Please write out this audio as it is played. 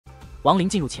王林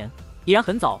进入前，已然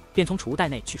很早便从储物袋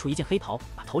内取出一件黑袍，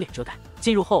把头脸遮盖。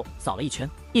进入后扫了一圈，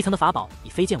一层的法宝以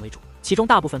飞剑为主，其中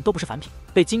大部分都不是凡品，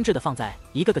被精致的放在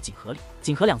一个个锦盒里，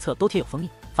锦盒两侧都贴有封印，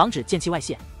防止剑气外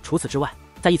泄。除此之外，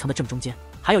在一层的正中间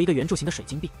还有一个圆柱形的水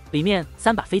晶币，里面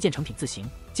3把飞剑成品字形，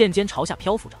剑尖朝下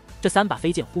漂浮着。这3把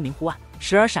飞剑忽明忽暗，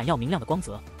时而闪耀明亮的光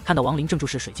泽。看到王林正注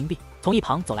视水晶币，从一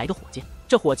旁走来一个伙计，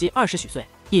这伙计20许岁，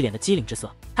一脸的机灵之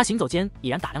色。他行走间已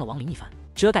然打量了王林一番，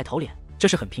遮盖头脸，这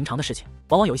是很平常的事情。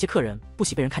往往有一些客人不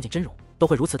喜被人看见真容，都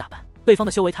会如此打扮。对方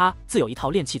的修为，他自有一套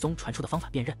炼气宗传出的方法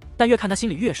辨认，但越看他心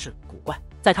里越是古怪。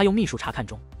在他用秘术查看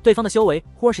中，对方的修为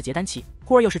忽而是结丹期，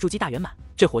忽而又是筑基大圆满。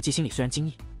这伙计心里虽然惊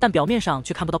异，但表面上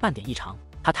却看不到半点异常。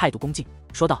他态度恭敬，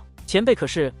说道：“前辈可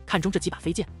是看中这几把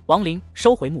飞剑？”王林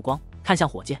收回目光，看向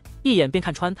伙计，一眼便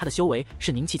看穿他的修为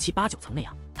是凝气期8、9层那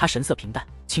样。他神色平淡，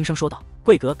轻声说道：“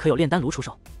贵阁可有炼丹炉出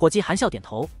售？”伙计含笑点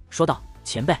头，说道：“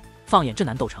前辈，放眼这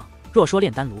南斗城，若说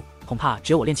炼丹炉，恐怕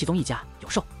只有我炼气宗一家有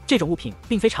售。这种物品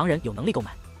并非常人有能力购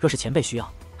买，若是前辈需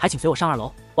要，还请随我上2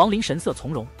楼。”王林神色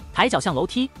从容，抬脚向楼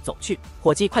梯走去。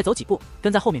伙计快走几步，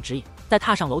跟在后面指引。在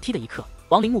踏上楼梯的一刻，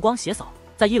王林目光斜扫，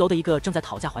在1楼的一个正在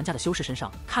讨价还价的修士身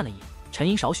上看了一眼，沉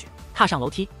吟少许，踏上楼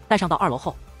梯，带上到2楼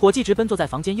后，伙计直奔坐在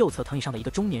房间右侧藤椅上的一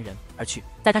个中年人而去，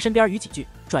在他身边语几句，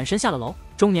转身下了楼。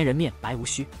中年人面白无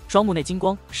须，双目内金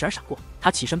光时而闪过，他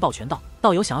起身抱拳道：“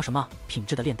道友想要什么品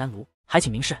质的炼丹炉，还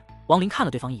请明示。”王林看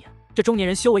了对方一眼，这中年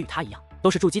人修为与他一样，都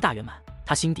是筑基大圆满。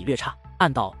他心底略差，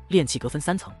暗道炼气阁分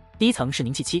3层，第1层是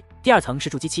凝气期，第2层是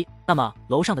筑基期，那么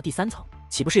楼上的第3层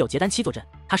岂不是有结丹期坐镇？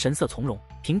他神色从容，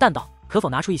平淡道：“可否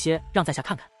拿出一些让在下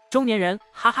看看？”中年人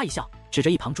哈哈一笑，指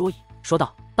着一旁桌椅说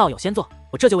道：“道友先坐，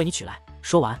我这就为你取来。”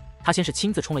说完，他先是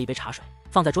亲自冲了一杯茶水，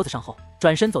放在桌子上后，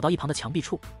转身走到一旁的墙壁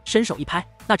处，伸手一拍，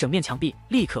那整面墙壁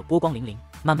立刻波光粼粼，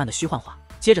慢慢的虚幻化。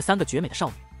接着3个绝美的少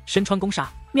女身穿宫纱，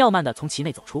妙曼的从其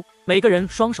内走出，每个人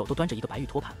双手都端着一个白玉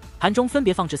托盘，盘中分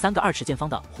别放置3个2尺见方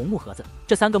的红木盒子。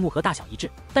这3个木盒大小一致，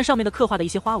但上面的刻画的一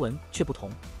些花纹却不同。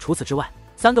除此之外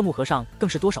，3个木盒上更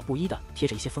是多少不一的贴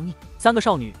着一些封印。3个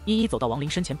少女一一走到王林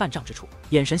身前半丈之处，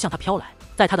眼神向他飘来，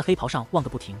在他的黑袍上望个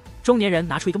不停。中年人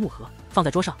拿出一个木盒放在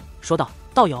桌上，说道：“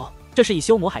道友，这是以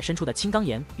修魔海深处的青钢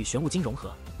岩与玄武晶融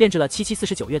合炼制了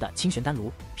7749月的清玄丹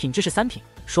炉，品质是3品。”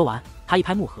说完，他一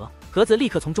拍木盒，盒子立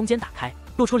刻从中间打开，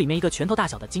露出里面一个拳头大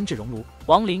小的精致熔炉。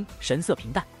王林神色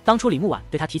平淡，当初李木婉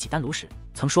对他提起丹炉时，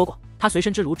曾说过他随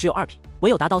身之炉只有2品，唯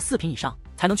有达到4品以上，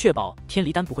才能确保天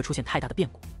离丹不会出现太大的变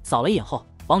故。扫了一眼后，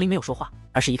王林没有说话，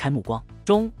而是移开目光，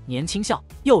中年轻笑，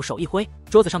右手一挥，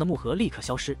桌子上的木盒立刻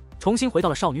消失，重新回到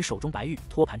了少女手中白玉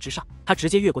托盘之上。他直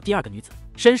接越过第2个女子，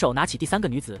伸手拿起第3个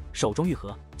女子手中玉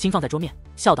盒，轻放在桌面，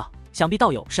笑道：“想必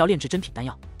道友是要炼制真品丹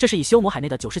药，这是以修魔海内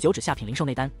的99指下品灵兽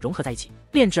内丹融合在一起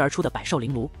炼制而出的百兽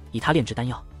灵炉，以它炼制丹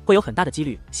药，会有很大的几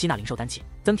率吸纳灵兽丹气，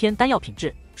增添丹药品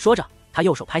质。”说着，他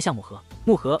右手拍向木盒，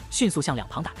木盒迅速向2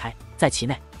旁打开，在其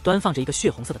内端放着一个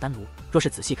血红色的丹炉。若是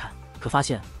仔细看，可发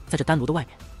现在这丹炉的外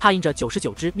面踏印着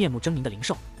99只面目狰狞的灵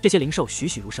兽，这些灵兽栩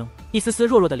栩如生，一丝丝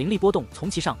弱弱的灵力波动从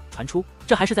其上传出，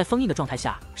这还是在封印的状态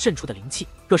下渗出的灵气。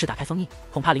若是打开封印，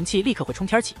恐怕灵气立刻会冲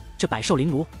天起。这百兽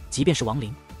灵炉，即便是亡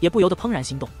灵也不由得怦然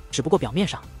心动，只不过表面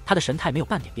上他的神态没有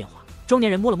半点变化。中年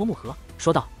人摸了摸木盒，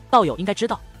说道：“道友应该知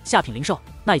道，下品灵兽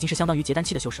那已经是相当于结丹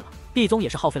期的修士了，毕宗也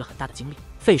是耗费了很大的精力，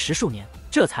费时数年，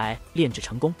这才炼制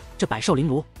成功。这百兽灵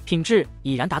炉品质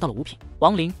已然达到了5品。”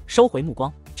王林收回目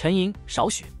光，沉吟少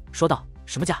许，说道：“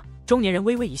什么价？”中年人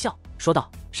微微一笑，说道：“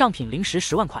上品灵石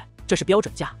10万块，这是标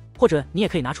准价，或者你也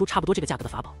可以拿出差不多这个价格的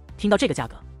法宝。”听到这个价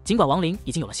格，尽管王林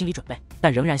已经有了心理准备，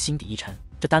但仍然心底一沉，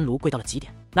这丹炉贵到了极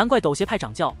点，难怪斗邪派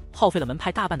掌教耗费了门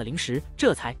派大半的灵石，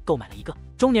这才购买了一个。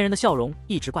中年人的笑容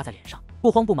一直挂在脸上，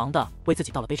不慌不忙地为自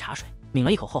己倒了杯茶水，抿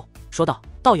了一口后说道：“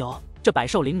道友，这百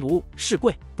兽灵炉是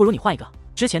贵，不如你换一个。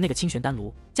之前那个清玄丹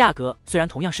炉价格虽然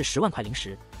同样是10万块灵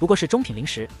石，不过是中品灵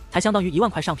石，才相当于1万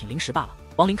块上品灵石罢了。”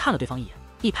王林看了对方一眼，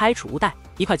一拍储物袋，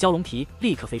一块蛟龙皮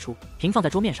立刻飞出，平放在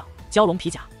桌面上。蛟龙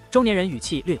皮甲，中年人语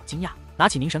气略有惊讶，拿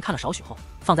起凝神看了少许后，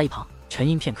放在一旁，沉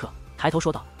吟片刻，抬头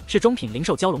说道：“是中品灵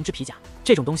兽蛟龙之皮甲，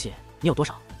这种东西你有多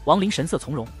少？”王林神色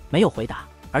从容，没有回答，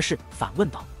而是反问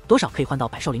道：“多少可以换到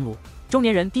百兽灵炉？”中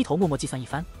年人低头默默计算一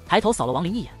番，抬头扫了王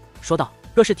林一眼，说道：“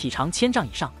若是体长1000丈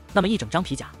以上，那么一整张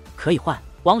皮甲可以换。”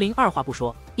王林二话不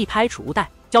说，一拍储物袋，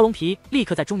蛟龙皮立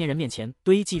刻在中年人面前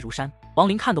堆积如山。王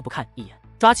林看都不看一眼，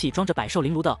抓起装着百兽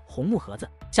灵炉的红木盒子，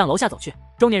向楼下走去。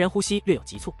中年人呼吸略有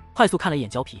急促，快速看了一眼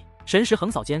蛟皮，神识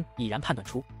横扫间已然判断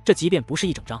出，这即便不是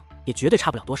一整张，也绝对差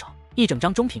不了多少。一整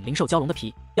张中品灵兽蛟龙的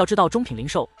皮，要知道中品灵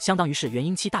兽相当于是元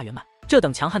婴期大圆满，这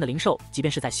等强悍的灵兽，即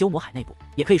便是在修魔海内部，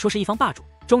也可以说是一方霸主。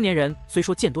中年人虽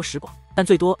说见多识广，但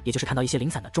最多也就是看到一些零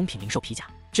散的中品灵兽皮甲。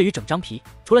至于整张皮，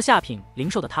除了下品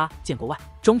灵兽的他见过外，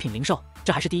中品灵兽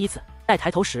这还是第一次。待抬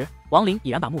头时，王林已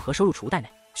然把木盒收入储物袋内，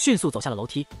迅速走下了楼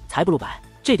梯。财不露白，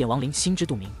这点王林心知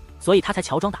肚明，所以他才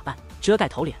乔装打扮，遮盖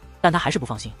头脸。但他还是不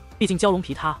放心，毕竟蛟龙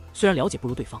皮他虽然了解不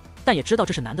如对方，但也知道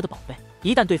这是难得的宝贝。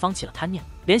一旦对方起了贪念，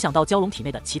联想到蛟龙体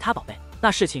内的其他宝贝，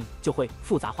那事情就会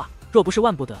复杂化。若不是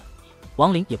万不得已，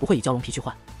王林也不会以蛟龙皮去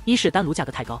换。一是丹炉价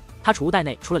格太高，他储物袋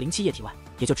内除了灵气液体外，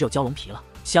也就只有蛟龙皮了。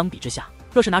相比之下，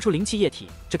若是拿出灵气液体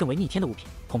这更为逆天的物品，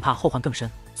恐怕后患更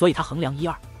深。所以他衡量一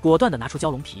二，果断地拿出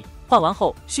蛟龙皮，换完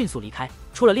后迅速离开。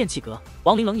出了炼气阁，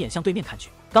王林冷眼向对面看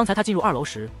去。刚才他进入2楼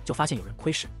时就发现有人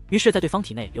窥视，于是在对方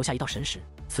体内留下一道神石。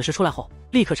此时出来后，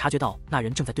立刻察觉到那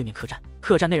人正在对面客栈。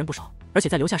客栈内人不少，而且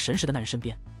在留下神石的那人身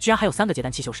边，居然还有3个结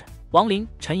丹期修士。王林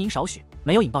沉吟少许，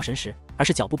没有引爆神石，而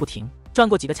是脚步不停，转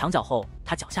过几个墙角后，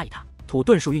他脚下一踏，土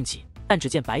遁术运起，但只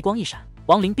见白光一闪，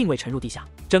王林并未沉入地下，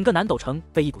整个南斗城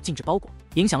被一股静止包裹，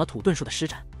影响了土遁术的施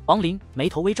展。王林眉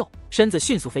头微皱，身子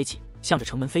迅速飞起，向着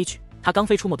城门飞去。他刚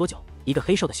飞出没多久，一个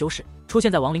黑瘦的修士出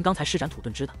现在王林刚才施展土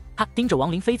遁之的。他盯着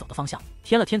王林飞走的方向，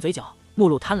添了添嘴角，目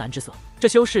露贪婪之色。这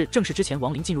修士正是之前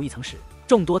王林进入1层时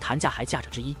众多檀架还架者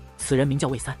之一，此人名叫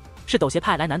魏三，是斗邪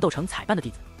派来南斗城采办的弟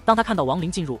子。当他看到王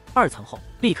林进入2层后，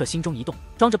立刻心中一动，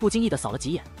装着不经意的扫了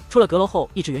几眼，出了阁楼后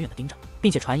一直远远的盯着，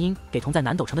并且传音给同在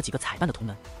南斗城的几个采办的同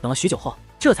门。等了许久后，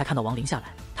这才看到王林下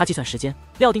来。他计算时间，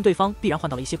料定对方必然换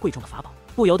到了一些贵重的法宝，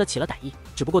不由得起了歹意。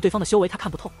只不过对方的修为他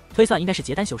看不透，推算应该是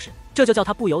结丹修士，这就叫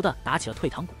他不由得打起了退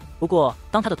堂鼓。不过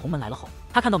当他的同门来了后，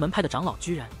他看到门派的长老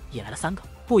居然也来了3个，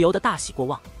不由得大喜过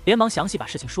望，连忙详细把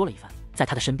事情说了一番。在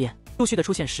他的身边陆续的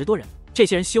出现10多人，这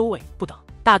些人修为不等，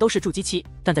大都是筑基期，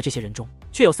但在这些人中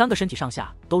却有3个身体上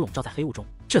下都笼罩在黑雾中。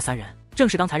这3人正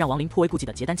是刚才让王林颇为顾忌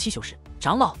的结丹期修士。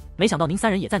长老，没想到您3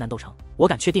人也在南斗城，我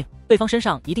敢确定对方身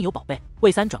上一定有宝贝。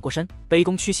魏三转过身，卑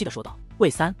躬屈膝的说道。魏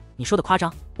三，你说的夸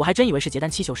张，我还真以为是结丹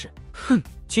期修士。哼，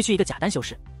区一个假丹修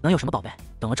士能有什么宝贝？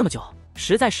等了这么久，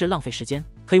实在是浪费时间。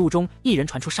黑雾中一人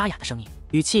传出沙哑的声音，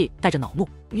语气带着恼怒。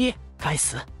你该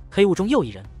死！黑雾中又一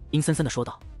人阴森森的说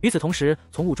道。与此同时，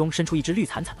从雾中伸出一只绿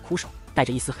惨惨的枯手，带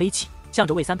着一丝黑气，向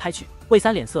着魏三拍去。魏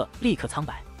三脸色立刻苍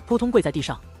白，扑通跪在地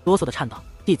上，哆嗦的颤道：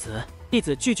弟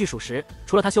子句句属实，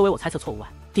除了他修为我猜测错误外，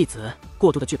弟子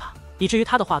过度的惧怕，以至于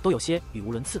他的话都有些语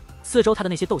无伦次。四周他的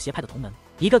那些斗邪派的同门，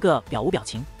一个个表无表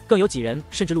情，更有几人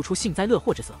甚至露出幸灾乐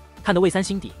祸之色，看得魏三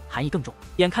心底寒意更重。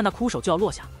眼看那枯手就要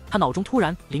落下，他脑中突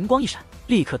然灵光一闪，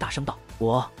立刻大声道：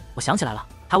我想起来了。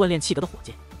他问炼气阁的伙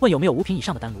计，问有没有5品以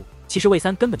上的丹炉。其实魏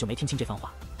三根本就没听清这番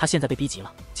话，他现在被逼急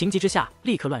了，情急之下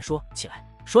立刻乱说起来。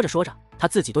说着说着，他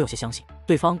自己都有些相信，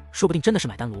对方说不定真的是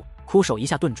买丹炉。枯手一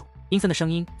下顿住，阴森的声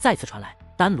音再次传来：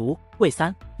丹炉，魏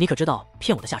三，你可知道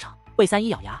骗我的下场？魏三一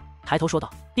咬牙，抬头说道：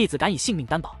弟子敢以性命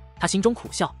担保。他心中苦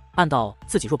笑，暗道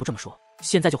自己若不这么说，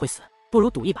现在就会死，不如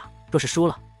赌一把，若是输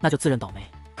了，那就自认倒霉，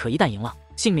可一旦赢了，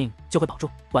性命就会保住。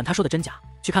管他说的真假，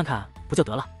去看看不就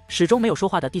得了。始终没有说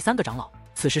话的第3个长老，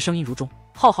此时声音如钟，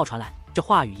浩浩传来。这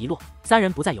话语一落，3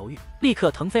人不再犹豫，立刻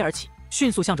腾飞而起，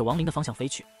迅速向着王林的方向飞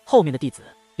去。后面的弟子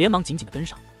连忙紧紧的跟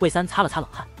上。魏三擦了擦冷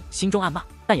汗，心中暗骂，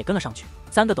但也跟了上去。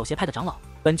3个斗邪派的长老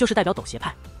本就是代表斗邪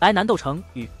派来南斗城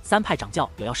与3派掌教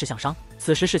有要事相商，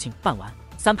此时事情办完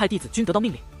，3派弟子均得到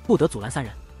命令，不得阻拦3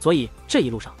人，所以这一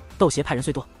路上斗邪派人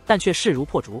虽多，但却势如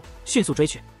破竹，迅速追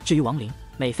去。至于王林，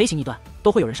每飞行一段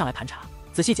都会有人上来盘查，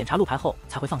仔细检查路牌后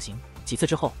才会放行。几次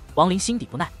之后，王林心底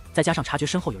不耐，再加上察觉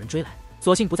身后有人追来，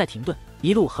索性不再停顿，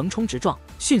一路横冲直撞，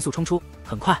迅速冲出。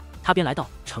很快他便来到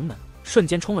城门，瞬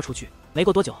间冲了出去。没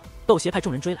过多久，斗邪派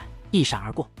众人追来，一闪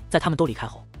而过。在他们都离开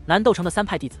后，南斗城的3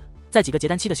派弟子在几个结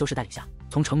丹期的修士带领下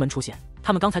从城门出现。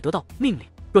他们刚才得到命令，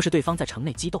若是对方在城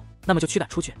内激斗，那么就驱赶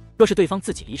出去；若是对方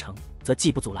自己离城，则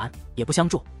既不阻拦也不相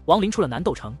助。王林出了南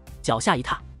斗城，脚下一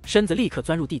踏，身子立刻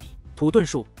钻入地底，土遁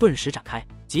术顿时展开，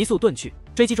急速遁去。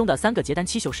追击中的3个结丹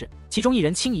期修士，其中一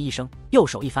人轻咦一声，右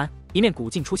手一翻，一面古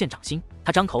镜出现掌心，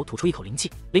他张口吐出一口灵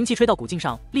气，灵气吹到古镜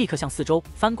上，立刻向四周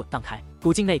翻滚荡开。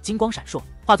古镜内金光闪烁，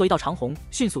化作一道长虹，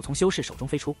迅速从修士手中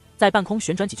飞出，在半空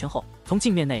旋转几圈后，从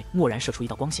镜面内蓦然射出一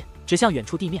道光线，指向远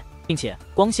处地面，并且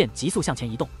光线急速向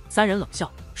前移动。3人冷笑，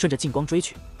顺着镜光追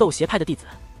去。斗邪派的弟子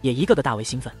也一个个大为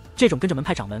兴奋，这种跟着门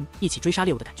派掌门一起追杀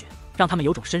猎物的感觉，让他们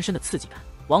有种深深的刺激感。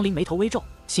王林眉头微皱，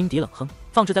心底冷哼，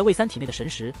放置在魏三体内的神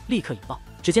石立刻引爆。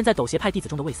只见在斗邪派弟子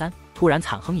中的魏三突然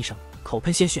惨哼一声，口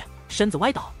喷鲜血，身子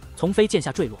歪倒，从飞剑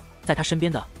下坠落。在他身边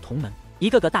的同门一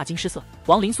个个大惊失色。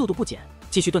王林速度不减，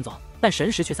继续遁走，但神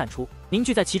石却散出，凝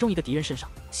聚在其中一个敌人身上。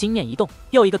心念一动，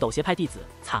又一个斗邪派弟子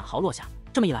惨嚎落下。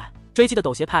这么一来，追击的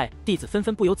斗邪派弟子纷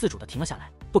纷不由自主地停了下来，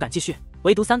不敢继续。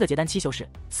唯独3个结丹期修士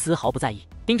丝毫不在意，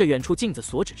盯着远处镜子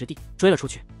所指之地追了出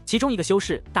去。其中一个修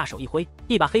士大手一挥，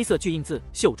一把黑色巨印自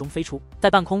袖中飞出，在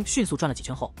半空迅速转了几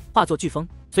圈后化作飓风。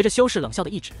随着修士冷笑的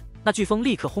一指，那飓风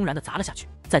立刻轰然的砸了下去。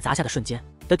在砸下的瞬间，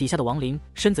底下的亡灵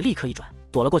身子立刻一转，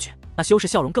躲了过去。那修士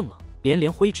笑容更冷，连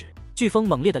连挥指，飓风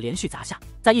猛烈的连续砸下，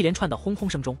在一连串的轰轰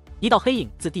声中，一道黑影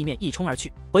自地面一冲而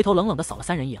去，回头冷冷的扫了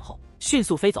3人一眼后，迅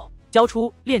速飞走，交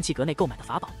出炼气阁内购买的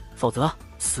法宝，否则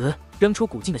死！扔出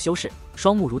古镜的修士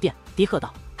双目如电，低喝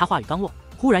道：“他话语刚落，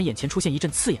忽然眼前出现一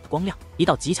阵刺眼的光亮，一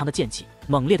道极强的剑气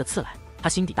猛烈的刺来。他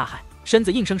心底大骇，身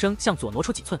子硬生生向左挪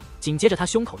出几寸，紧接着他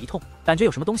胸口一痛，感觉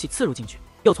有什么东西刺入进去，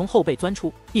又从后背钻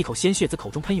出，一口鲜血自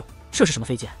口中喷涌。这是什么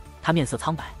飞剑？”他面色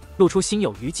苍白，露出心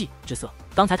有余悸之色。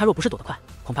刚才他若不是躲得快，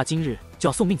恐怕今日就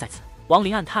要送命在此。亡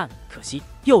灵暗叹，可惜，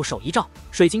右手一照，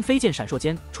水晶飞剑闪烁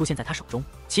间出现在他手中。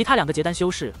其他2个结丹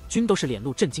修士均都是脸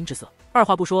露震惊之色，二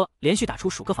话不说，连续打出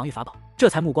数个防御法宝，这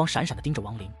才目光闪闪地盯着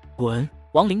亡灵。滚！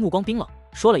亡灵目光冰冷，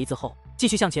说了一字后，继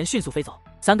续向前迅速飞走。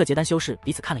3个结丹修士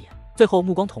彼此看了眼，最后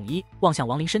目光统一望向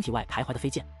亡灵身体外徘徊的飞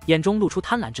剑，眼中露出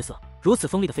贪婪之色。如此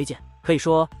锋利的飞剑，可以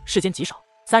说世间极少。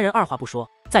3人二话不说，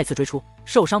再次追出。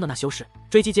受伤的那修士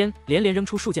追击间连连扔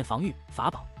出数件防御法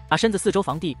宝，把身子四周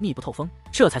防地密不透风，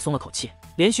这才松了口气，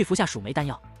连续服下数枚丹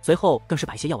药，随后更是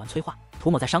把一些药丸催化，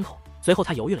涂抹在伤口。随后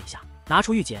他犹豫了一下，拿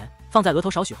出玉简放在额头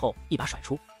少许后，一把甩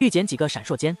出，玉简几个闪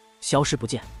烁间消失不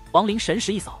见。亡灵神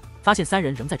识一扫，发现3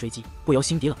人仍在追击，不由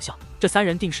心底冷笑，这3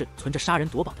人定是存着杀人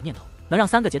夺宝的念头，能让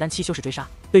3个结丹期修士追杀，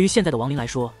对于现在的亡灵来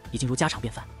说已经如家常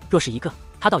便饭。若是一个，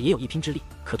他倒也有一拼之力，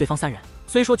可对方3人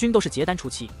虽说均都是结丹初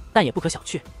期，但也不可小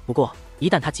觑。不过一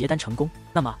旦他结丹成功，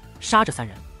那么杀这3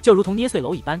人就如同捏碎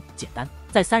蝼蚁般简单。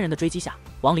在3人的追击下，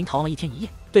亡灵逃亡了1天1夜，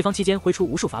对方期间挥出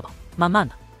无数法宝。慢慢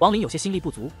的，亡灵有些心力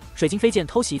不足，水晶飞剑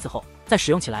偷袭一次后，再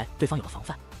使用起来，对方有了防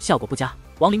范，效果不佳。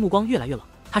亡灵目光越来越冷，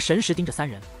他神识盯着3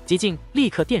人，极境立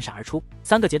刻电闪而出。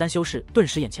3个结丹修士顿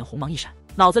时眼前红芒一闪，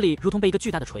脑子里如同被一个巨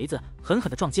大的锤子狠狠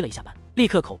地撞击了一下般，立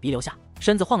刻口鼻流下，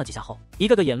身子晃了几下后，一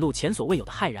个个眼露前所未有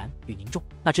的骇然与凝重。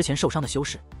那之前受伤的修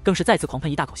士更是再次狂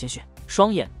喷一大口鲜血，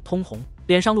双眼通红，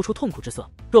脸上露出痛苦之色。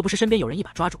若不是身边有人一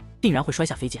把抓住，定然会摔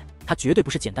下飞剑。他绝对不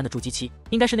是简单的筑基期，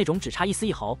应该是那种只差一丝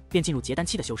一毫便进入结丹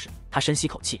期的修士。他深吸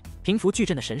口气，平复巨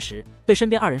震的神识，对身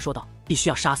边2人说道：“必须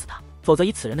要杀死他，否则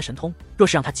以此人的神通，若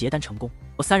是让他结丹成功，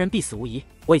我3人必死无疑。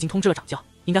我已经通知了掌教，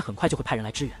应该很快就会派人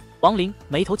来支援。”亡灵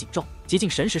眉头紧皱，极尽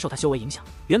神识受他修为影响，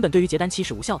原本对于结丹期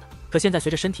是无效的，可现在随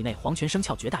着身体内黄泉生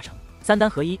窍绝大成，3丹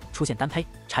合一出现丹胚，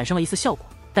产生了一丝效果，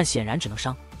但显然只能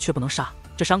伤，却不能杀。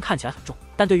这伤看起来很重，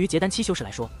但对于结丹期修士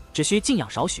来说，只需静养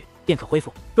少许便可恢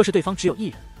复。若是对方只有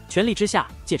1人，全力之下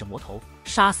借着魔头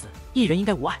杀死1人应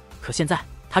该无碍，可现在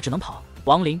他只能跑。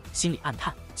亡灵心里暗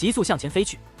叹，急速向前飞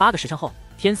去。8个时辰后，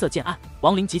天色渐暗，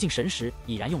亡灵极尽神识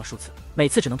已然用了数次，每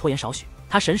次只能拖延少许。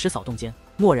他神识扫动间，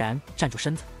蓦然站住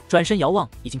身子，转身遥望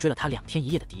已经追了他2天1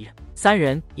夜的敌人。3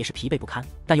人也是疲惫不堪，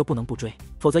但又不能不追，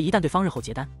否则一旦对方日后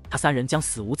结丹，他3人将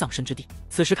死无葬身之地。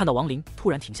此时看到亡灵突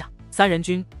然停下，3人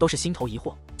均都是心头疑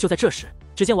惑。就在这时，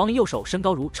只见亡灵右手身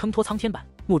高如撑托苍天般，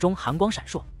目中寒光闪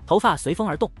烁，头发随风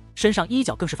而动，身上衣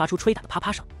角更是发出吹打的啪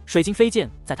啪声。水晶飞剑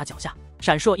在他脚下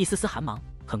闪烁一丝丝寒芒，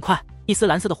很快一丝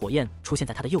蓝色的火焰出现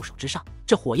在他的右手之上。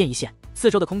这火焰一现，四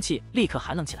周的空气立刻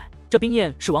寒冷起来。这冰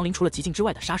焰是亡灵除了极境之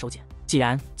外的杀手锏，既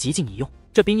然极境已用，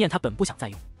这冰焰他本不想再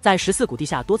用。在14谷地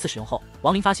下多次使用后，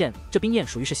亡灵发现这冰焰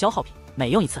属于是消耗品，每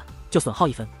用一次就损耗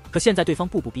1分。可现在对方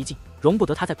步步逼近，容不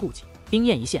得他再顾忌。冰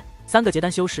焰一现，3个结丹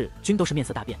修士均都是面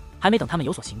色大变。还没等他们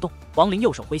有所行动，亡灵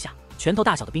右手挥下，拳头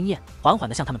大小的冰焰缓缓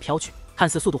地向他们飘去，看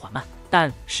似速度缓慢，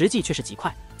但实际却是极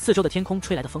快。四周的天空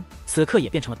吹来的风，此刻也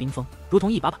变成了冰封，如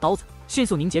同一把把刀子，迅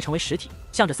速凝结成为实体，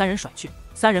向着3人甩去。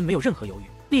3人没有任何犹豫，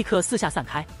立刻四下散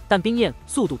开，但冰焰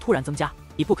速度突然增加，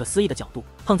以不可思议的角度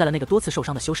碰在了那个多次受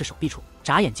伤的修士手臂处。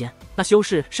眨眼间，那修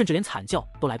士甚至连惨叫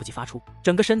都来不及发出，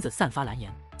整个身子散发蓝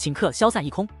炎，顷刻消散一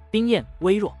空。冰焰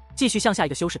微弱，继续向下一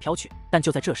个修士飘去。但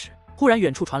就在这时，忽然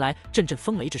远处传来阵阵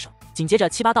风雷之声，紧接着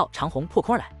7、8道长虹破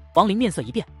空而来。亡灵面色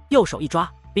一变，右手一抓，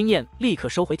冰焰立刻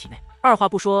收回体内，二话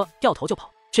不说掉头就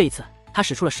跑。这一次他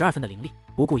使出了12分的灵力，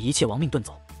不顾一切亡命遁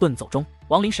走。遁走中，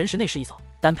亡灵神识内视一扫，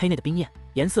丹胚内的冰焰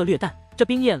颜色略淡，这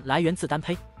冰焰来源自丹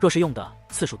胚，若是用的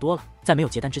次数多了，在没有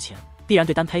结丹之前，必然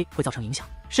对丹胚会造成影响，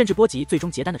甚至波及最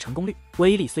终结丹的成功率。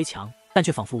威力虽强，但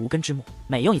却仿佛无根之木，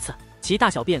每用一次，其大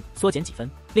小便缩减几分。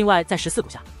另外，在14谷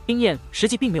下，冰焰实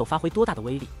际并没有发挥多大的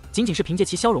威力，仅仅是凭借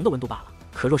其消融的温度罢了。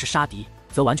可若是杀敌，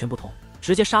则完全不同，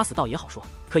直接杀死倒也好说，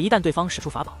可一旦对方使出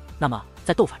法宝，那么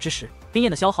在斗法之时，冰焰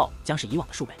的消耗将是以往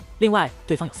的数倍。另外，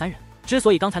对方有3人，之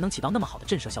所以刚才能起到那么好的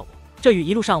震慑效果，这与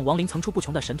一路上亡灵层出不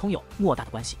穷的神通有莫大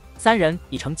的关系。3人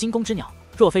已成惊弓之鸟，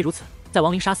若非如此，在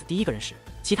亡灵杀死第1个人时，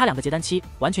其他2个结丹期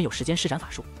完全有时间施展法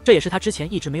术，这也是他之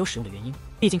前一直没有使用的原因。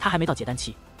毕竟他还没到结丹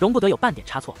期，容不得有半点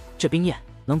差错。这冰焰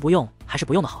能不用还是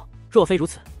不用的好。若非如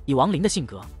此，以亡灵的性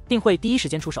格，定会第一时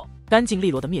间出手，干净利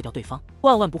落的灭掉对方，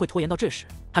万万不会拖延到这时。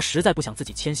他实在不想自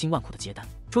己千辛万苦的结丹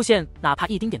出现哪怕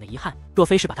一丁点的遗憾。若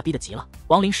非是把他逼得急了，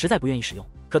亡灵实在不愿意使用，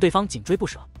可对方紧追不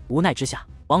舍，无奈之下，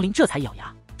亡灵这才咬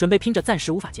牙，准备拼着暂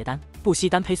时无法结丹，不惜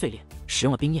单胚碎裂，使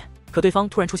用了冰焰。可对方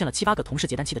突然出现了7、8个同是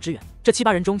结丹期的支援，这7、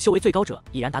8人中修为最高者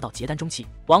已然达到结丹中期。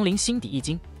亡灵心底一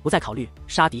惊，不再考虑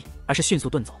杀敌，而是迅速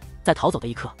遁走。在逃走的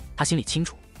一刻，他心里清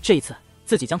楚，这一次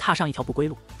自己将踏上一条不归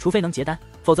路，除非能结丹，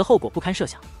否则后果不堪设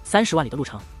想。30万里的路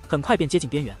程很快便接近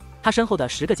边缘，他身后的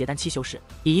10个结丹期修士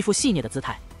以一副戏谑的姿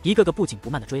态，一个个不紧不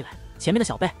慢地追来。前面的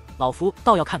小辈，老夫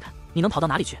倒要看看你能跑到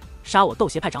哪里去！杀我斗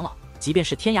邪派长老，即便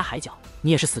是天涯海角，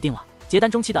你也是死定了！结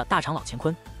丹中期的大长老乾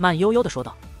坤慢悠悠地说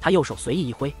道。他右手随意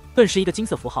一挥，顿时一个金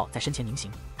色符号在身前凝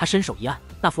形。他伸手一按，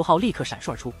那符号立刻闪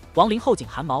烁而出，亡灵后颈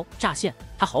汗毛乍现。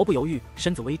他毫不犹豫，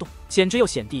身子微动，险之又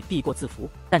险地避过字符，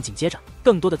但紧接着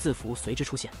更多的字符随之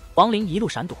出现。亡灵一路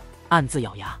闪躲，暗自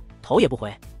咬牙，头也不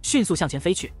回，迅速向前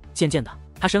飞去。渐渐的，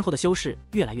他身后的修士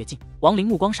越来越近。亡灵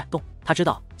目光闪动，他知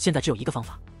道现在只有一个方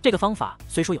法。这个方法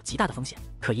虽说有极大的风险，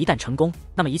可一旦成功，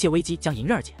那么一切危机将迎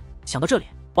刃而解。想到这里，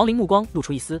亡灵目光露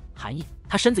出一丝寒意，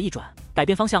他身子一转，改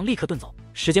变方向，立刻遁走。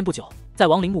时间不久，在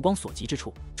亡灵目光所及之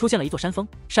处，出现了一座山峰，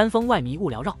山峰外迷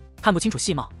雾缭绕，看不清楚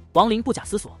细貌。亡灵不假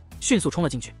思索，迅速冲了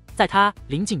进去。在他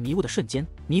临近迷雾的瞬间，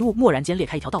迷雾蓦然间裂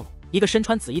开一条道路，一个身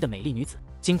穿紫衣的美丽女子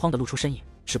惊慌地露出身影。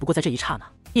只不过在这一刹那，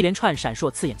一连串闪烁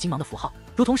刺眼金芒的符号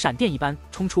如同闪电一般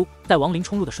冲出，在亡灵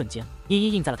冲入的瞬间，一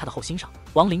一印在了他的后心上。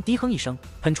亡灵低哼一声，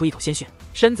喷出一口鲜血，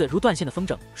身子如断线的风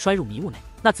筝摔入迷雾内。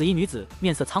那紫衣女子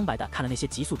面色苍白地看了那些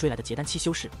急速追来的结丹期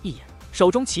修士一眼，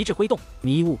手中旗帜挥动，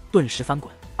迷雾顿时翻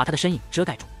滚，把他的身影遮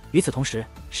盖住。与此同时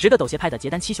，10个斗邪派的结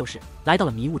丹期修士来到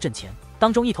了迷雾阵前，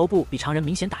当中一头部比常人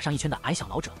明显打上一圈的矮小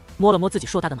老者摸了摸自己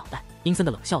硕大的脑袋，阴森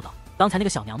地冷笑道：“刚才那个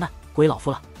小娘们归老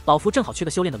夫了，老夫正好缺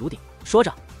个修炼的炉鼎。”说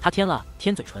着，他添了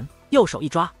添嘴唇，右手一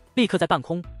抓，立刻在半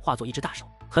空化作一只大手，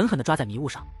狠狠地抓在迷雾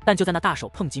上。但就在那大手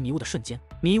碰及迷雾的瞬间，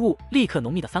迷雾立刻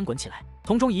浓密地翻滚起来，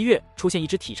从中一跃出现一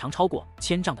只体长超过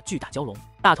1000丈的巨大蛟龙。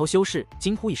大头修士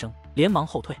惊呼一声，连忙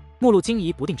后退，目露惊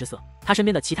疑不定之色。他身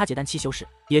边的其他结丹期修士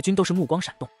也均都是目光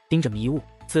闪动，盯着迷雾。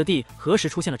此地何时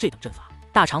出现了这等阵法？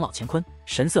大长老乾坤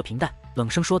神色平淡，冷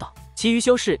声说道。其余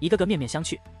修士一个个面面相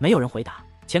觑，没有人回答。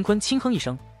乾坤轻哼一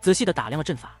声，仔细地打量了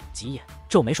阵法几眼，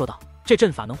皱眉说道：“这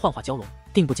阵法能幻化蛟龙，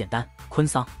定不简单。坤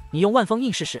桑，你用万封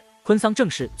印试试。”坤桑正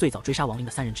是最早追杀亡灵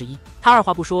的3人之一，他二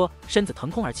话不说，身子腾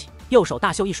空而起，右手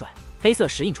大袖一甩，黑色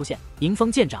石印出现，迎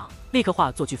风剑掌立刻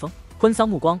化作飓风。坤桑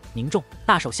目光凝重，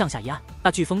大手向下一按，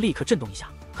那飓风立刻震动一下，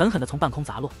狠狠地从半空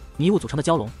砸落。迷雾组成的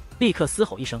蛟龙立刻嘶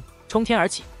吼一声，冲天而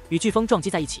起，与飓风撞击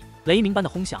在一起，雷鸣般的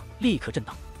轰响立刻震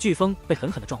荡，飓风被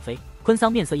狠狠地撞飞。坤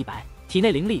桑面色一白，体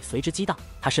内灵力随之激荡，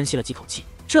他深吸了几口气，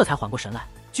这才缓过神来。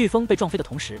飓风被撞飞的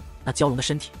同时，那蛟龙的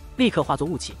身体立刻化作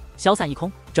雾气，消散一空，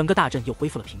整个大阵又恢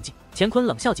复了平静。乾坤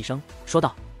冷笑几声，说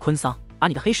道：“坤桑，把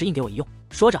你的黑石印给我一用。”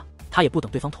说着，他也不等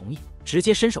对方同意，直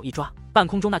接伸手一抓，半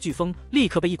空中那飓风立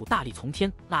刻被一股大力从天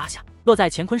拉下，落在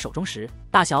乾坤手中时，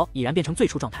大小已然变成最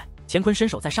初状态。乾坤伸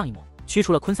手在上一抹，驱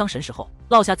除了坤桑神识后，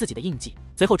烙下自己的印记，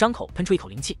随后张口喷出一口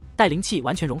灵气。待灵气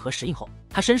完全融合石印后，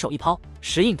他伸手一抛，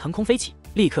石印腾空飞起，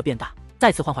立刻变大，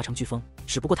再次幻化成飓风。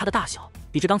只不过它的大小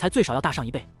比之刚才最少要大上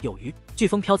1倍有余。飓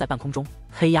风飘在半空中，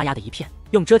黑压压的一片，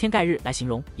用遮天盖日来形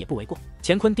容也不为过。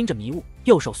乾坤盯着迷雾，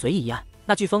右手随意一按，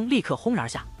那飓风立刻轰然而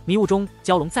下，迷雾中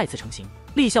蛟龙再次成型，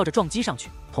厉笑着撞击上去。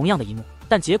同样的一幕，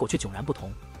但结果却迥然不同。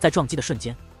在撞击的瞬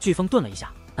间，飓风顿了一下，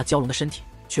那蛟龙的身体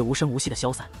却无声无息地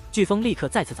消散，飓风立刻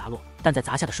再次砸落，但在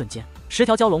砸下的瞬间，10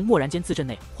条蛟龙蓦然间自阵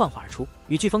内幻化而出，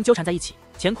与飓风纠缠在一起。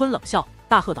乾坤冷笑，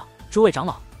大喝道：“诸位长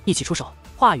老，一起出手！”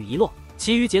话语一落，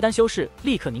其余结丹修士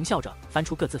立刻狞笑着翻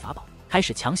出各自法宝，开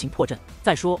始强行破阵。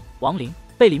再说亡灵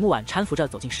被李木婉搀扶着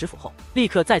走进石府后，立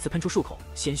刻再次喷出数口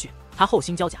鲜血，他后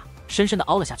心交甲深深地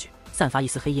凹了下去，散发一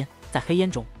丝黑烟。在黑烟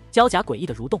中，交甲诡异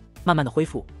的蠕动，慢慢的恢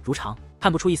复如常，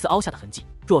看不出一丝凹下的痕迹。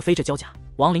若非这交甲，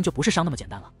亡灵就不是伤那么简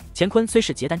单了。乾坤虽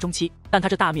是结丹中期，但他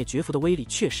这大灭绝符的威力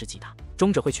确实极大，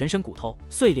终者会全身骨头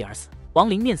碎裂而死。亡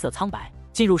灵面色苍白，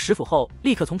进入石府后，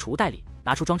立刻从储物袋里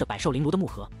拿出装着百兽灵炉的木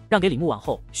盒，让给李木婉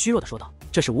后，虚弱的说道：“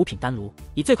这是5品丹炉，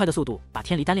以最快的速度把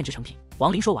天离丹炼制成品。”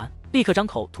亡灵说完，立刻张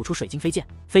口吐出水晶飞剑，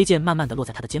飞剑慢慢的落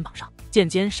在他的肩膀上，剑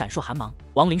尖闪烁寒芒。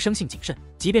亡灵生性谨慎，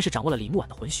即便是掌握了李木婉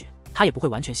的魂血，他也不会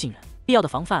完全信任，必要的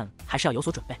防范还是要有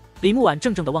所准备。李木婉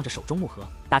怔怔地望着手中木盒，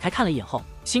打开看了一眼后，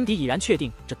心底已然确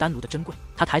定这丹炉的珍贵。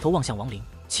他抬头望向亡灵，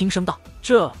轻声道：“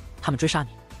他们追杀你，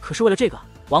可是为了这个？”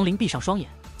亡灵闭上双眼，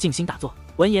静心打坐。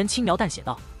闻言轻描淡写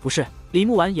道：“不是。”李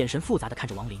牧婉眼神复杂地看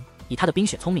着王林，以他的冰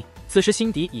雪聪明，此时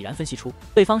心底已然分析出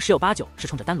对方十有八九是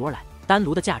冲着丹炉而来。丹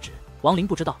炉的价值，王林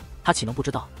不知道，他岂能不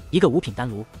知道？一个五品丹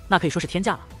炉，那可以说是天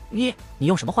价了。你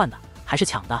用什么换的？还是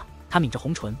抢的？他抿着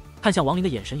红唇，看向王林的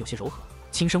眼神有些柔和，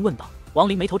轻声问道。王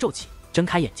林眉头皱起，睁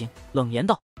开眼睛，冷言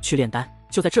道：“去炼丹。”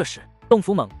就在这时，洞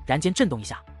府猛然间震动一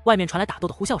下，外面传来打斗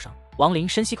的呼啸声。王林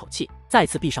深吸口气，再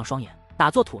次闭上双眼，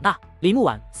打坐吐纳。李牧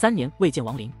婉3年未见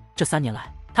王林，这3年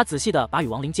来，他仔细地把与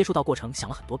王林接触到过程想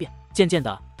了很多遍。渐渐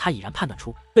的，他已然判断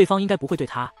出对方应该不会对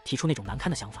他提出那种难堪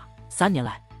的想法。3年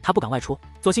来，他不敢外出，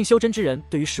所幸修真之人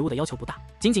对于食物的要求不大，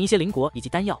仅仅一些灵果以及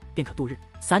丹药便可度日。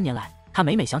3年来，他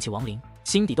每想起王林，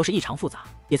心底都是异常复杂，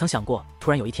也曾想过突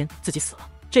然有一天自己死了，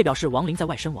这表示王林在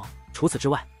外身亡。除此之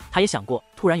外，他也想过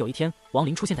突然有一天王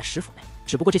林出现在石府内，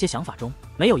只不过这些想法中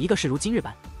没有一个是如今日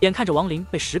般。眼看着王林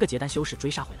被10个结丹修士追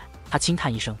杀回来，他轻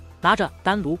叹一声，拿着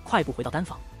丹炉快步回到丹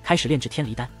房，开始炼制天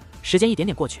离丹。时间一点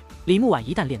点过去，李牧婉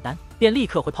一旦炼丹，便立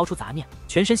刻会抛出杂念，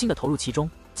全身心的投入其中。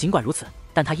尽管如此，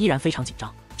但他依然非常紧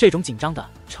张。这种紧张的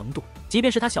程度，即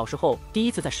便是他小时候第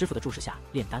一次在师傅的注视下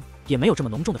炼丹，也没有这么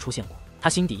浓重的出现过。他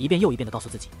心底一遍又一遍地告诉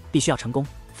自己，必须要成功，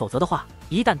否则的话，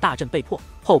一旦大阵被破，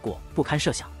后果不堪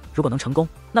设想。如果能成功，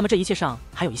那么这一切上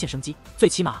还有一线生机，最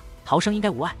起码逃生应该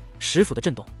无碍。石府的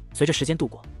震动随着时间度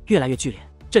过，越来越剧烈，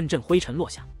阵阵灰尘落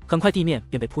下，很快地面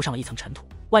便被铺上了一层尘土。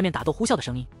外面打斗呼啸的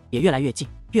声音也越来越近，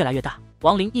越来越大。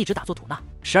王林一直打坐吐纳，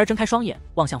时而睁开双眼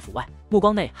望向府外，目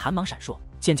光内寒芒闪烁。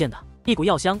渐渐的，一股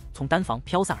药香从丹房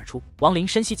飘散而出。王林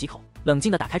深吸几口，冷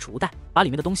静地打开储物袋，把里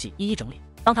面的东西一一整理。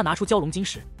当他拿出蛟龙晶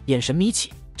时，眼神眯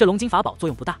起。这龙晶法宝作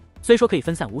用不大，虽说可以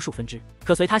分散无数分支，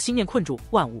可随他心念困住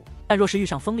万物，但若是遇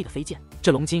上锋利的飞剑，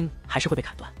这龙晶还是会被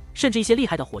砍断，甚至一些厉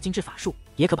害的火晶制法术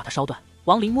也可把它烧断。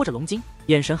王林摸着龙晶，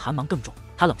眼神寒芒更重，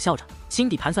他冷笑着，心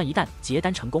底盘算，一旦结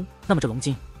丹成功，那么这龙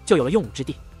晶就有了用武之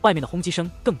地。外面的轰击声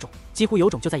更重，几乎有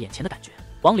种就在眼前的感觉。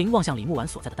王林望向李牧婉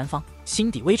所在的丹方，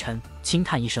心底微沉，轻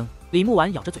叹一声。李牧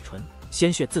婉咬着嘴唇，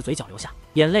鲜血自嘴角流下，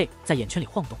眼泪在眼圈里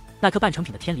晃动。那颗半成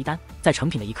品的天离丹，在成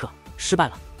品的一刻失败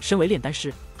了。身为炼丹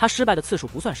师，他失败的次数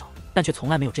不算少，但却从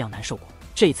来没有这样难受过。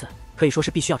这一次可以说是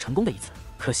必须要成功的一次。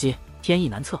可惜天意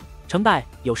难测，成败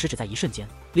有时只在一瞬间。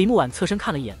李牧婉侧身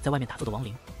看了一眼在外面打坐的王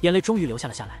林，眼泪终于流下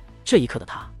了下来。这一刻的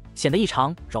他显得异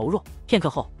常柔弱。片刻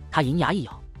后，他银牙一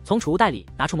咬，从储物袋里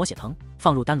拿出魔血藤，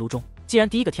放入丹炉中。既然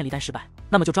第一个天离丹失败，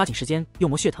那么就抓紧时间用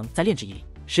魔血藤再炼制一粒。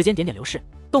时间点点流逝，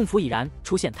洞府已然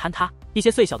出现坍塌，一些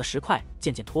碎小的石块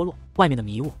渐渐脱落，外面的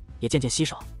迷雾也渐渐稀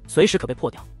少，随时可被破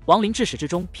掉。王林至始至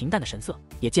终平淡的神色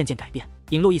也渐渐改变，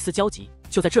引露一丝焦急。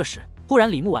就在这时，忽然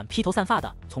李牧婉披头散发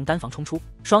的从丹房冲出，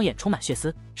双眼充满血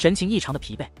丝，神情异常的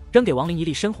疲惫，扔给王林一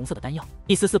粒深红色的丹药。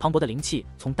一丝丝磅礴的灵气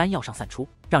从丹药上散出，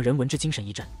让人闻之精神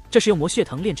一振。这是用魔血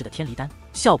藤炼制的天离丹，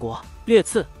效果略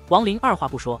次。王林二话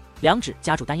不说，两指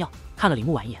夹住丹药，看了李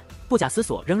牧婉一眼，不假思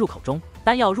索扔入口中。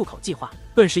丹药入口即化，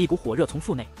顿时一股火热从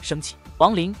腹内升起。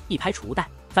王林一拍储物袋，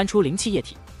翻出灵气液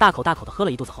体，大口大口的喝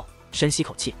了一肚子后，深吸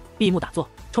口气，闭目打坐，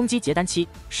冲击结丹期。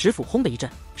石府轰的一震，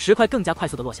石块更加快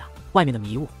速的落下，外面的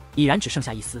迷雾已然只剩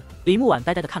下一丝。李牧婉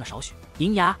呆呆的看了少许，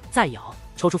银牙再咬，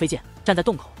抽出飞剑，站在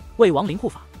洞口为王林护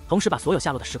法，同时把所有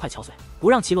下落的石块敲碎，不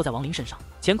让其落在王林身上。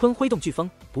乾坤挥动飓风，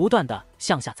不断的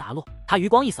向下砸落。他余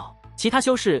光一扫，其他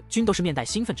修士均都是面带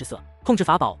兴奋之色，控制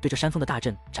法宝对着山峰的大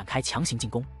阵展开强行进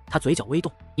攻。他嘴角微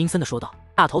动，阴森的说道：“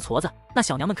大头矬子，那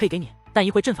小娘们可以给你，但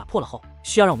一会阵法破了后，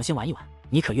需要让我们先玩一玩，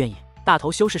你可愿意？”大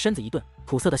头修士身子一顿，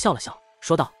苦涩的笑了笑，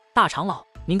说道：“大长老，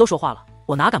您都说话了，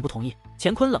我哪敢不同意？”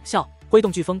乾坤冷笑，挥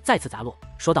动飓风再次砸落，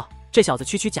说道：“这小子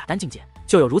区假丹境界，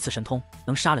就有如此神通，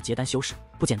能杀了结丹修士，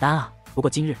不简单啊！不过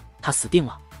今日他死定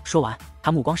了。”说完，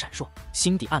他目光闪烁，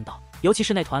心底暗道：尤其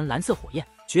是那团蓝色火焰，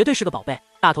绝对是个宝贝。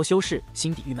大头修士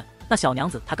心底郁闷，那小娘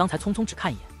子他刚才匆匆只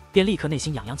看一眼，便立刻内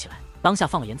心痒痒起来，当下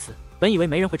放了言辞。本以为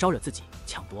没人会招惹自己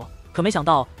抢夺，可没想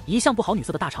到一向不好女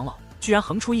色的大长老居然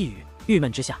横出一语。郁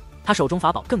闷之下，他手中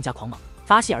法宝更加狂猛，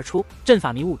发泄而出，阵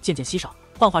法迷雾渐渐稀少，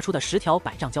幻化出的10条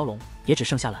100丈蛟龙也只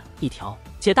剩下了1条，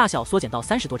且大小缩减到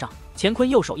30多丈。乾坤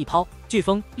右手一抛，飓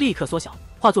风立刻缩小，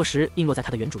化作时映落在他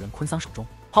的原主人坤桑手中。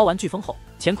抛完飓风后，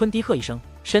乾坤低喝一声，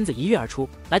身子一跃而出，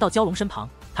来到蛟龙身旁。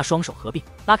他双手合并，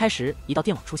拉开时一道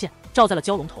电网出现，照在了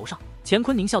蛟龙头上。乾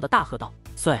坤狞笑的大喝道：“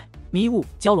碎！”迷雾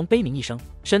蛟龙悲鸣一声，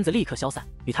身子立刻消散，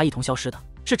与他一同消失的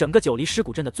是整个九离尸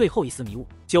骨阵的最后一丝迷雾。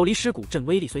九离尸骨阵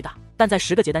威力虽大，但在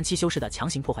10个结丹期修士的强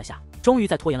行破坏下，终于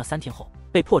在拖延了3天后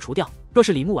被破除掉。若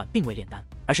是李牧婉并未炼丹，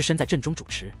而是身在阵中主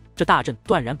持，这大阵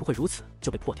断然不会如此就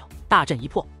被破掉。大阵一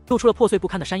破，露出了破碎不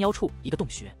堪的山腰处一个洞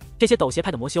穴。这些斗邪派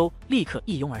的魔修立刻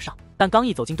一拥而上，但刚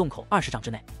一走进洞口20丈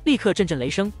之内，立刻阵阵雷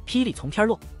声霹雳从天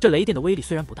落。这雷电的威力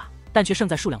虽然不大，但却胜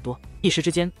在数量多，一时之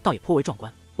间倒也颇为壮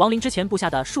观。亡灵之前布下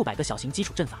的数百个小型基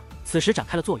础阵法，此时展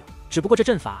开了作用。只不过这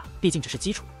阵法毕竟只是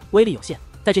基础，威力有限，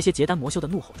在这些结丹魔修的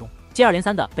怒吼中，接二连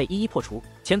三的被一一破除。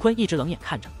乾坤一直冷眼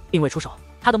看着，并未出手。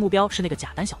他的目标是那个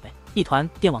假丹小贝，一团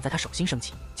电网在他手心升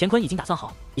起。乾坤已经打算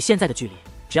好，以现在的距离，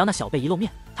只要那小贝一露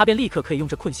面，他便立刻可以用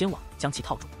这困仙网将其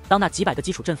套住。当那几百个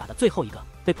基础阵法的最后一个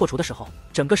被破除的时候，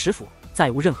整个石府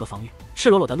再无任何防御，赤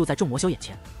裸裸的露在众魔修眼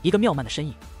前。一个妙曼的身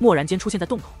影蓦然间出现在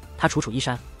洞口，他楚楚衣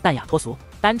衫，淡雅脱俗，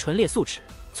单纯列素齿，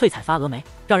翠彩发蛾眉，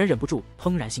让人忍不住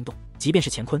怦然心动。即便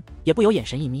是乾坤，也不由眼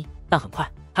神一眯，但很快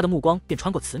他的目光便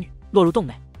穿过此女，落入洞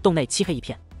内。洞内漆黑一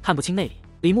片，看不清内里。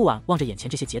李木婉望着眼前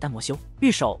这些结丹魔修，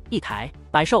玉手一抬，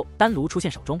百兽丹炉出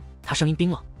现手中，他声音冰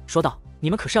冷说道：“你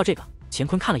们可是要这个？”乾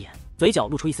坤看了眼，嘴角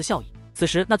露出一丝笑意。此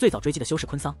时那最早追击的修士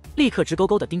昆桑立刻直勾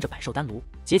勾地盯着百兽丹炉，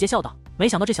桀桀笑道：“没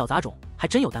想到这小杂种还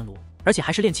真有丹炉，而且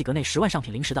还是炼器阁内10万上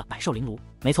品灵石的百兽灵炉。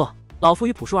没错，老夫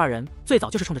与朴树二人最早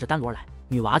就是冲着这丹炉而来。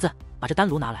女娃子，把这丹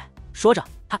炉拿来。”说着，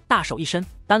他大手一伸，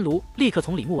丹炉立刻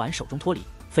从李木婉手中脱离，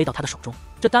飞到他的手中。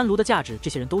这丹炉的价值，这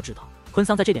些人都知道。昆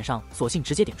桑在这点上索性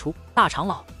直接点出：“大长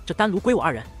老，这丹炉归我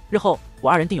二人，日后我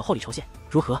二人定有厚礼酬谢，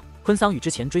如何？”昆桑与之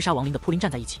前追杀亡灵的扑灵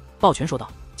站在一起，抱拳说道。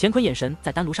乾坤眼神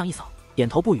在丹炉上一扫，点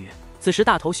头不语。此时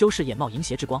大头修士眼冒银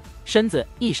邪之光，身子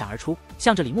一闪而出，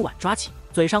向着李木婉抓起，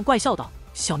嘴上怪笑道：“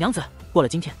小娘子，过了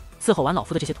今天，伺候完老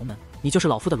夫的这些同门，你就是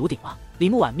老夫的炉鼎了。”李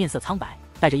木婉面色苍白，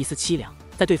带着一丝凄凉，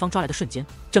在对方抓来的瞬间，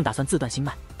正打算自断心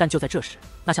脉，但就在这时，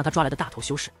那向他抓来的大头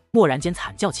修士蓦然间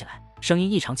惨叫起来，声音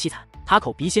异常凄惨，他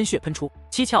口鼻鲜血喷出，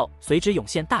七窍随之涌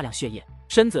现大量血液，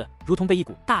身子如同被一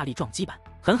股大力撞击般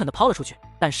狠狠地抛了出去，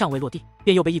但尚未落地，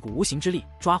便又被一股无形之力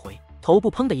抓回，头部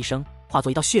砰的一声化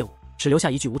作一道血雾，只留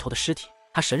下一具无头的尸体。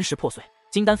他神识破碎，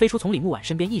金丹飞出，从李木婉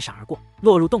身边一闪而过，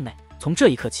落入洞内。从这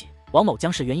一刻起，王某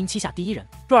将是元婴期下第一人。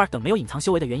若尔等没有隐藏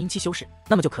修为的元婴期修士，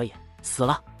那么就可以死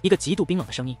了。一个极度冰冷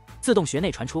的声音自洞穴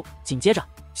内传出，紧接着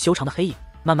修长的黑影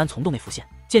慢慢从洞内浮现，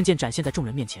渐渐展现在众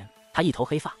人面前。他一头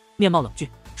黑发，面貌冷峻，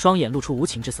双眼露出无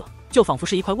情之色，就仿佛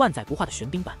是一块万载不化的玄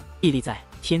冰般屹立在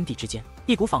天地之间。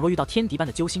一股仿若遇到天敌般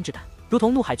的揪心之感，如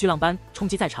同怒海巨浪般冲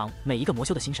击在场每一个魔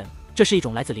修的心神。这是一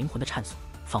种来自灵魂的颤索，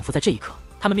仿佛在这一刻，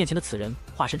他们面前的此人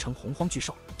化身成洪荒巨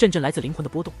兽，阵阵来自灵魂的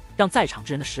波动，让在场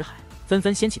之人的识海纷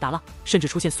纷掀起大浪，甚至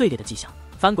出现碎裂的迹象。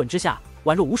翻滚之下，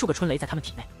宛若无数个春雷在他们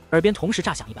体内，耳边同时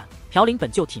炸响一般。朴灵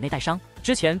本就体内带伤，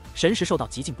之前神识受到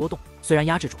极尽波动，虽然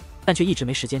压制住，但却一直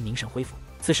没时间凝神恢复。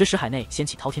此时识海内掀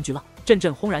起滔天巨浪，阵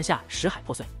阵轰然下，识海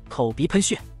破碎，口鼻喷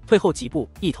血，退后几步，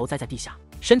一头栽在地下，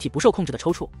身体不受控制的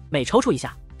抽搐，每抽搐一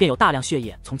下，便有大量血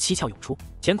液从七窍涌出。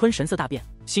乾坤神色大变，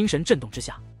心神震动之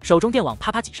下，手中电网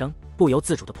啪啪几声，不由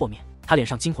自主的破灭。他脸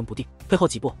上惊魂不定，退后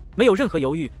几步，没有任何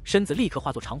犹豫，身子立刻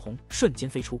化作长虹，瞬间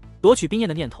飞出。夺取冰焰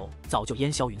的念头早就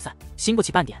烟消云散，兴不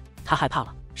起半点。他害怕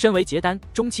了。身为结丹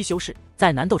中期修士，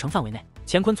在南斗城范围内，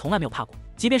乾坤从来没有怕过。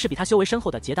即便是比他修为深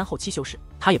厚的结丹后期修士，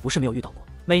他也不是没有遇到过。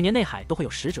每年内海都会有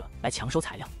使者来强收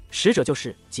材料，使者就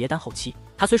是结丹后期。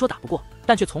他虽说打不过，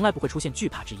但却从来不会出现惧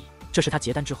怕之意。这是他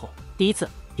结丹之后第一次，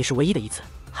也是唯一的一次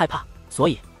害怕，所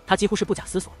以他几乎是不假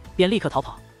思索便立刻逃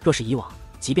跑。若是以往，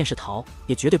即便是逃，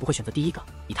也绝对不会选择第一个。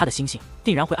以他的心性，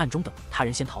定然会暗中等他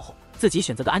人先逃后，自己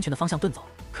选择个安全的方向遁走。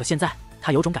可现在，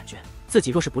他有种感觉，自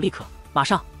己若是不立刻马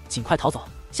上尽快逃走，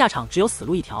下场只有死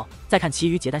路一条。再看其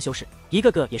余结丹修士，一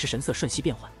个个也是神色瞬息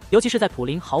变幻，尤其是在普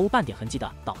林毫无半点痕迹的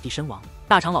倒地身亡，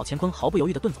大长老乾坤毫不犹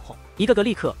豫的遁走后，一个个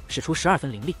立刻使出12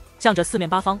分灵力，向着四面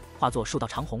八方化作数道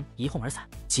长虹一哄而散，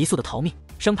急速的逃命，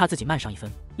生怕自己慢上一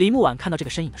分。李木婉看到这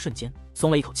个身影的瞬间，松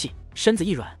了一口气，身子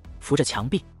一软，扶着墙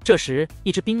壁。这时，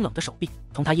一只冰冷的手臂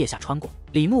从他腋下穿过，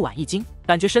李木婉一惊，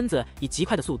感觉身子以极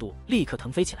快的速度立刻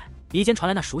腾飞起来，鼻尖传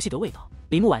来那熟悉的味道。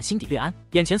李木婉心底略安，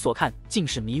眼前所看竟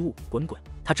是迷雾滚滚。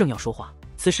他正要说话，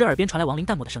此时耳边传来亡灵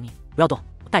淡漠的声音：“不要动，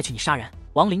我带去你杀人。”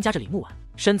亡灵夹着李木婉，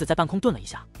身子在半空顿了一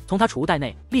下，从他储物袋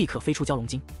内立刻飞出蛟龙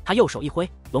筋。他右手一挥，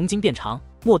龙筋变长，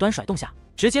末端甩动下，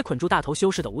直接捆住大头修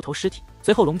士的无头尸体。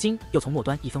随后龙筋又从末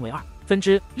端一分为二，分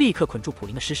支立刻捆住普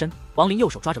林的尸身。亡灵右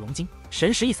手抓着龙筋，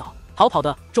神识一扫，逃跑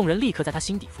的众人立刻在他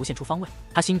心底浮现出方位。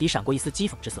他心底闪过一丝讥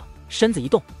讽之色，身子一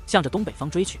动，向着东北方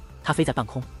追去。他飞在半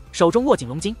空，手中握紧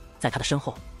龙筋，在他的身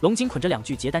后，龙筋捆着2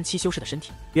具结丹期修士的身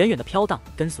体，远远的飘荡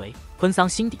跟随。昆桑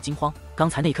心底惊慌，刚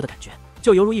才那一刻的感觉，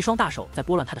就犹如一双大手在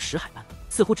拨乱他的识海般，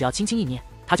似乎只要轻轻一捏，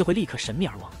他就会立刻神灭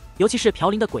而亡。尤其是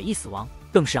朴灵的诡异死亡，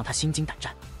更是让他心惊胆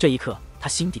战。这一刻，他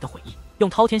心底的悔意，用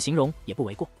滔天形容也不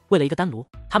为过。为了一个丹炉，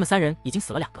他们3人已经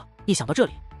死了2个。一想到这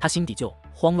里，他心底就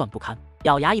慌乱不堪，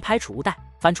咬牙一拍储物袋，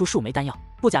翻出数枚丹药，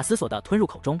不假思索地吞入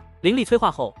口中。灵力催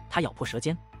化后，他咬破舌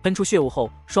尖，喷出血雾后，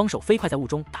双手飞快在雾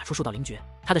中打出数道灵诀。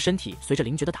他的身体随着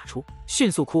灵诀的打出，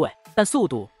迅速枯萎，但速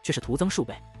度却是徒增数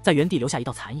倍。在原地留下一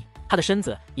道残影，他的身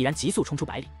子已然急速冲出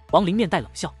百里。亡灵面带冷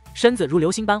笑，身子如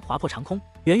流星般划破长空，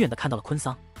远远的看到了昆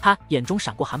桑，他眼中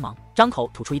闪过寒芒，张口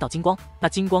吐出一道金光，那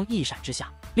金光一闪之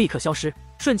下立刻消失，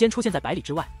瞬间出现在百里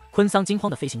之外。昆桑惊慌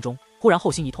的飞行中，忽然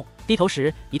后心一痛，低头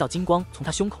时一道金光从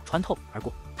他胸口穿透而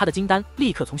过，他的金丹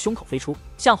立刻从胸口飞出，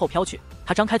向后飘去。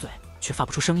他张开嘴却发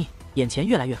不出声音，眼前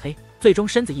越来越黑，最终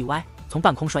身子一歪，从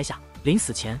半空摔下。临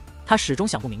死前，他始终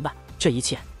想不明白，这一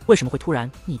切为什么会突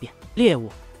然逆变，猎物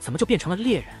怎么就变成了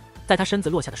猎人？在他身子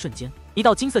落下的瞬间，一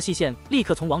道金色细线立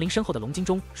刻从亡灵身后的龙筋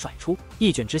中甩出，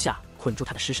一卷之下捆住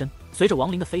他的尸身。随着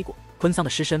亡灵的飞过，昆桑的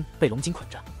尸身被龙筋捆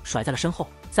着，甩在了身后。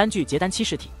3具结丹期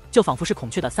尸体就仿佛是孔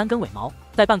雀的3根尾毛，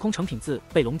在半空成品字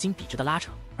被龙筋笔直的拉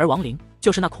扯，而亡灵就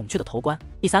是那孔雀的头冠。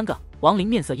第3个，亡灵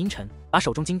面色阴沉，把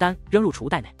手中金丹扔入储物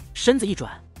袋内，身子一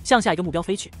转，向下一个目标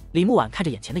飞去。李木婉看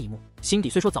着眼前的一幕，心底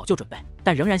虽说早就准备，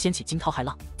但仍然掀起惊涛骇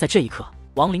浪。在这一刻，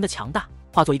亡灵的强大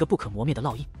化作一个不可磨灭的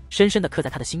烙印，深深地刻在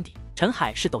他的心底。陈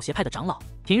海是斗邪派的长老，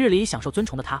平日里享受尊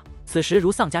崇的他，此时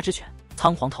如丧家之犬，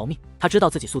仓皇逃命。他知道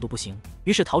自己速度不行，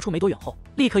于是逃出没多远后，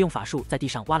立刻用法术在地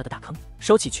上挖了个大坑，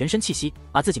收起全身气息，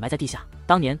把自己埋在地下。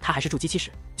当年他还是筑基期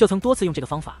时，就曾多次用这个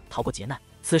方法逃过劫难。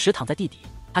此时躺在地底，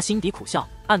他心底苦笑，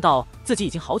暗道自己已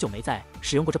经好久没再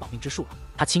使用过这保命之术了。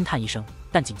他轻叹一声，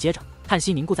但紧接着叹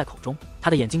息凝固在口中，他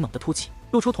的眼睛猛地凸起，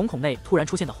露出瞳孔内突然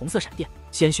出现的红色闪电，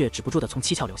鲜血止不住的从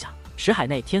七窍流下。识海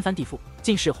内天翻地覆，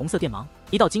尽是红色电芒，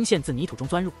一道金线自泥土中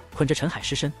钻入，捆着陈海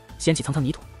尸身，掀起层层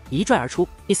泥土，一拽而出。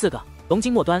第4个，龙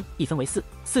筋末端一分为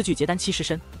4具结丹期尸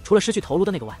身，除了失去头颅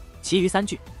的那个外，其余3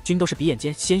具均都是鼻眼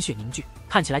间鲜血凝聚，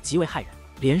看起来极为骇人。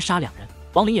连杀2人，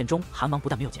亡灵眼中寒芒不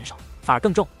但没有减少，反而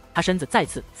更重。他身子再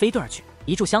次飞遁而去，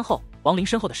一炷香后，亡灵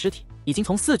身后的尸体已经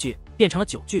从4具变成了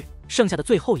9具，剩下的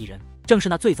最后一人正是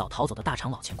那最早逃走的大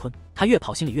长老乾坤。他越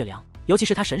跑心里越凉，尤其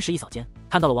是他神识一扫间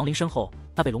看到了亡灵身后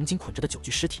那被龙筋捆着的9具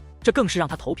尸体，这更是让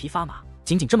他头皮发麻。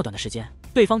仅仅这么短的时间，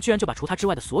对方居然就把除他之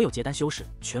外的所有结丹修士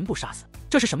全部杀死，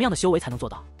这是什么样的修为才能做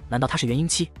到？难道他是元婴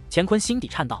期？乾坤心底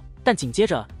颤道，但紧接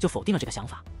着就否定了这个想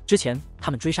法。之前他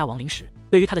们追杀亡灵时，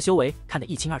对于他的修为看得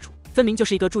一清二楚，分明就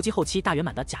是一个筑基后期大圆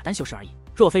满的假丹修士而已。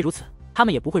若非如此，他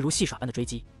们也不会如戏耍般的追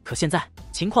击。可现在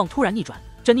情况突然逆转，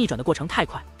这逆转的过程太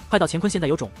快，快到乾坤现在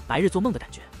有种白日做梦的感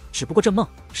觉，只不过这梦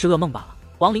是噩梦罢了。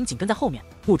亡灵紧跟在后面，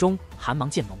目中寒芒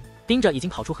渐浓，盯着已经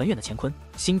跑出很远的乾坤，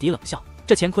心底冷笑。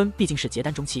这乾坤毕竟是结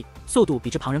丹中期，速度比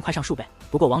之旁人快上数倍。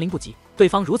不过亡灵不急，对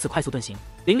方如此快速遁形，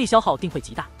灵力消耗定会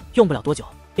极大，用不了多久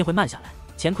便会慢下来。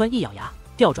乾坤一咬牙，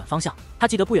调转方向，他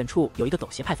记得不远处有一个斗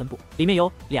邪派分部，里面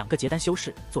有2个结丹修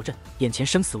士坐镇，眼前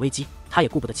生死危机，他也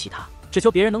顾不得其他，只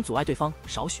求别人能阻碍对方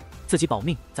少许，自己保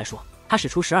命再说。他使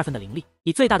出12分的灵力，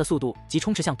以最大的速度急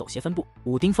冲驰向斗邪分部。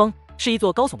武丁峰是一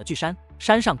座高耸的巨山，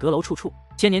山上阁楼处处。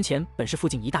千年前本是附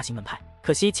近一大型门派，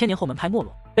可惜千年后门派没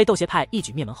落，被斗邪派一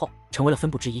举灭门后，成为了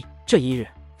分部之一。这一日，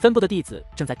分部的弟子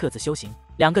正在各自修行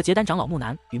，2个结丹长老木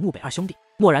南与木北2兄弟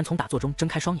蓦然从打坐中睁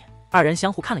开双眼，2人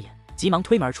相互看了眼，急忙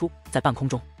推门而出。在半空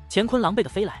中，乾坤狼狈地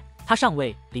飞来，他尚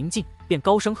未临近，便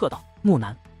高声喝道：“木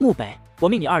南、木北，我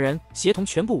命你2人协同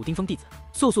全部武丁峰弟子，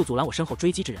速速阻拦我身后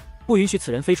追击之人，不允许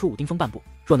此人飞出武丁峰半步。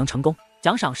若能成功，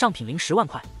奖赏上品灵10万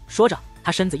块。”说着，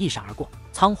他身子一闪而过，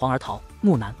仓皇而逃。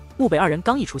木南、木北2人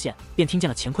刚一出现，便听见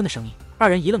了乾坤的声音。2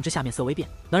人一愣之下，面色微变，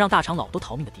能让大长老都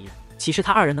逃命的敌人，岂是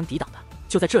他2人能抵挡的？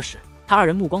就在这时，他2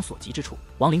人目光所及之处，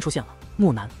亡灵出现了。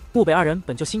木南、木北2人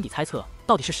本就心底猜测，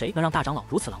到底是谁能让大长老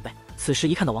如此狼狈？此时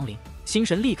一看到亡灵，心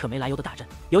神立刻没来由的大振，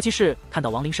尤其是看到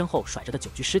亡灵身后甩着的9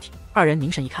具尸体，2人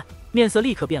凝神一看，面色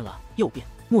立刻变了又变。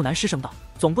木南失声道：“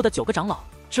总部的9个长老，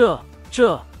这……”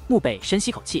木北深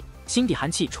吸口气，心底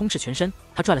寒气充斥全身，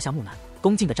他拽了下木南，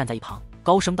恭敬地站在一旁，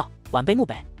高声道：“晚辈木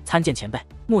北参见前辈。”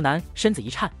木南身子一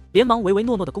颤，连忙唯唯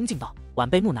诺诺地恭敬道：“晚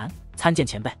辈木南参见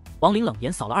前辈。”亡灵冷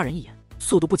眼扫了2人一眼，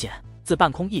速度不减，自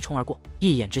半空一冲而过，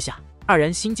一眼之下，2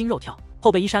人心惊肉跳，后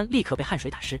背衣衫立刻被汗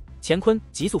水打湿。乾坤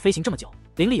急速飞行这么久，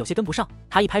灵力有些跟不上，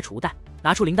他一拍储物袋，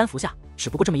拿出灵丹服下，只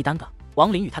不过这么一耽搁，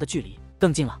亡灵与他的距离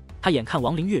更近了。他眼看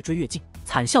亡灵越追越近，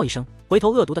惨笑一声，回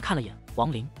头恶毒地看了眼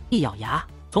亡灵，一咬牙，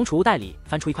从储物袋里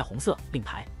翻出一块红色令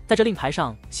牌，在这令牌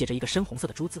上写着一个深红色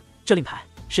的朱字。这令牌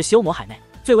是修魔海内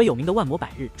最为有名的万魔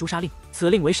百日朱砂令，此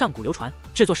令为上古流传，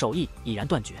制作手艺已然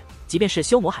断绝，即便是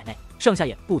修魔海内，剩下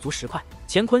也不足10块。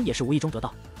乾坤也是无意中得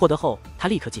到，获得后他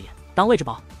立刻祭炼，当位置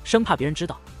宝，生怕别人知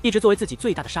道，一直作为自己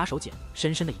最大的杀手锏，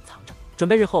深深地隐藏着，准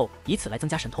备日后以此来增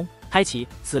加神通。开启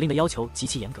此令的要求极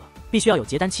其严格，必须要有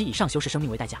结丹期以上修士生命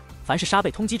为代价，凡是杀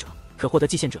被通缉者，可获得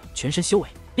祭献者全身修为，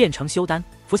炼成修丹，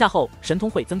服下后神通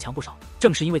会增强不少。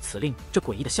正是因为此令这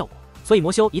诡异的效果，所以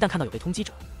魔修一旦看到有被通缉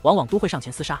者，往往都会上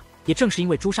前厮杀。也正是因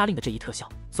为朱砂令的这一特效，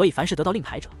所以凡是得到令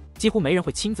牌者，几乎没人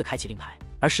会亲自开启令牌，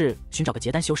而是寻找个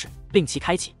结丹修士，令其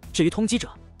开启。至于通缉者，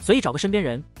随意找个身边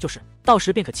人就是，到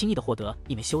时便可轻易的获得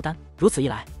一枚修丹。如此一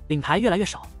来，领牌越来越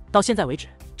少。到现在为止，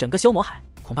整个修魔海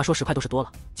恐怕说10块都是多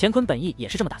了。乾坤本意也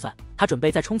是这么打算，他准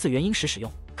备在冲刺元婴时使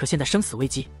用，可现在生死危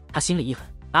机，他心里一狠，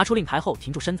拿出令牌后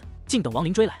停住身子，静等亡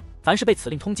灵追来。凡是被此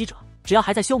令通缉者，只要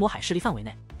还在修魔海势力范围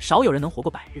内，少有人能活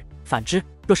过100日。反之，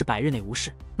若是100日内无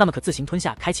事，那么可自行吞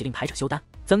下开启令牌者修丹，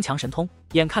增强神通。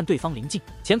眼看对方临近，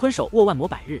乾坤手握万魔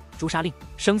百日诛杀令，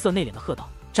声色内敛的喝道：“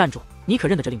站住！你可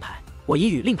认得这令牌？我已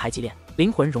与令牌祭炼，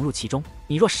灵魂融入其中。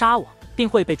你若杀我，定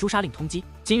会被诛杀令通缉。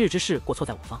今日之事过错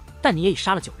在我方，但你也已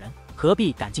杀了9人，何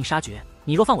必赶尽杀绝？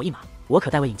你若放我一马，我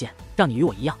可代为引荐，让你与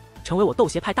我一样，成为我斗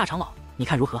邪派大长老。你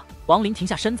看如何？”亡灵停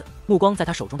下身子，目光在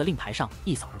他手中的令牌上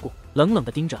一扫而过，冷冷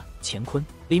地盯着乾坤。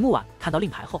李木婉看到令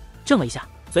牌后怔了一下，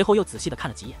随后又仔细地看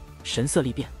了几眼，神色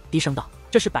立变，低声道：“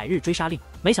这是100日追杀令，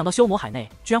没想到修魔海内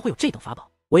居然会有这等法宝。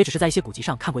我也只是在一些古籍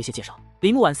上看过一些介绍。”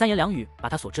李木婉3言2语把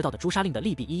他所知道的诛杀令的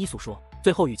利弊一一诉说，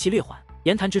最后语气略缓，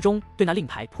言谈之中对那令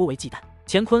牌颇为忌惮。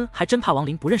乾坤还真怕亡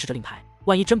灵不认识这令牌，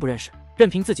万一真不认识，任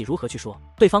凭自己如何去说，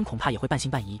对方恐怕也会半信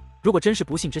半疑。如果真是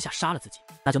不幸之下杀了自己，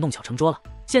那就弄巧成拙了。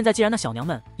现在既然那小娘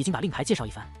们已经把令牌介绍一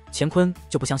番，乾坤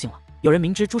就不相信了。有人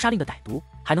明知诛杀令的歹毒，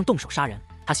还能动手杀人，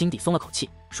他心底松了口气，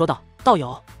说道：“道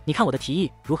友，你看我的提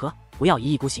议如何？不要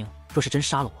一意孤行。若是真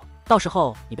杀了我，到时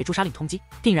候你被诛杀令通缉，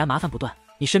定然麻烦不断。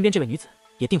你身边这位女子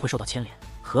也定会受到牵连，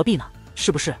何必呢？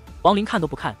是不是？”亡灵看都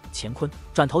不看乾坤，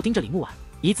转头盯着李木婉，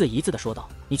一字一字地说道：“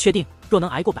你确定？若能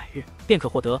挨过100日，便可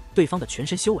获得对方的全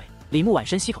身修为。”李木婉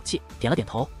深吸口气，点了点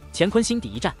头。乾坤心底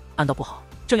一战，暗道不好。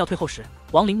正要退后时，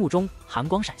亡灵目中寒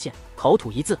光闪现，口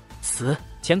吐一字：“死！”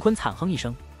乾坤惨哼一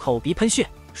声，口鼻喷血，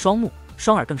双目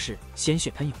双耳更是鲜血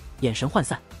喷涌，眼神涣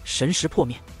散，神识破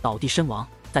灭，倒地身亡。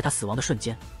在他死亡的瞬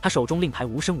间，他手中令牌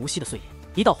无声无息的碎裂，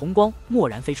一道红光蓦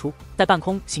然飞出，在半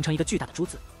空形成一个巨大的珠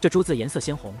子。这珠子颜色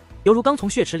鲜红，犹如刚从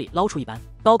血池里捞出一般，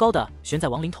高高的悬在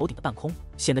亡灵头顶的半空，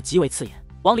显得极为刺眼。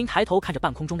亡灵抬头看着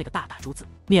半空中那个大珠子，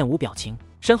面无表情，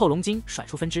身后龙筋甩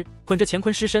出分支，捆着乾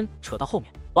坤尸身扯到后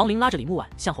面。亡灵拉着李木婉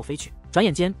向后飞去，转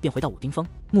眼间便回到武丁峰。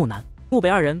木南、木北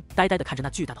二人呆呆地看着那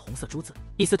巨大的红色珠子，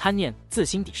一丝贪念自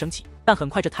心底升起，但很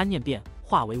快这贪念便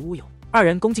化为乌有。二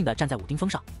人恭敬地站在武丁峰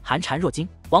上，寒蝉若惊。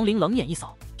亡灵冷眼一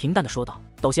扫，平淡地说道：“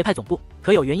斗邪派总部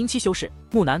可有元婴期修士？”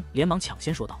木南连忙抢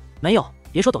先说道：“没有，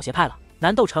别说斗邪派了，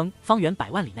南斗城方圆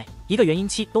100万里内一个元婴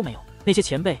期都没有，那些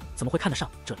前辈怎么会看得上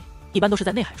这里？一般都是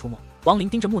在内海出没。”亡灵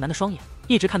盯着木南的双眼，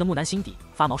一直看得木南心底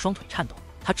发毛，双腿颤抖。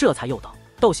他这才诱道：“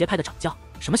斗邪派的掌教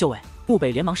什么修为？”木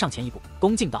北连忙上前一步，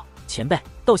恭敬道：“前辈，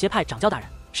斗邪派掌教大人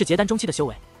是结丹中期的修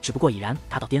为，只不过已然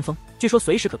达到巅峰，据说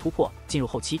随时可突破进入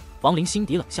后期。”亡灵心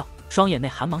底冷笑，双眼内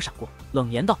寒芒闪过，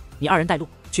冷言道：“你二人带路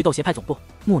去斗邪派总部。”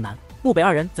木南、木北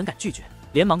二人怎敢拒绝，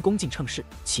连忙恭敬称是，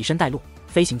起身带路。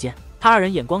飞行间，他二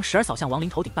人眼光时而扫向亡灵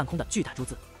头顶半空的巨大珠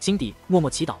子，心底默默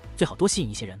祈祷，最好多吸引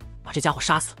一些人，把这家伙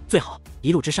杀死最好。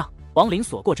一路之上，亡灵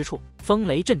所过之处，风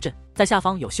雷阵阵，在下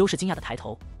方有修士惊讶的抬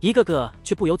头，一个个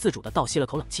却不由自主地倒吸了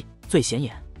口冷气。最显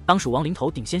眼，当属亡灵头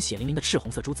顶鲜血淋淋的赤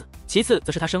红色珠子，其次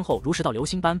则是他身后如10道流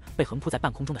星般被横铺在半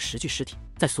空中的10具尸体。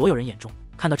在所有人眼中，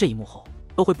看到这一幕后，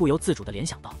都会不由自主地联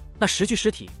想到，那10具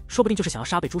尸体说不定就是想要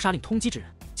杀被诛杀令通缉之人，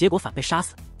结果反被杀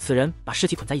死。此人把尸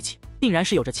体捆在一起，定然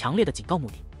是有着强烈的警告目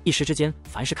的。一时之间，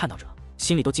凡是看到者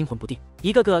心里都惊魂不定，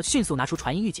一个个迅速拿出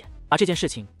传音预检，把这件事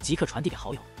情即刻传递给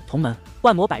好友。同门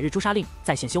万魔100日诛杀令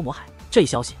再现修魔海，这一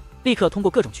消息立刻通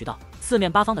过各种渠道四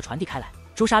面八方的传递开来。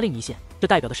诛杀令一现，这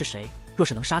代表的是谁？若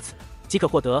是能杀此人，即可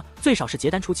获得最少是结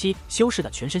丹初期修士的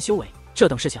全身修为。这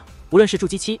等事情，无论是筑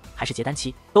基期还是结丹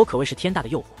期，都可谓是天大的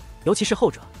诱惑。尤其是后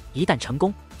者，一旦成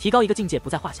功，提高一个境界不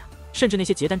在话下，甚至那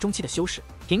些结丹中期的修士，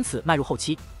凭此迈入后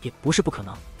期也不是不可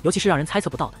能。尤其是让人猜测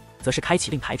不到的，则是开启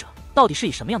令牌者到底是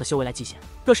以什么样的修为来计线。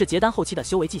若是结丹后期的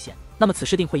修为计线，那么此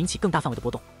事定会引起更大范围的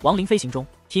波动。亡灵飞行中，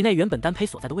体内原本丹胚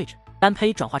所在的位置，丹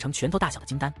胚转化成拳头大小的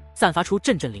金丹，散发出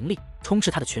阵阵灵力，充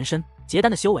斥他的全身。结丹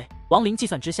的修为，亡灵计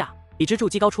算之下，比之筑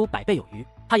基高出100倍有余。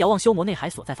他遥望修魔内海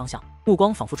所在方向，目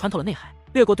光仿佛穿透了内海，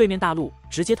掠过对面大陆，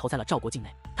直接投在了赵国境内。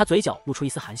他嘴角露出一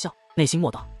丝含笑，内心默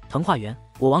道：“腾化元，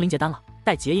我亡灵结丹了，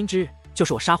待结阴之日，就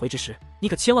是我杀回之时，你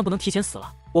可千万不能提前死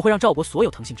了，我会让赵国所有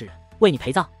腾信之人为你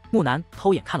陪葬。”木南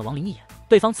偷眼看了亡灵一眼，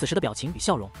对方此时的表情与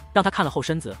笑容，让他看了后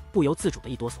身子不由自主的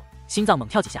一哆嗦，心脏猛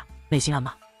跳几下，内心暗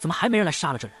骂：怎么还没人来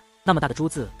杀了这人？那么大的珠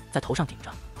子在头上顶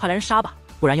着，快来人杀吧！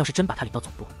不然要是真把他领到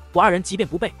总部，我二人即便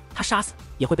不被他杀死，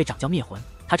也会被掌教灭魂。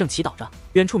他正祈祷着，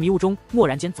远处迷雾中蓦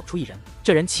然间走出一人，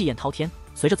这人气焰滔天，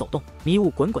随着走动，迷雾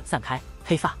滚滚散开，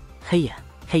黑发、黑眼、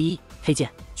黑衣、黑剑，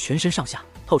全身上下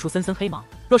透出森森黑芒。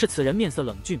若是此人面色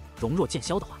冷峻，容若剑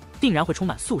霄的话，定然会充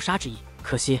满肃杀之意。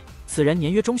可惜此人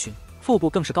年约中旬，腹部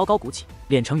更是高高鼓起，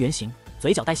脸呈圆形，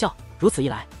嘴角带笑。如此一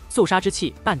来，肃杀之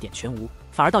气半点全无，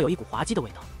反而倒有一股滑稽的味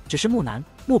道。只是木南、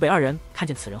木北二人看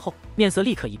见此人后，面色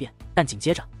立刻一变，但紧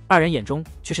接着，二人眼中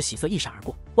却是喜色一闪而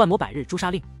过。万魔百日诛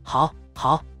杀令，好，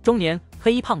好！中年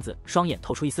黑衣胖子双眼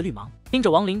透出一丝绿芒，盯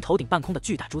着亡灵头顶半空的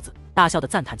巨大珠子，大笑的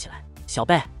赞叹起来：“小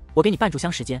辈，我给你半炷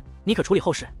香时间，你可处理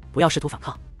后事，不要试图反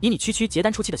抗。以你区结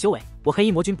丹初期的修为，我黑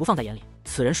衣魔君不放在眼里。”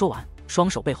此人说完，双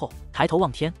手背后，抬头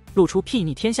望天，露出睥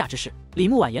睨天下之势。李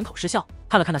木婉掩口失笑，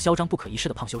看了看那嚣张不可一世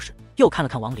的胖修士，又看了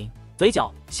看亡灵，嘴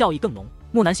角笑意更浓。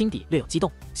木南心底略有激动，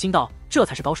心道：这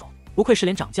才是高手，不愧是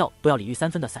连掌教都要礼遇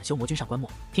3分的散修魔君上官墨。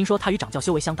听说他与掌教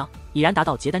修为相当，已然达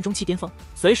到结丹中期巅峰，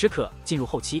随时可进入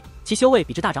后期，其修为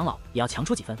比这大长老也要强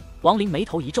出几分。亡灵眉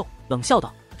头一皱，冷笑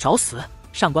道：找死！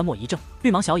上官墨一怔，绿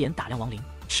芒小眼打量亡灵，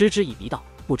嗤之以鼻道：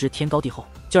不知天高地厚，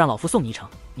就让老夫送你一程。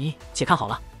你且看好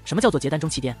了，什么叫做结丹中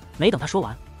期巅？没等他说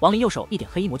完，亡灵右手一点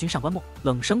黑衣魔君上官墨，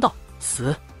冷声道：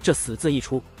死！这死字一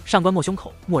出，上官墨胸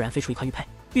口蓦然飞出一块玉佩，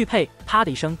玉佩啪的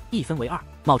一声一分为二，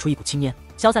冒出一股青烟，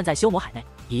消散在修魔海内。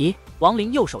咦！亡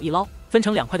灵右手一捞，分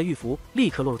成2块的玉符立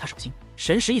刻落入他手心，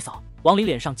神识一扫，亡灵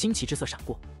脸上惊奇之色闪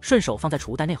过，顺手放在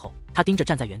储物袋内后，他盯着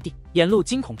站在原地，眼露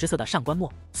惊恐之色的上官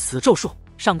墨。死咒术！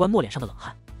上官墨脸上的冷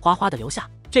汗哗哗的流下。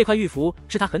这块玉符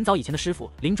是他很早以前的师傅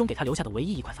临终给他留下的唯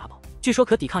一一块法宝，据说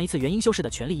可抵抗一次元婴修士的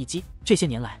全力一击。这些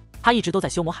年来，他一直都在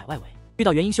修魔海外围，遇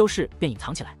到元婴修士便隐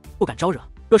藏起来，不敢招惹。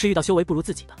若是遇到修为不如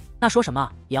自己的，那说什么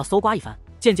也要搜刮一番，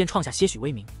渐渐创下些许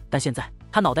威名。但现在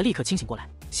他脑袋立刻清醒过来，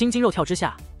心惊肉跳之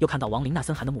下，又看到亡灵那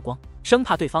森寒的目光，生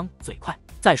怕对方嘴快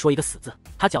再说一个死字。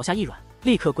他脚下一软，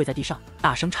立刻跪在地上，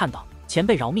大声颤道：前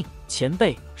辈饶命，前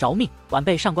辈饶命，晚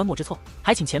辈上官墨之错，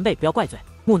还请前辈不要怪罪。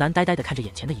木南呆呆地看着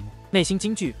眼前的一幕，内心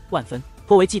惊惧万分，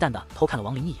颇为忌惮地偷看了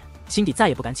亡灵一眼，心底再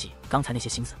也不敢起刚才那些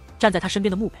心思。站在他身边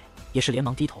的木北也是连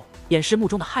忙低头，掩饰目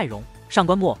中的骇容。上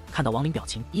官墨看到亡灵表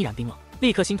情依然冰冷，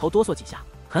立刻心头哆嗦几下，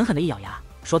狠狠地一咬牙，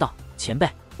说道：前辈，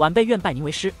晚辈愿拜您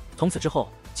为师，从此之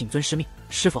后谨遵师命。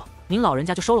师傅，您老人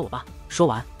家就收了我吧。说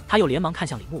完，他又连忙看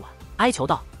向李木婉，哀求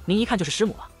道：您一看就是师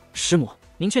母了，师母，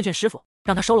您劝劝师傅，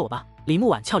让他收了我吧。李木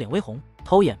婉俏脸微红，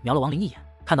偷眼瞄了亡灵一眼，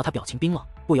看到他表情冰冷，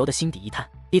不由得心底一叹，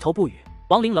低头不语。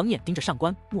亡灵冷眼盯着上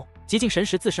官墨，极尽神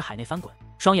识自是海内翻滚，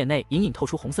双眼内隐隐透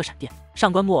出红色闪电。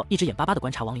上官墨一直眼巴巴地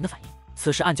观察亡灵的反应，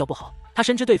此时暗叫不好，他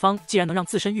深知对方既然能让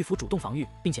自身玉符主动防御，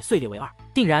并且碎裂为2，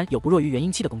定然有不弱于元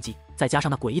婴期的攻击，再加上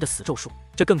那诡异的死咒术，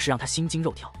这更是让他心惊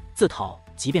肉跳。自讨，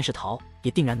即便是逃，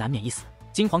也定然难免一死。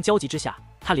惊惶焦急之下，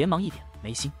他连忙一点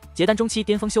眉心，结丹中期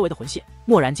巅峰修为的魂血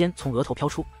蓦然间从额头飘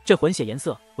出，这魂血颜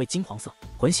色为金黄色。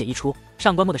魂血一出，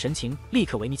上官墨的神情立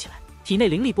刻萎靡起来，体内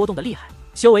灵力波动的厉害，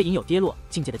修为隐有跌落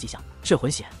境界的迹象。这魂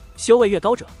血，修为越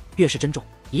高者越是珍重，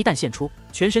一旦现出，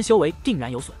全身修为定然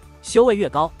有损，修为越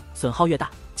高，损耗越大。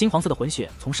金黄色的魂血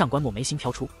从上官墨眉心飘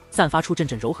出，散发出阵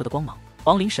阵柔和的光芒。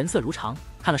亡灵神色如常，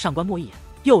看了上官墨一眼，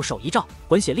右手一照，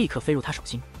魂血立刻飞入他手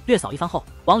心，略扫一番后，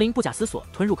亡灵不假思索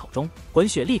吞入口中，魂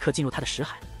血立刻进入他的识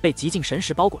海，被极尽神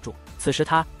识包裹住。此时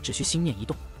他只需心念一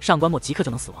动，上官墨即刻就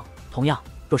能死亡。同样，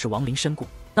若是亡灵身故，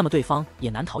那么对方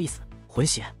也难逃一死。魂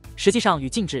血实际上与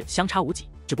禁制相差无几，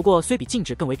只不过虽比禁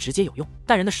制更为直接有用，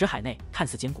但人的识海内看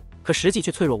似坚固，可实际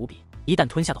却脆弱无比。一旦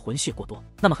吞下的魂血过多，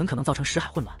那么很可能造成识海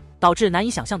混乱，导致难以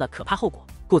想象的可怕后果。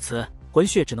故此，魂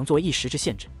血只能作为一时之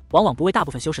限制，往往不为大部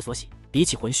分修士所喜。比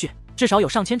起魂血，至少有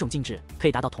上千种禁制可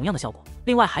以达到同样的效果。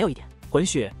另外还有一点，魂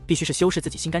血必须是修士自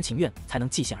己心甘情愿才能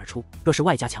祭献而出，若是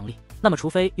外加强力，那么除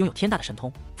非拥有天大的神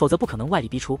通，否则不可能外力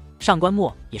逼出。上官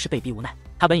墨也是被逼无奈，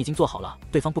他本已经做好了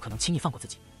对方不可能轻易放过自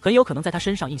己，很有可能在他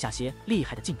身上印下些厉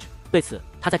害的禁制。对此，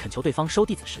他在恳求对方收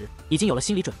弟子时已经有了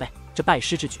心理准备，这拜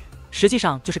师之举实际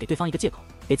上就是给对方一个借口，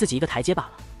给自己一个台阶罢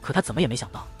了。可他怎么也没想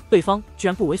到，对方居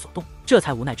然不为所动，这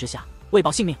才无奈之下为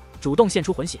保性命，主动献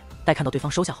出魂血。待看到对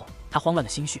方收下后，他慌乱的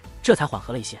心绪这才缓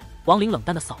和了一些。亡灵冷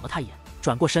淡地扫了他一眼，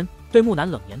转过身对木南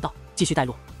冷言道：继续带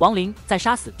路。亡灵在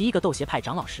杀死第一个斗邪派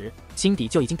长老时，心底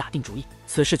就已经打定主意，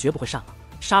此事绝不会善了。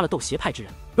杀了斗邪派之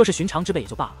人，若是寻常之辈也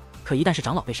就罢了，可一旦是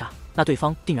长老被杀，那对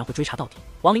方定然会追查到底。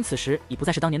亡灵此时已不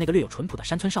再是当年那个略有淳朴的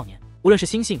山村少年，无论是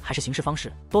心性还是行事方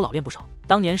式都老练不少。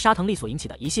当年沙藤利所引起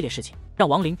的一系列事情，让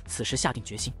亡灵此时下定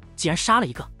决心，既然杀了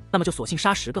一个，那么就索性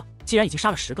杀10个。既然已经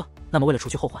杀了10个，那么为了除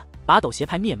去后患，把斗邪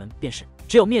派灭门便是。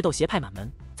只有灭斗邪派满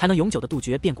门，才能永久的杜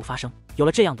绝变故发生。有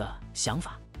了这样的想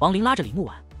法，亡灵拉着李木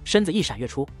婉，身子一闪跃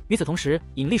出，与此同时，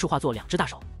引力术化作2只大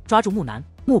手，抓住木南、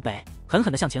木北，狠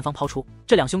狠地向前方抛出。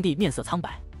这2兄弟面色苍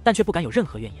白，但却不敢有任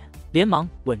何怨言，连忙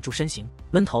稳住身形，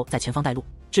闷头在前方带路。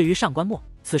至于上官墨，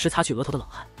此时擦去额头的冷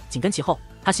汗，紧跟其后。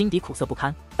他心底苦涩不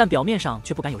堪，但表面上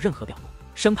却不敢有任何表露，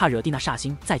生怕惹地那煞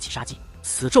星再起杀机。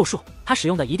死咒术，他使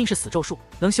用的一定是死咒术，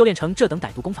能修炼成这等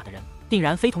歹毒功法的人，定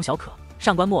然非同小可。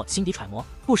上官墨心底揣摩，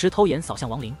不时偷眼扫向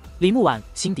王林。李木婉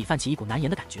心底泛起一股难言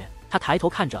的感觉，她抬头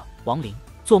看着王林，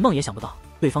做梦也想不到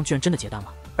对方居然真的结单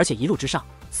了，而且一路之上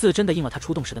似真的应了他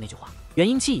出动时的那句话：元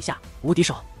婴期以下无敌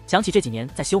手。想起这几年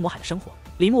在修魔海的生活，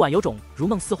李木婉有种如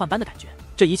梦似幻般的感觉，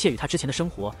这一切与她之前的生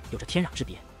活有着天壤之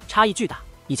别，差异巨大。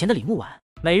以前的李木婉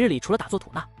每日里除了打坐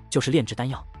吐纳，就是炼制丹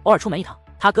药，偶尔出门一趟，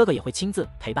他哥哥也会亲自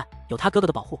陪伴，有他哥哥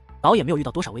的保护，倒也没有遇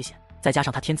到多少危险。再加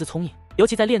上他天资聪颖，尤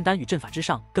其在炼丹与阵法之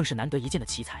上更是难得一见的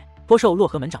奇才，颇受洛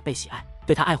河门长辈喜爱，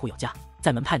对他爱护有加。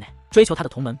在门派内追求他的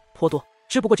同门颇多，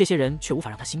只不过这些人却无法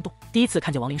让他心动。第一次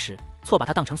看见王林时，错把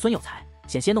他当成孙有才，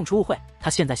险些弄出误会。他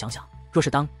现在想想，若是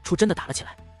当初真的打了起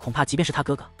来，恐怕即便是他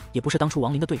哥哥，也不是当初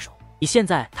王林的对手。以现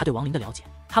在他对王林的了解，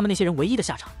他们那些人唯一的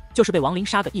下场就是被王林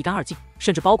杀个一干二净，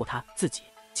甚至包括他自己，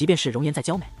即便是容颜再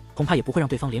娇美，恐怕也不会让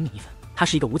对方怜悯一分。他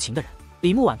是一个无情的人。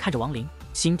李木婉看着王林，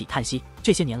心底叹息，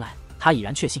这些年来他已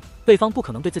然确信对方不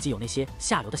可能对自己有那些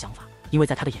下流的想法，因为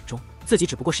在他的眼中，自己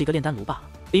只不过是一个炼丹炉罢了。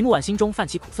李木婉心中泛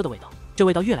起苦涩的味道，这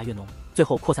味道越来越浓，最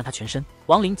后扩散他全身。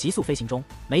王林急速飞行中，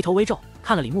眉头微皱，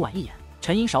看了李木婉一眼，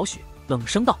沉吟少许，冷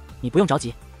声道：你不用着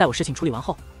急，待我事情处理完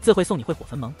后，自会送你回火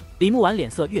焚盟。李木婉脸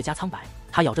色越加苍白，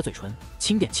他咬着嘴唇，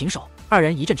轻点琴手。二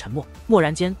人一阵沉默，蓦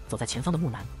然间走在前方的木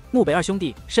南、木北二兄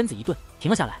弟身子一顿，停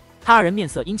了下来。他二人面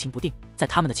色阴晴不定，在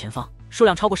他们的前方，数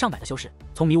量超过上百的修士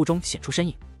从迷雾中显出身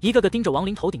影，一个个盯着王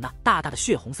林头顶那大大的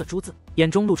血红色珠子，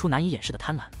眼中露出难以掩饰的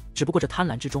贪婪。只不过这贪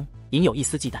婪之中隐有一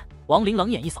丝忌惮。王林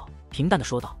冷眼一扫，平淡的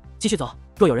说道：继续走，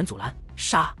若有人阻拦，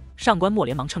杀！上官墨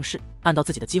连忙趁势，按到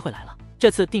自己的机会来了，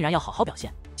这次定然要好好表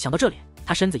现。想到这里，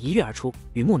他身子一跃而出，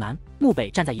与木南、木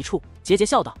北站在一处，桀桀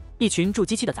笑道：一群筑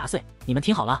基期的杂碎，你们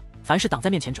听好了，凡是挡在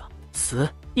面前者，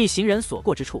死！一行人所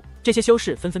过之处，这些修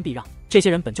士纷纷避让。这些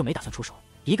人本就没打算出手，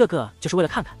一个个就是为了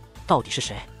看看到底是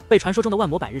谁被传说中的万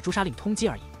魔百日诛杀令通缉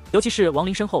而已。尤其是王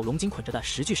林身后龙筋捆着的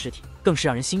10具尸体，更是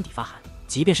让人心底发寒。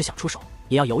即便是想出手，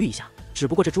也要犹豫一下。只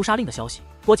不过这诛杀令的消息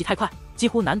波及太快，几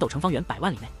乎南斗城方圆100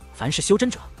万里内，凡是修真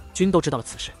者均都知道了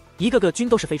此事，一个个均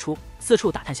都是飞出，四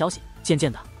处打探消息。渐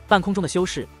渐的，半空中的修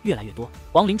士越来越多。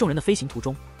王林众人的飞行途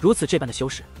中，如此这般的修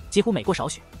士几乎每过少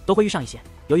许都会遇上一些。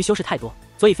由于修士太多，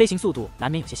所以飞行速度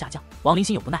难免有些下降。王林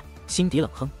心有不耐，心底冷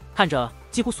哼，看着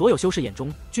几乎所有修士眼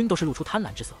中均都是露出贪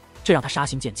婪之色，这让他杀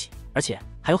心渐起。而且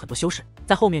还有很多修士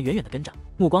在后面远远的跟着，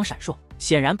目光闪烁，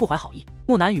显然不怀好意。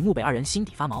木南与木北二人心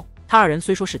底发毛，他二人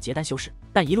虽说是结丹修士，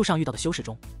但一路上遇到的修士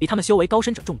中，比他们修为高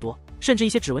深者众多，甚至一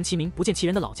些只闻其名不见其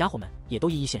人的老家伙们也都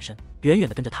一一现身，远远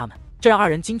的跟着他们，这让二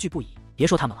人惊惧不已。别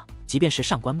说他们了，即便是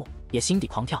上官墨也心底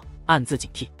狂跳，暗自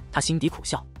警惕。他心底苦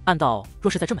笑，暗道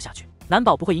若是再这么下去，难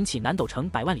保不会引起南斗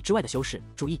城100万里之外的修士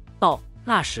注意。到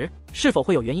那时是否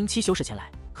会有元婴期修士前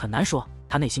来，很难说。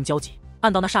他内心焦急，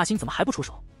暗道那煞星怎么还不出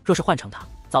手？若是换成他，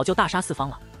早就大杀四方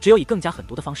了。只有以更加狠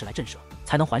毒的方式来震慑，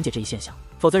才能缓解这一现象，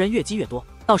否则人越积越多，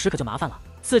到时可就麻烦了。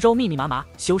四周密密麻麻，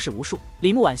修士无数。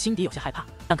李木婉心底有些害怕，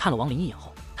但看了王林一眼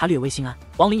后，他略微心安。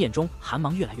王林眼中寒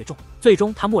芒越来越重，最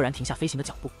终他蓦然停下飞行的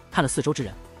脚步，看了四周之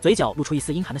人，嘴角露出一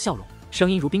丝阴寒的笑容，声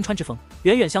音如冰川之风，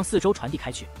远远向四周传递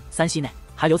开去。3息内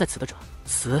还留在此的者，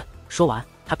死！说完，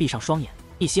他闭上双眼。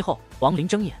1息后，王林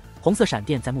睁眼，红色闪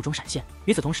电在目中闪现。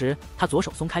与此同时，他左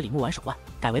手松开李木婉手腕，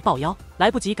改为抱腰，来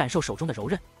不及感受手中的柔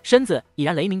韧，身子已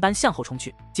然雷鸣般向后冲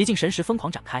去，极尽神识疯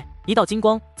狂展开。一道金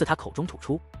光自他口中吐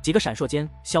出，几个闪烁间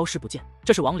消失不见。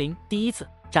这是王林第一次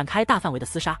展开大范围的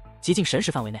厮杀，极尽神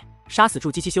识范围内杀死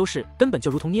筑基期修士，根本就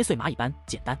如同捏碎蚂蚁般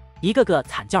简单，一个个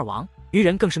惨叫而亡。余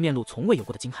人更是面露从未有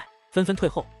过的惊骇，纷纷退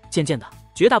后。渐渐的，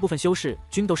绝大部分修士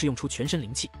均都是用出全身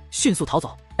灵气，迅速逃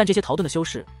走。但这些逃遁的修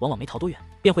士往往没逃多远，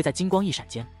便会在金光一闪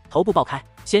间头部爆开，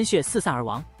鲜血四散而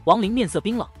亡。王林面色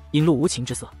冰冷，隐露无情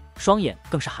之色，双眼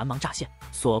更是寒芒乍现。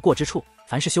所过之处，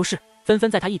凡是修士纷纷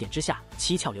在他一点之下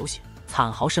七窍流血，惨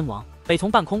嚎身亡。北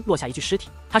从半空落下一具尸体，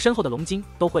他身后的龙筋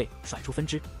都会甩出分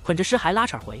支，捆着尸骸拉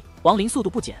扯而回。王林速度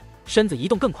不减，身子移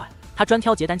动更快，他专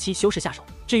挑结丹期修士下手，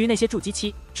至于那些筑基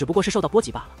期，只不过是受到波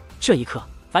及罢了。这一刻，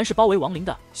凡是包围王林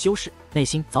的修士，内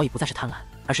心早已不再是贪婪，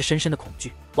而是深深的恐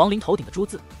惧。王林头顶的珠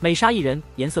子，每杀一人，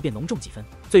颜色便浓重几分，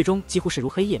最终几乎是如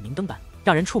黑夜明灯般，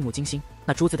让人触目惊心。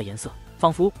那珠子的颜色，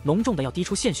仿佛浓重的要滴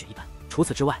出鲜血一般。除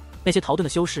此之外，那些逃遁的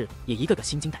修士也一个个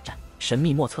心惊胆战，神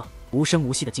秘莫测，无声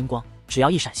无息的金光，只要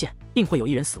一闪现，定会有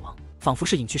一人死亡，仿佛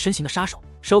是隐去身形的杀手，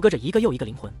收割着一个又一个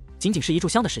灵魂。仅仅是一炷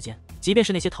香的时间，即便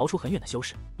是那些逃出很远的修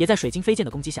士，也在水晶飞剑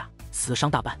的攻击下死伤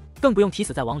大半，更不用提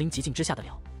死在王林极境之下的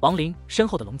了。王林身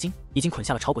后的龙筋已经捆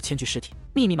下了超过1000具尸体，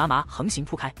密密麻麻横行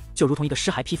铺开，就如同一个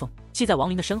尸骸披风，系在王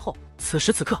林的身后。此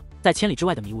时此刻，在千里之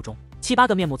外的迷雾中，7、8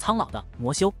个面目苍老的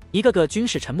魔修，一个个均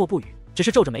是沉默不语，只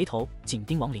是皱着眉头紧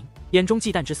盯王林，眼中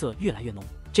忌惮之色越来越浓。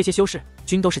这些修士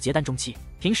均都是结丹中期，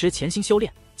平时潜心修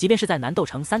炼，即便是在南斗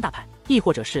城三大派，亦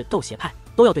或者是斗邪派，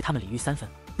都要对他们礼遇3分。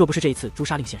若不是这一次诛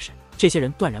杀令现世，这些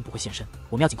人断然不会现身。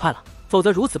我们要尽快了，否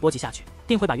则如此波及下去，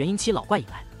定会把元婴期老怪引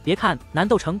来。别看南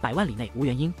斗城100万里内无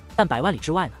元婴，但100万里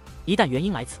之外呢？一旦元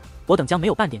婴来此，我等将没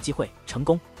有半点机会成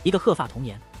功。一个鹤发童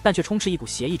颜，但却充斥一股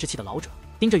邪异之气的老者，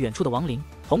盯着远处的亡灵，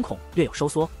瞳孔略有收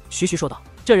缩，徐徐说道：“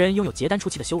这人拥有结丹初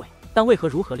期的修为，但为何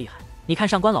如何厉害？你看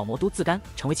上官老魔都自甘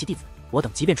成为其弟子，我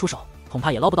等即便出手，恐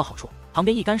怕也捞不到好处。”旁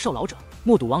边一干瘦老者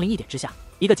目睹亡灵一点之下，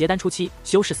一个结丹初期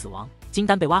修士死亡，金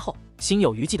丹被挖后，心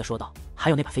有余悸地说道：“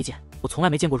还有那把飞剑，我从来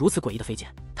没见过如此诡异的飞剑，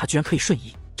它居然可以瞬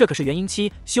移，这可是元婴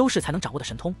期修士才能掌握的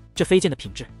神通。这飞剑的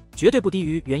品质绝对不低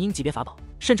于元婴级别法宝，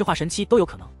甚至化神期都有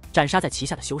可能。斩杀在旗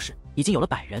下的修士已经有了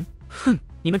100人。哼，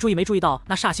你们注意没注意到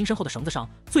那煞星身后的绳子上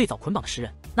最早捆绑的10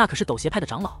人？那可是斗邪派的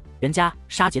长老，人家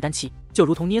杀结丹期就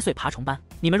如同捏碎爬虫般。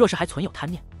你们若是还存有贪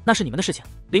念，那是你们的事情。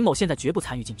林某现在绝不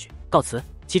参与进去，告辞。”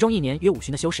其中一年约5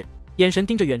旬的修士，眼神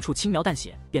盯着远处轻描淡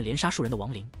写便连杀数人的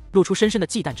亡灵，露出深深的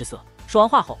忌惮之色。说完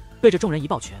话后，对着众人一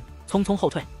抱拳，匆匆后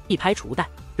退，一拍储物袋，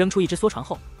扔出一只梭船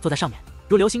后，坐在上面，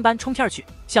如流星般冲天而去，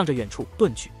向着远处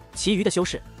遁去。其余的修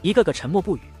士一个个沉默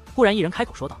不语。忽然一人开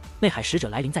口说道：“内海使者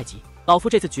来临在即，老夫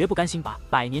这次绝不甘心把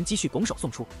100年积蓄拱手送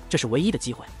出，这是唯一的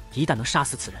机会。一旦能杀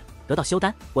死此人，得到修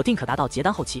丹，我定可达到结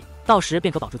丹后期，到时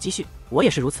便可保住积蓄。我也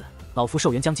是如此，老夫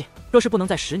寿元将尽，若是不能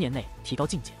在10年内提高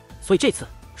境界，所以这次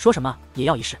说什么也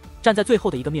要一试。”站在最后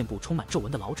的一个面部充满皱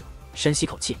纹的老者深吸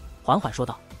口气，缓缓说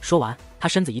道。说完，他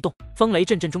身子一动，风雷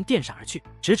阵阵中电闪而去，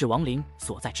直指亡灵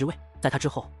所在之位。在他之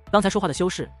后，刚才说话的修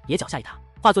士也脚下一踏，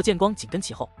化作剑光紧跟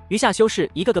其后。余下修士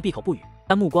一个个闭口不语，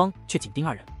但目光却紧盯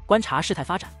2人，观察事态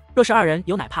发展。若是2人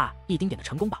有哪怕一丁点的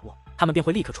成功把握，他们便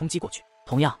会立刻冲击过去。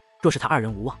同样，若是他2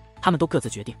人无望，他们都各自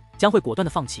决定将会果断地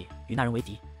放弃与那人为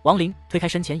敌。亡灵推开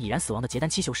身前已然死亡的结丹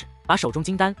期修士，把手中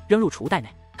金丹扔入储物袋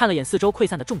内，看了眼四周溃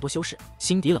散的众多修士，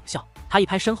心底冷笑。他一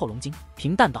拍身后龙筋，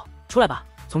平淡道：“出来吧，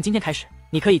从今天开始，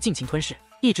你可以尽情吞噬。”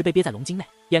一直被憋在龙筋内，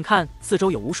眼看四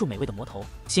周有无数美味的魔头，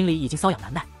心里已经瘙痒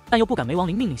难耐，但又不敢没亡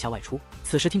灵命令下外出。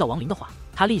此时听到亡灵的话，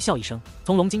他厉笑一声，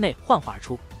从龙筋内幻化而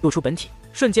出，露出本体，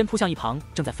瞬间扑向一旁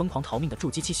正在疯狂逃命的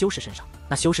筑基期修士身上。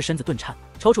那修士身子顿颤，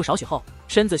抽搐少许后，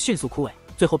身子迅速枯萎，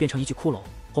最后变成一具骷髅，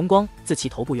红光自其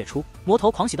头部跃出。魔头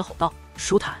狂喜地吼道：“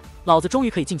舒坦，老子终于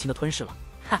可以尽情地吞噬了！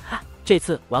哈哈，这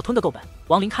次我要吞个够本！”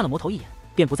亡灵看了魔头一眼，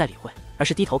便不再理会，而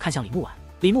是低头看向李木婉。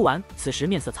李木婉此时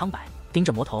面色苍白，盯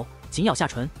着魔头，紧咬下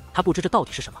唇。他不知这到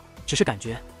底是什么，只是感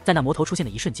觉在那魔头出现的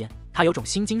一瞬间，他有种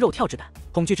心惊肉跳之感，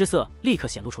恐惧之色立刻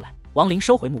显露出来。亡灵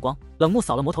收回目光，冷目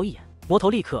扫了魔头一眼，魔头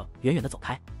立刻远远地走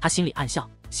开。他心里暗笑，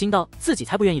心道自己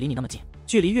才不愿意离你那么近，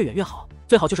距离越远越好，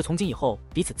最好就是从今以后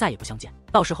彼此再也不相见，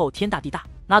到时候天大地大，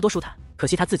那多舒坦。可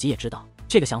惜他自己也知道，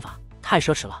这个想法太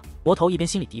奢侈了。魔头一边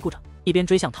心里嘀咕着，一边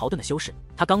追向逃遁的修士。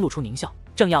他刚露出狞笑，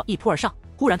正要一扑而上，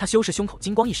忽然他修士胸口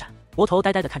金光一闪，魔头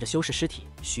呆呆地看着修士尸体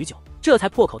许久，这才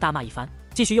破口大骂一番，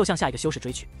继续又向下一个修士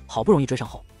追去。好不容易追上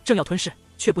后，正要吞噬，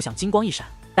却不想金光一闪，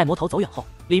待魔头走远后，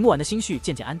李木婉的心绪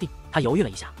渐渐安定。他犹豫了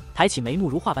一下，抬起眉目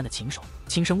如画般的琴手，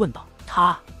轻声问道：“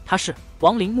他是？”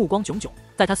亡灵目光炯炯，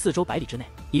在他4周100里之内，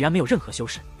已然没有任何修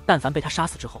士，但凡被他杀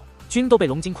死之后，均都被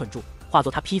龙筋捆住，化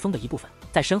作他披风的一部分，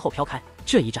在身后飘开。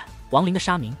这一战，亡灵的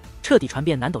杀名彻底传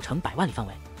遍南斗城100万里范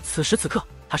围。此时此刻，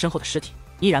他身后的尸体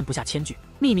依然不下1000具，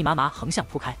密密麻麻横向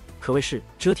铺开，可谓是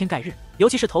遮天盖日。尤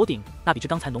其是头顶那比之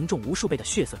刚才浓重无数倍的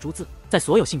血色珠字，在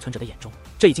所有幸存者的眼中，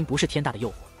这已经不是天大的诱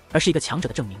惑，而是一个强者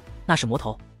的证明。那是魔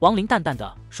头。亡灵淡淡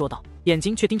的说道，眼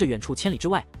睛却盯着远处千里之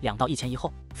外2道1前1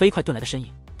后飞快遁来的身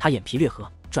影。他眼皮略合，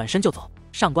转身就走。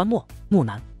上官墨、木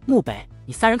南、木北，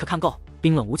你3人可看够？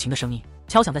冰冷无情的声音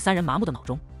敲响在3人麻木的脑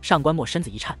中。上官墨身子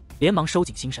一颤，连忙收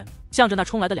紧心神，向着那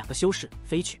冲来的2个修士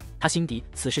飞去。他心底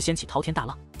此时掀起滔天大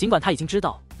浪，尽管他已经知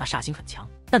道那煞星很强，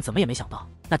但怎么也没想到，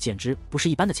那简直不是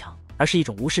一般的强，而是一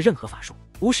种无视任何法术、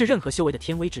无视任何修为的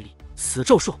天威之力。死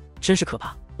咒术真是可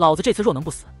怕！老子这次若能不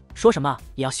死，说什么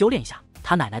也要修炼一下。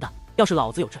他奶奶的，要是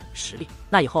老子有这实力，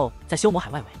那以后在修魔海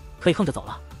外围可以横着走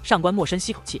了。上官墨深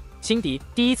吸口气，心底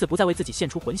第一次不再为自己献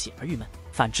出魂血而郁闷，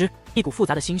反之，一股复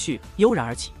杂的心绪悠然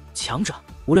而起。强者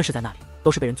无论是在那里，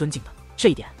都是被人尊敬的，这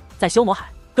一点在修魔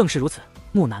海更是如此。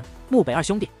木南、木北2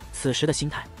兄弟此时的心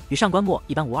态与上官墨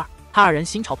一般无二，他2人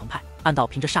心潮澎湃，暗道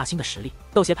凭着煞星的实力，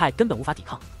斗邪派根本无法抵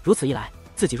抗。如此一来，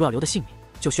自己若要留得性命，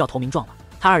就需要投名状了。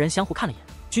他2人相互看了眼，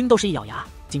均都是一咬牙，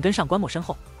紧跟上官墨身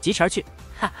后疾驰而去。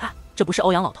哈哈，这不是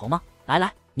欧阳老头吗？来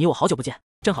来，你我好久不见，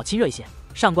正好亲热一些。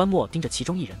上官墨盯着其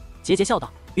中一人，桀桀笑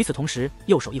道。与此同时，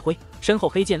右手一挥，身后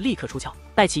黑剑立刻出鞘，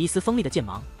带起一丝锋利的剑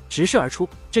芒，直射而出。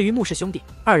至于穆氏兄弟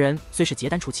2人，虽是结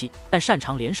丹初期，但擅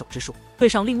长联手之术，对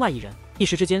上另外一人，一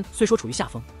时之间虽说处于下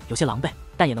风，有些狼狈，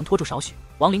但也能拖住少许。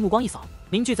亡灵目光一扫，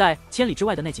凝聚在千里之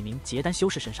外的那几名结丹修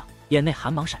士身上，眼内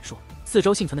寒芒闪烁。四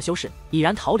周幸存的修士已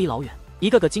然逃离老远，一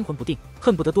个个惊魂不定，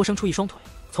恨不得多生出一双腿，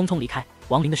匆匆离开。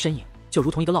亡灵的身影就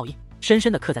如同一个烙印，深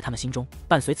深地刻在他们心中，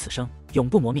伴随此生，永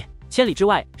不磨灭。千里之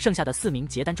外剩下的4名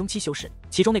结丹中期修士，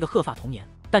其中那个鹤发童颜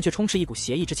但却充斥一股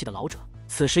邪异之气的老者，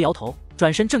此时摇头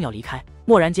转身正要离开，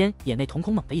蓦然间眼内瞳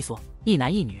孔猛地一缩，一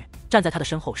男一女站在他的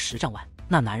身后10丈外。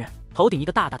那男人头顶一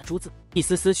个大大的珠字，一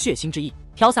丝丝血腥之意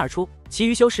飘散而出。其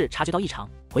余修士察觉到异常，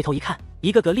回头一看，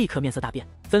一个个立刻面色大变，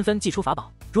纷纷祭出法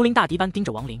宝，如临大敌般盯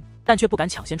着亡灵，但却不敢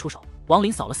抢先出手。亡灵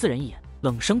扫了4人一眼，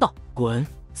冷声道：“滚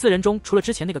！”4人中除了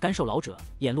之前那个干瘦老者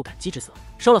眼露感激之色，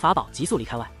收了法宝急速离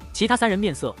开外，其他3人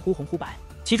面色忽红忽白。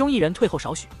其中一人退后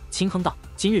少许，轻哼道：“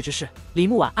今日之事。”李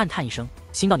木婉暗叹一声，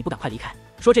心道：“你不赶快离开，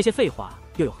说这些废话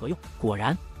又有何用？”果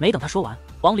然，没等他说完，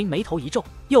亡灵眉头一皱，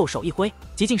右手一挥，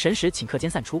极尽神识，顷刻间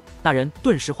散出。那人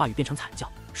顿时话语变成惨叫，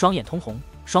双眼通红，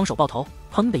双手抱头，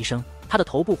砰的一声，他的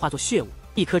头部化作血雾，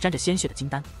一颗沾着鲜血的金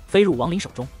丹飞入亡灵手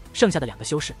中。剩下的2个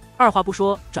修士二话不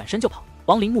说，转身就跑。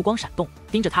亡灵目光闪动，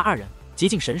盯着他2人，极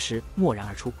尽神识，蓦然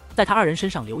而出，在他2人身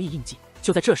上留意印记。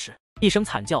就在这时，一声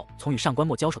惨叫从与上官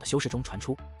墨交手的修士中传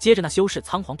出，接着那修士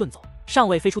仓皇遁走，尚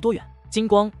未飞出多远，金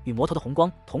光与魔头的红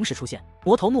光同时出现。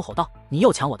魔头怒吼道：“你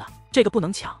又抢我的！这个不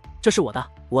能抢，这是我的，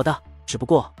我的！”只不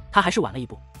过他还是晚了一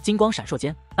步。金光闪烁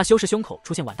间，那修士胸口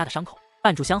出现碗大的伤口，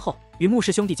半炷香后，与穆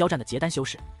氏兄弟交战的结丹修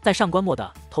士在上官墨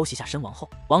的偷袭下身亡后，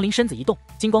亡灵身子一动，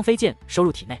金光飞剑收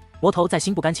入体内，魔头在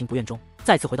心不甘情不愿中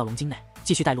再次回到龙晶内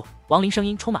继续带路。亡灵声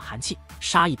音充满寒气，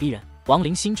杀意逼人。亡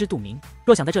灵心知肚明，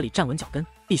若想在这里站稳脚跟，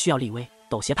必须要立威。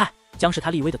斗邪派将是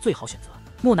他立威的最好选择。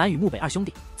木南与木北2兄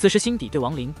弟此时心底对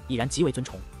亡灵已然极为尊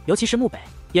崇，尤其是木北，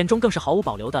眼中更是毫无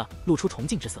保留地露出崇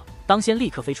敬之色。当先立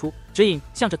刻飞出，指引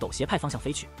向着斗邪派方向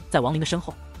飞去。在亡灵的身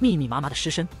后，密密麻麻的尸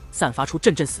身散发出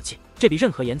阵阵死气，这比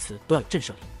任何言辞都要有震慑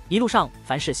力。一路上，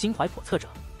凡是心怀叵测者，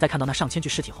在看到那上千具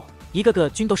尸体后，一个个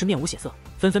均都是面无血色，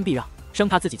纷纷避让，生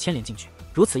怕自己牵连进去。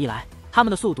如此一来，他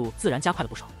们的速度自然加快了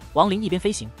不少。亡灵一边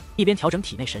飞行，一边调整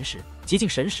体内神识，极尽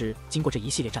神识。经过这一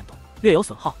系列战斗，略有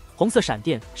损耗，红色闪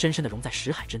电深深地融在识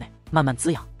海之内，慢慢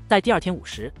滋养。在第2天午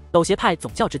时，斗邪派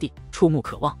总教之地，触目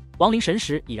可望。亡灵神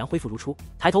识已然恢复如初，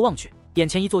抬头望去，眼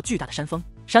前一座巨大的山峰，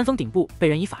山峰顶部被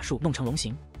人以法术弄成龙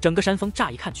形，整个山峰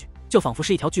乍一看去，就仿佛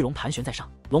是一条巨龙盘旋在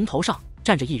上，龙头上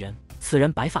站着一人，此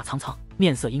人白发苍苍，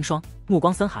面色阴霜，目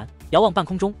光森寒，遥望半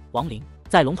空中。亡灵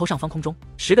在龙头上方空中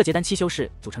，10个结丹期修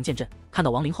士组成剑阵，看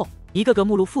到亡灵后，一个个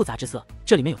目露复杂之色。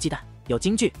这里面有祭弹，有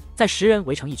金具，在10人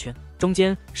围成一圈，中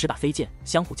间10把飞剑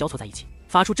相互交错在一起，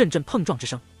发出阵阵碰撞之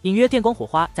声，隐约电光火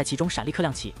花在其中闪立，刻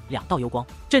亮起2道幽光，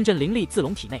阵阵灵力自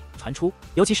龙体内传出。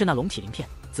尤其是那龙体鳞片，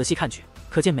仔细看去，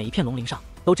可见每一片龙鳞上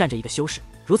都站着一个修士。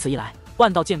如此一来，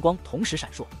万道剑光同时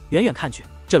闪烁，远远看去，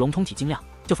这龙通体晶亮，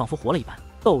就仿佛活了一般。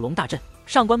斗龙大阵，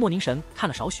上官墨凝神看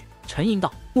了少许，沉吟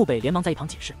道。木北连忙在一旁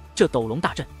解释，这斗龙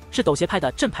大阵是斗邪派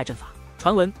的镇派阵法，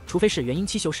传闻除非是元婴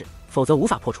期修士，否则无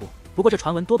法破除。不过这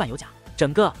传闻多半有假，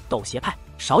整个斗邪派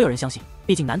少有人相信，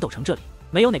毕竟南斗城这里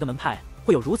没有哪个门派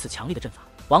会有如此强力的阵法。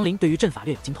亡灵对于阵法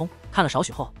略有精通，看了少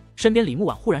许后，身边李木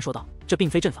婉忽然说道：“这并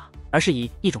非阵法，而是以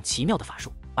一种奇妙的法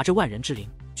术，把这万人之灵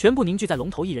全部凝聚在龙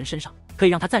头一人身上，可以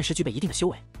让他暂时具备一定的修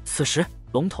为。”此时，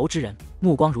龙头之人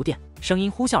目光如电，声音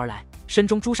呼啸而来，身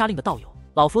中诛杀令的道友，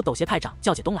老夫斗邪派长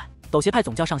教解东来，斗邪派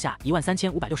总教上下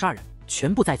13562人，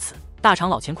全部在此。大长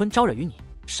老乾坤招惹于你，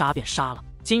杀便杀了。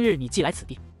今日你既来此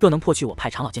地，若能破去我派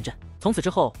长老剑阵，从此之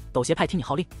后斗邪派听你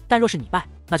号令，但若是你败，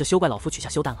那就休怪老夫取下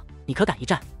修丹了。你可敢一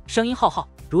战？声音浩浩，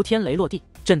如天雷落地，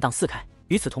震荡四开。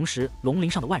与此同时，龙鳞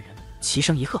上的万人齐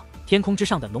声一喝，天空之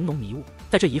上的浓浓迷雾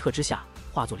在这一喝之下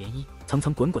化作涟漪，层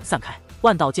层滚滚散开，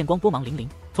万道剑光波芒粼粼，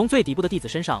从最底部的弟子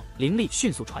身上灵力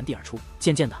迅速传递而出。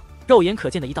渐渐的，肉眼可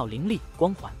见的一道灵力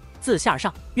光环自下而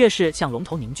上，越是向龙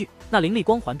头凝聚，那灵力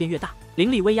光环便越大，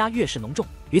灵力威压越是浓重。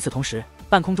与此同时，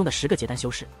半空中的10个结丹修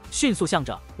士迅速向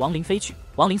着亡灵飞去。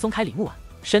亡灵松开李木婉，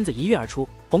身子一跃而出，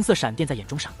红色闪电在眼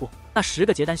中闪过。那10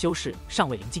个结丹修士尚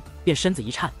未临近，便身子一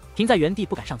颤，停在原地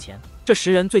不敢上前。这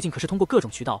10人最近可是通过各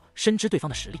种渠道深知对方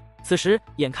的实力，此时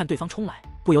眼看对方冲来，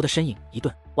不由得身影一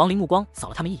顿。亡灵目光扫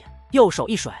了他们一眼，右手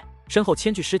一甩，身后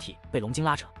千具尸体被龙筋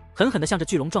拉扯，狠狠地向着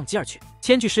巨龙撞击而去。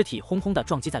千具尸体轰轰地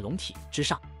撞击在龙体之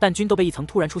上，但均都被一层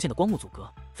突然出现的光幕阻隔，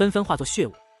纷纷化作血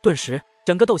雾。顿时，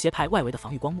整个斗邪派外围的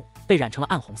防御光幕被染成了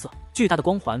暗红色，巨大的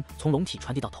光环从龙体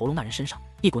传递到头龙那人身上，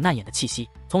一股难掩的气息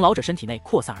从老者身体内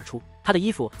扩散而出，他的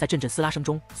衣服在阵阵撕拉声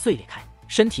中碎裂开，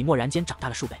身体蓦然间长大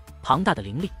了数倍，庞大的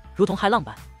灵力如同骇浪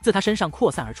般自他身上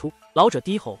扩散而出。老者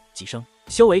低吼几声，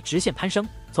修为直线攀升，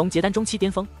从结丹中期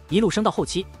巅峰一路升到后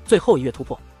期，最后一跃突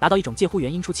破，达到一种介乎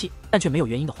元婴初期但却没有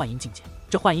元婴的幻婴境界。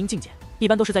这幻婴境界一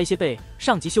般都是在一些被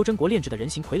上级修真国炼制的人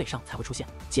形傀儡上才会出现。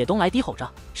解东来低吼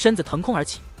着，身子腾空而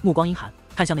起，目光阴寒，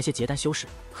看向那些结丹修士，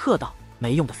喝道：“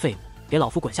没用的废物，给老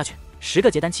夫滚下去！”10个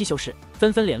结丹期修士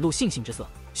纷纷脸露悻悻之色，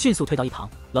迅速退到一旁，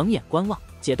冷眼观望。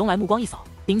解东来目光一扫，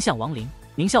盯向王林，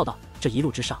狞笑道：“这一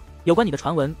路之上，有关你的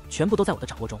传闻全部都在我的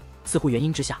掌握中，似乎元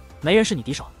婴之下没人是你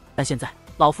敌手。但现在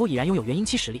老夫已然拥有元婴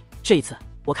期实力，这一次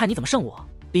我看你怎么胜我。”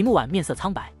李木婉面色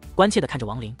苍白，关切地看着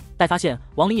王林，待发现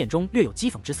王林眼中略有讥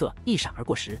讽之色一闪而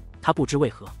过时，他不知为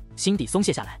何心底松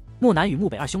懈下来。木南与木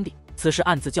北二兄弟此时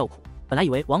暗自叫苦，本来以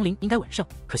为王林应该稳胜，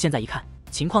可现在一看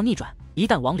情况逆转，一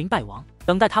旦王林败亡，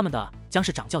等待他们的将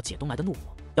是掌教解东来的怒火。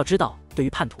要知道，对于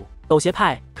叛徒，斗邪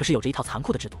派可是有着一套残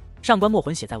酷的制度，上官墨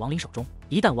魂写在王林手中，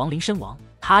一旦王林身亡，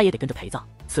他也得跟着陪葬。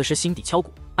此时心底敲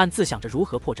鼓，暗自想着如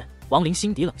何破阵。王林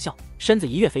心底冷笑，身子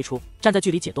一跃飞出，站在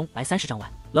距离解东来30丈外，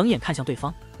冷眼看向对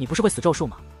方：“你不是会死咒术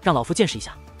吗？让老夫见识一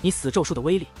下你死咒术的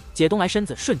威力。”解东来身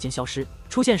子瞬间消失，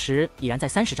出现时已然在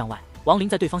30丈外。王林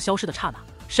在对方消失的刹那，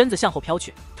身子向后飘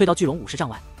去，退到聚拢50丈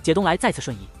外。解东来再次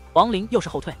瞬移，王林又是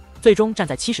后退，最终站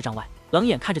在70丈外，冷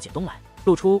眼看着解东来，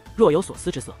露出若有所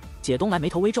思之色。解东来眉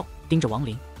头微皱，盯着王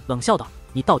林，冷笑道：“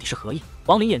你到底是何意？”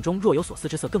王林眼中若有所思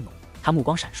之色更浓，他目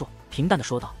光闪烁，平淡地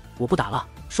说道：“我不打了。”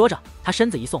说着，他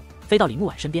身子一送，飞到李木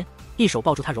婉身边，一手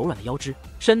抱住她柔软的腰肢，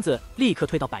身子立刻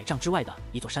退到100丈之外的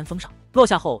一座山峰上。落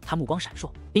下后，他目光闪烁，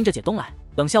盯着解东来，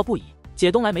冷笑不已。解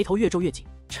东来眉头越皱越紧，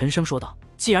沉声说道：“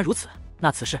既然如此，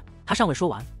那此事……”他尚未说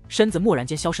完，身子蓦然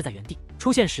间消失在原地，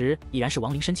出现时已然是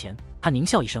王林身前。他狞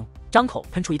笑一声，张口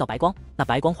喷出一道白光，那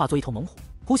白光化作一头猛虎，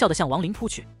呼啸地向王林扑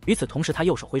去。与此同时，他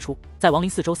右手挥出，在王林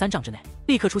四周3丈之内，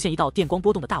立刻出现一道电光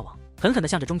波动的大网，狠狠地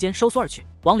向着中间收缩而去。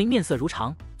王林面色如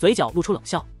常，嘴角露出冷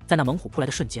笑，在那猛虎扑来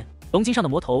的瞬间，龙筋上的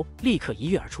魔头立刻一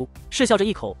跃而出，嗜笑着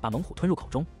一口把猛虎吞入口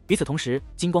中。与此同时，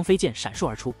金光飞剑闪烁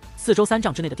而出，四周3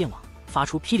丈之内的电网发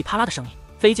出噼里啪啦的声音，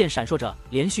飞剑闪烁着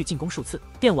连续进攻数次，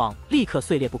电网立刻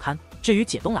碎裂不堪。至于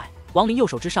解东来，王林右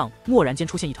手之上蓦然间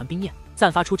出现一团冰焰，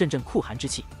散发出阵阵酷寒之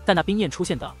气。在那冰焰出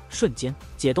现的瞬间，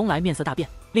解东来面色大变，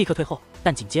立刻退后。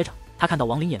但紧接着，他看到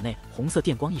王林眼内红色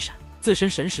电光一闪，自身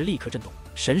神识立刻震动，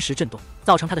神识震动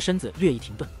造成他的身子略一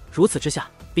停顿。如此之下，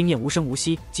冰焰无声无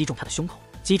息击中他的胸口，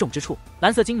击中之处，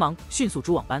蓝色金芒迅速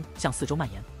蛛网般向四周蔓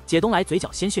延。解东来嘴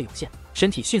角鲜血涌现，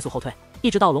身体迅速后退，一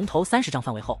直到龙头30丈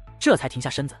范围后，这才停下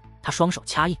身子。他双手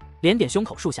掐印，连点胸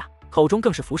口数下，口中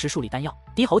更是服食数粒丹药，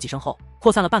低吼几声后，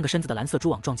扩散了半个身子的蓝色蛛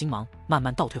网状金芒慢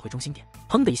慢倒退回中心点，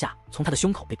砰的一下从他的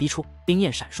胸口被逼出，冰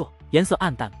焰闪烁，颜色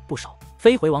暗淡不熟，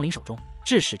飞回王林手中。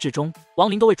至始至终，王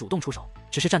林都未主动出手，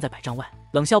只是站在100丈外，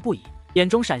冷笑不已，眼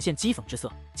中闪现讥讽之色。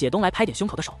解东来拍点胸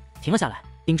口的手停了下来，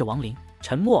盯着王林，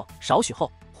沉默少许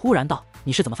后，忽然道：“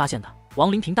你是怎么发现的？”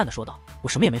王林平淡地说道：“我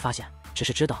什么也没发现，只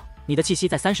是知道你的气息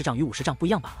在30丈与50丈不一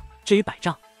样罢了。至于100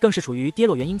丈，更是处于跌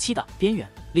落元婴期的边缘。”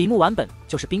李木婉本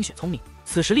就是冰雪聪明，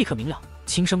此时立刻明了，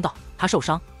轻声道：“他受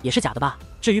伤也是假的吧？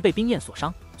至于被冰焰所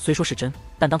伤，虽说是真，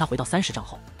但当他回到30丈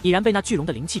后，已然被那巨龙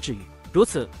的灵气治愈。如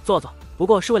此做作，不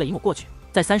过是为了引我过去，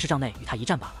在30丈内与他一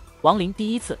战罢了。”王林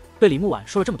第一次对李木婉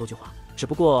说了这么多句话，只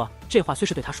不过这话虽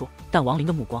是对他说，但王林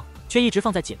的目光却一直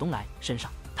放在解东来身上。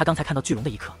他刚才看到巨龙的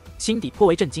一刻，心底颇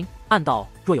为震惊，暗道：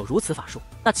若有如此法术，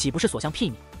那岂不是所向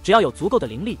披靡？只要有足够的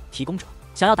灵力提供者，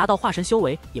想要达到化神修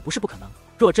为也不是不可能。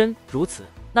若真如此，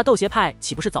那斗邪派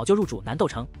岂不是早就入主南斗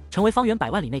城，成为方圆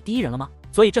100万里内第一人了吗？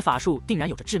所以这法术定然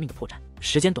有着致命的破绽，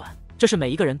时间短，这是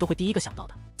每一个人都会第一个想到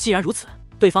的。既然如此，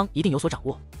对方一定有所掌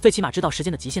握，最起码知道时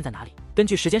间的极限在哪里。根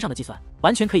据时间上的计算，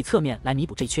完全可以侧面来弥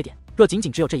补这一缺点。若仅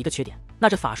仅只有这一个缺点，那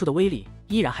这法术的威力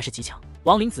依然还是极强。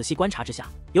王林仔细观察之下，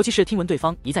尤其是听闻对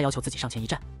方一再要求自己上前一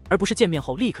战，而不是见面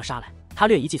后立刻杀来，他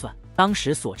略一计算，当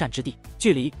时所占之地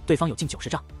距离对方有近90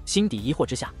丈。心底疑惑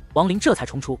之下，王林这才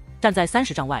冲出，站在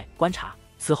30丈外观察。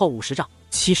此后50丈、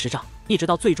70丈，一直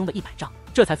到最终的100丈，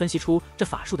这才分析出这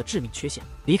法术的致命缺陷。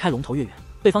离开龙头越远，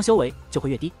对方修为就会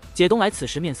越低。解东来此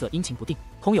时面色阴晴不定，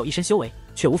空有一身修为，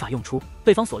却无法用出。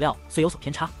对方所料虽有所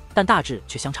偏差，但大致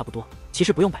却相差不多。其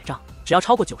实不用100丈，只要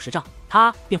超过90丈，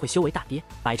他便会修为大跌。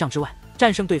100丈之外，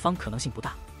战胜对方可能性不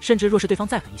大，甚至若是对方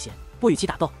再狠一些，不与其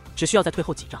打斗，只需要再退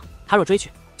后几丈，他若追去，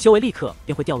修为立刻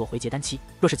便会掉落回结丹期。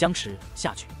若是僵持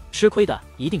下去，吃亏的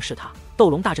一定是他。斗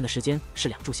龙大阵的时间是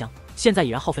2炷香，现在已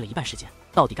然耗费了1半时间，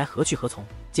到底该何去何从？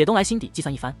解东来心底计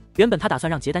算一番，原本他打算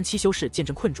让结丹期修士见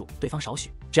证困住对方少许，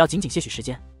只要仅仅些许时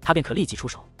间，他便可立即出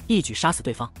手，一举杀死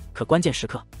对方。可关键时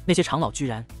刻，那些长老居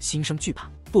然心生惧怕，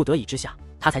不得已之下，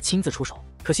他才亲自出手。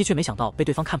可惜却没想到被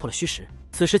对方看破了虚实。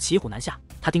此时骑虎难下，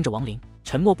他盯着王林，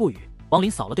沉默不语。王林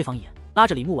扫了对方一眼，拉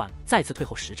着李木婉再次退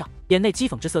后10丈，眼内讥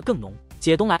讽之色更浓。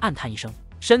解东来暗叹一声，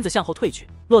身子向后退去，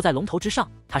落在龙头之上。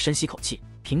他深吸口气，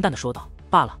平淡地说道：“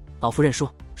罢了，老夫认输。”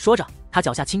说着，他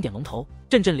脚下轻点龙头，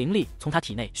阵阵灵力从他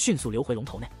体内迅速流回龙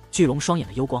头内。巨龙双眼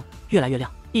的幽光越来越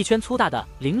亮，一圈粗大的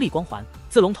灵力光环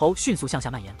自龙头迅速向下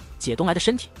蔓延。解东来的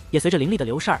身体也随着灵力的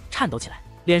流逝而颤抖起来，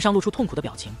脸上露出痛苦的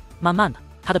表情。慢慢的，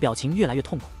他的表情越来越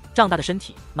痛苦，胀大的身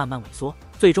体慢慢萎缩，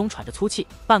最终喘着粗气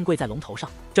半跪在龙头上，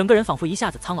整个人仿佛一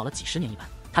下子苍老了几十年一般。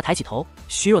他抬起头，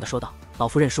虚弱地说道：“老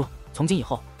夫认输，从今以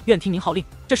后愿听您号令。”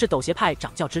这是斗邪派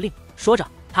掌教之令。说着，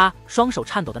他双手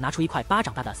颤抖地拿出一块巴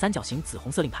掌大的三角形紫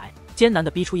红色令牌，艰难地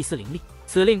逼出一丝灵力。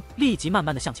此令立即慢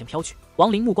慢地向前飘去。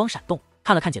王林目光闪动，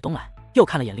看了看解东来，又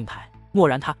看了眼令牌，蓦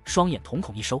然他双眼瞳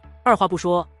孔一收，二话不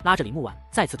说，拉着李木婉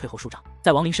再次退后数丈。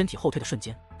在王林身体后退的瞬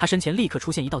间，他身前立刻出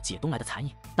现一道解东来的残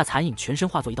影，那残影全身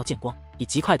化作一道剑光，以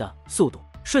极快的速度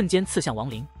瞬间刺向王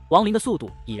林。王林的速度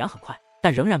已然很快，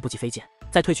但仍然不及飞剑。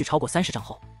在退去超过30丈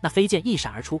后，那飞剑一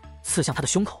闪而出，刺向他的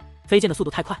胸口。飞剑的速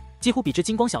度太快，几乎比之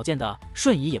金光小剑的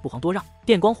瞬移也不遑多让。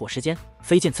电光火石间，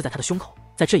飞剑刺在他的胸口。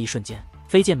在这一瞬间，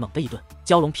飞剑猛地一顿，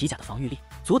蛟龙皮甲的防御力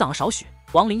阻挡了少许。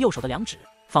王林右手的两指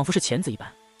仿佛是钳子一般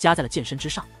夹在了剑身之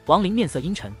上。王林面色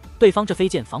阴沉，对方这飞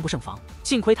剑防不胜防，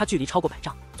幸亏他距离超过100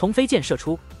丈，从飞剑射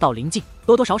出到临近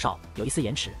多多少少有一丝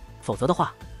延迟，否则的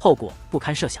话后果不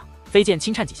堪设想。飞剑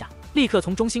轻颤几下，立刻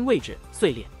从中心位置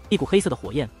碎裂，一股黑色的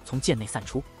火焰从剑内散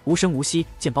出，无声无息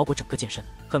剑包裹整个剑身，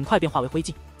很快便化为灰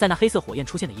烬。在那黑色火焰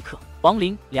出现的一刻，王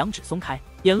林两指松开，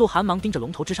眼露寒芒盯着龙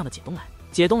头之上的解东来。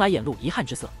解东来眼露遗憾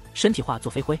之色，身体化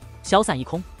作飞灰，消散一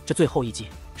空。这最后一击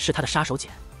是他的杀手锏，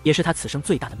也是他此生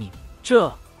最大的秘密。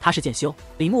他是剑修。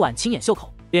李木婉轻掩袖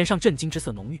口，脸上震惊之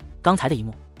色浓郁。刚才的一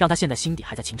幕让他现在心底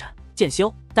还在轻颤。剑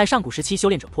修在上古时期修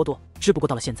炼者颇多，只不过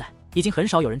到了现在，已经很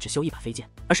少有人只修一把飞剑，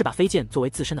而是把飞剑作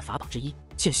为自身的法宝之一。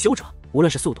剑修者无论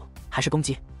是速度还是攻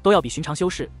击，都要比寻常修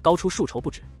士高出数筹不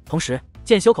止。同时，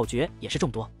剑修口诀也是众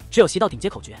多，只有习到顶阶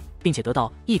口诀，并且得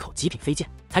到一口极品飞剑，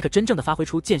才可真正的发挥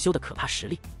出剑修的可怕实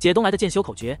力。解东来的剑修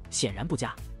口诀显然不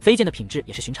佳，飞剑的品质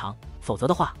也是寻常，否则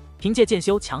的话，凭借剑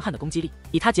修强悍的攻击力，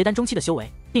以他结丹中期的修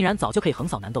为，定然早就可以横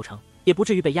扫南斗城，也不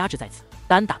至于被压制在此。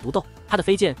单打独斗，他的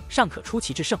飞剑尚可出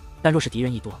奇制胜，但若是敌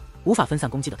人一多，无法分散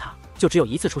攻击的他，就只有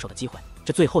一次出手的机会。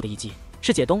这最后的一击，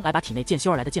是解东来把体内剑修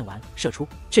而来的剑丸射出，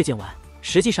这剑丸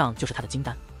实际上就是他的金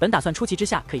丹。本打算出奇之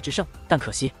下可以制胜，但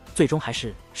可惜最终还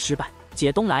是失败。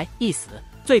解东来一死，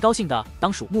最高兴的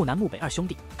当属木南木北二兄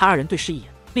弟，他二人对视一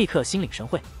眼，立刻心领神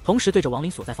会，同时对着王林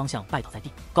所在方向拜倒在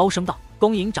地，高声道：“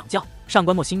恭迎掌教。”上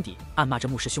官墨心底暗骂这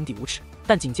木氏兄弟无耻，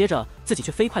但紧接着自己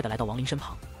却飞快地来到王林身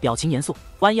旁，表情严肃，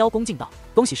弯腰恭敬道：“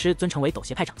恭喜师尊成为斗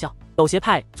邪派掌教。”斗邪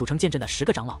派组成剑阵的10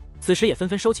个长老，此时也纷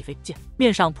纷收起飞剑，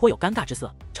面上颇有尴尬之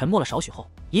色，沉默了少许后，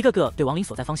一个个对王林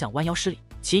所在方向弯腰施礼，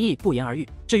其意不言而喻。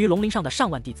至于龙陵上的上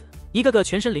万弟子，一个个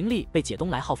全身灵力被解东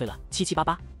来耗费了七七八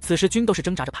八，此时均都是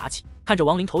挣扎着爬起，看着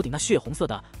王林头顶那血红色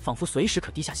的仿佛随时可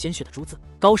滴下鲜血的珠子，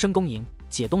高声恭迎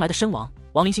解东来的身亡。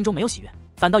王林心中没有喜悦，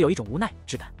反倒有一种无奈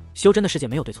之感。修真的世界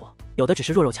没有对错，有的只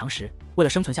是弱肉强食，为了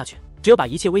生存下去，只有把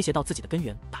一切威胁到自己的根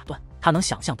源打断。他能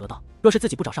想象得到，若是自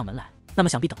己不找上门来，那么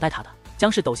想必等待他的将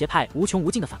是斗邪派无穷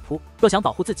无尽的反扑。若想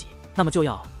保护自己，那么就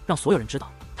要让所有人知道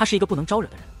他是一个不能招惹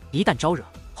的人，一旦招惹，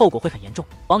后果会很严重。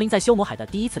王林在修魔海的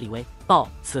第一次立威到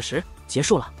此时结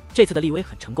束了，这次的立威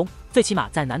很成功，最起码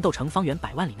在南斗城方圆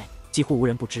100万里内，几乎无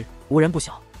人不知，无人不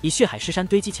晓。以血海尸山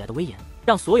堆积起来的威严，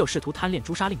让所有试图贪恋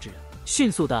诛杀令之人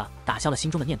迅速地打消了心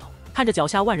中的念头。看着脚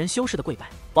下万人修士的跪拜，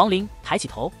王林抬起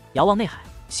头遥望内海，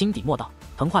心底默道：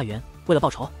腾化元为了报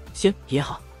仇，仙也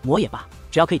好，魔也罢，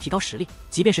只要可以提高实力，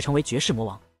即便是成为绝世魔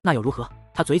王，那又如何？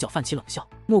他嘴角泛起冷笑，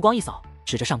目光一扫，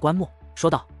指着上官墨说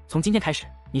道：从今天开始，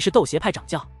你是斗邪派掌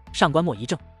教。上官墨一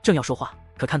怔，正要说话，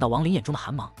可看到王林眼中的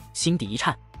寒芒，心底一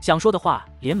颤，想说的话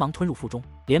连忙吞入腹中，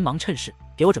连忙趁势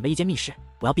给我准备一间密室，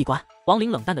我要闭关。王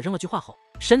林冷淡地扔了句话后，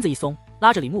身子一松，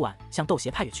拉着李木婉向斗邪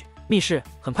派跃去。密室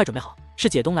很快准备好，是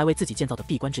解东来为自己建造的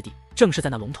闭关之地，正是在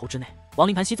那龙头之内。王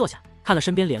林盘膝坐下，看了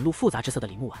身边脸露复杂之色的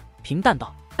李木婉，平淡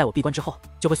道：待我闭关之后，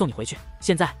就会送你回去，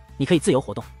现在你可以自由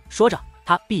活动。说着，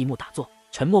他闭目打坐，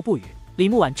沉默不语。李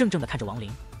木婉怔怔地看着王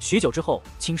林，许久之后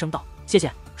轻声道：谢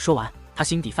谢。说完，他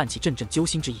心底泛起阵阵揪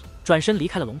心之意，转身离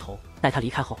开了龙头。待他离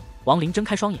开后，王林睁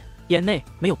开双眼，眼内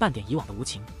没有半点以往的无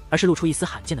情，而是露出一丝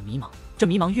罕见的迷茫。这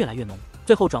迷茫越来越浓，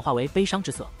最后转化为悲伤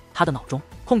之色。他的脑中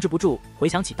控制不住回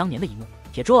想起当年的一幕。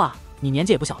铁柱啊，你年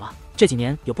纪也不小了，这几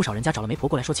年有不少人家找了媒婆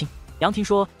过来说亲。杨听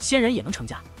说仙人也能成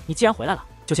家，你既然回来了，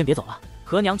就先别走了，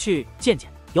和娘去见见。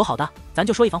有好的，咱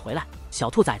就说一房回来。小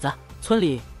兔崽子，村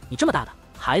里你这么大的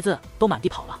孩子都满地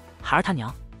跑了，孩儿他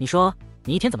娘，你说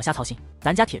你一天怎么瞎操心？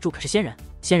咱家铁柱可是仙人，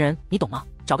仙人你懂吗？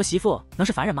找个媳妇能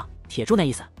是凡人吗？铁柱那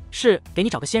意思是给你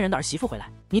找个仙人的儿媳妇回来，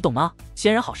你懂吗？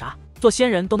仙人好啥？做仙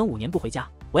人都能5年不回家，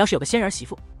我要是有个仙人儿媳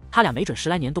妇，他俩没准10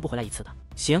来年都不回来一次的。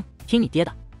行，听你爹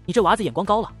的，你这娃子眼光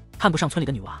高了，看不上村里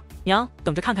的女娃。娘，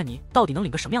等着看看你到底能领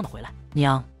个什么样的回来。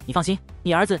娘，你放心，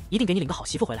你儿子一定给你领个好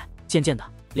媳妇回来。渐渐的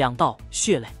，2道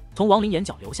血泪从王林眼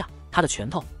角流下，他的拳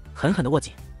头狠狠地握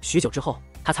紧。许久之后，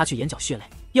他擦去眼角血泪，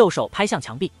右手拍向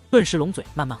墙壁，顿时龙嘴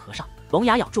慢慢合上，龙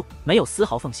牙咬住，没有丝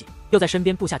毫缝隙。又在身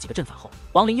边布下几个阵法后，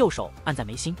王林右手按在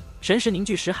眉心，神识凝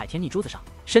聚石海天逆珠子上，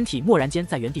身体蓦然间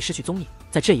在原地失去踪影。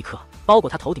在这一刻，包裹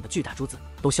他头顶的巨大珠子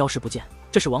都消失不见。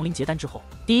这是王林结丹之后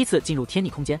第一次进入天逆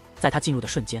空间，在他进入的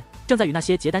瞬间，正在与那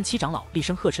些结丹7长老厉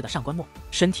声呵斥的上官墨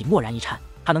身体蓦然一颤，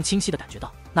他能清晰地感觉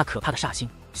到那可怕的煞星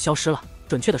消失了，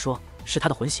准确地说是他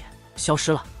的魂血消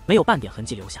失了，没有半点痕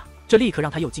迹留下。这立刻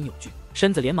让他又惊又惧，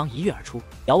身子连忙一跃而出，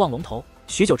遥望龙头，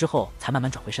许久之后才慢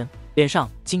慢转回身，脸上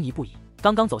惊疑不已。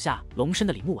刚刚走下龙身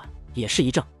的李木婉也是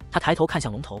一怔，他抬头看向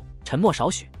龙头，沉默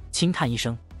少许，轻叹一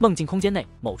声。梦境空间内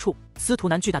某处，司徒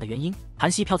南巨大的元婴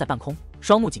盘膝飘在半空，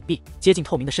双目紧闭，接近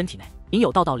透明的身体内隐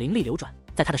有道道灵力流转。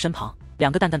在他的身旁，2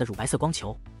个淡淡的乳白色光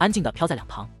球安静地飘在两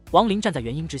旁。王林站在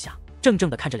元婴之下，怔怔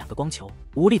地看着2个光球，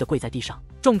无力地跪在地上，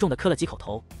重重地磕了几口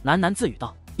头，喃喃自语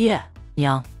道：爹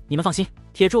娘，你们放心，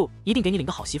铁柱一定给你领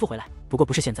个好媳妇回来，不过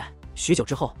不是现在。许久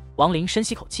之后，王林深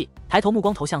吸口气，抬头目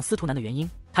光投向司徒南的元婴，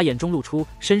他眼中露出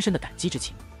深深的感激之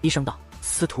情，低声道：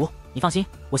司徒，你放心，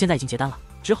我现在已经结丹了，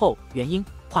之后元婴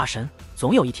化神，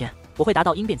总有一天我会达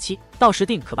到婴变期，到时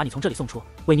定可把你从这里送出，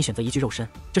为你选择一具肉身，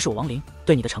这是我王林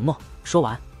对你的承诺。说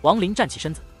完，王林站起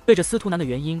身子，对着司徒南的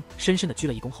元婴深深的鞠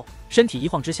了一躬后，身体一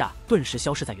晃之下，顿时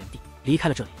消失在原地，离开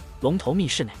了这里。龙头密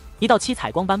室内，一道七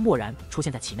彩光斑蓦然出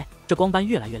现在其内，这光斑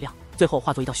越来越亮，最后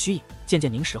化作一道虚影，渐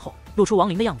渐凝实后，露出王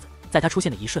林的样子。在他出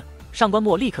现的一瞬，上官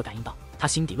墨立刻感应到，他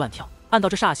心底乱跳，暗道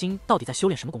这煞星到底在修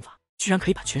炼什么功法，居然可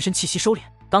以把全身气息收敛。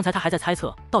刚才他还在猜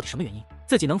测到底什么原因，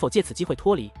自己能否借此机会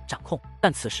脱离掌控，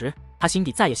但此时他心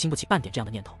底再也兴不起半点这样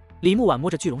的念头。李木婉摸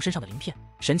着巨龙身上的鳞片，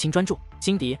神情专注，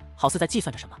心底好似在计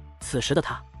算着什么。此时的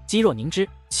他肌若凝脂，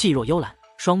气若幽兰，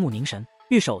双目凝神，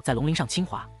玉手在龙鳞上轻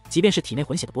划，即便是体内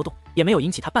魂血的波动，也没有引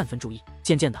起他半分注意。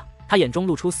渐渐的，他眼中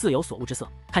露出似有所悟之色，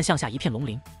看向下一片龙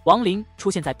鳞，王林出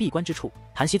现在闭关之处，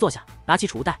盘膝坐下，拿起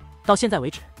储物袋。到现在为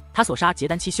止，他所杀结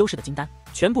丹期修士的金丹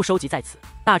全部收集在此，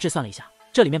大致算了一下，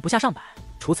这里面不下上百。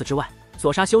除此之外，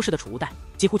所杀修士的储物袋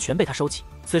几乎全被他收起。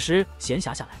此时闲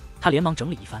暇下来，他连忙整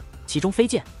理一番，其中飞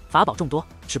剑、法宝众多，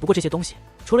只不过这些东西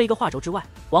除了一个画轴之外，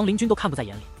王林君都看不在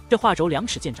眼里。这画轴2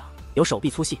尺见长，有手臂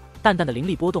粗细，淡淡的灵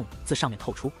力波动自上面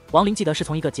透出。王林记得是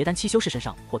从一个结丹期修士身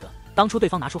上获得，当初对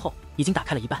方拿出后已经打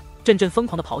开了一半，阵阵疯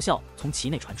狂的咆哮从其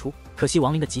内传出。可惜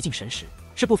王林的极尽神识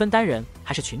是不分单人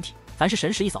还是群体，凡是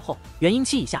神识一扫后，元婴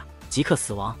期以下即刻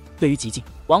死亡。对于极境，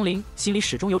王林心里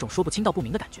始终有种说不清道不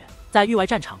明的感觉。在域外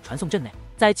战场传送阵内，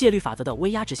在戒律法则的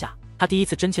威压之下，他第一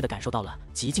次真切地感受到了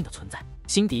极境的存在，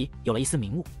心底有了一丝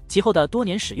明悟。其后的多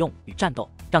年使用与战斗，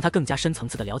让他更加深层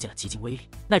次地了解了极境威力，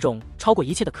那种超过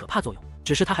一切的可怕作用。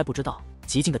只是他还不知道，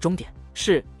极境的终点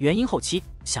是元婴后期。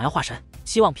想要化神，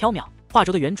希望缥缈，画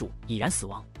轴的原主已然死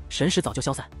亡，神识早就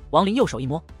消散。王林右手一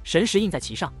摸，神识印在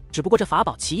其上，只不过这法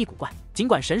宝奇异古怪，尽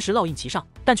管神识烙印其上，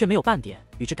但却没有半点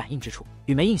与之感应之处，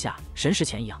与没印下神识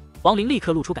前一样。王林立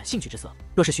刻露出感兴趣之色，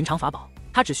若是寻常法宝，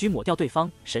他只需抹掉对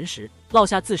方神识，烙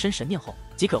下自身神念后，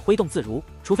即可挥动自如，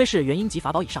除非是元婴级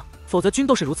法宝以上，否则均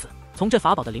都是如此。从这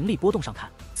法宝的灵力波动上看，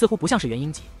似乎不像是元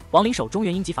婴级。王林手中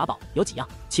元婴级法宝有几样，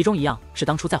其中一样是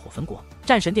当初在火焚国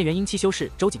战神殿元婴期修士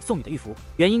周瑾送予的玉符。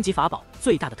元婴级法宝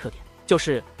最大的特点就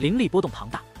是灵力波动庞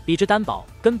大，比之单宝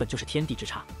根本就是天地之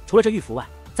差。除了这玉符外，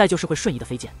再就是会瞬移的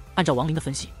飞剑。按照王林的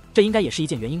分析，这应该也是一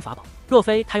件元婴法宝，若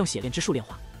非他用血炼之术炼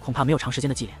化，恐怕没有长时间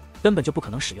的祭炼，根本就不可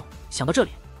能使用。想到这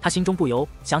里，他心中不由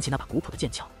想起那把古朴的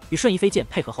剑鞘，与瞬移飞剑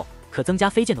配合后，可增加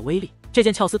飞剑的威力。这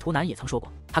件鞘司徒南也曾说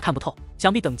过，他看不透，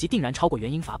想必等级定然超过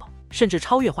元婴法宝，甚至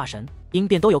超越化神、婴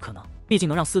变都有可能。毕竟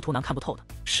能让司徒南看不透的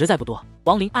实在不多。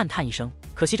王林暗叹一声，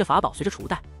可惜这法宝随着储物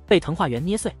袋被藤化元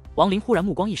捏碎。王林忽然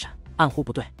目光一闪，暗呼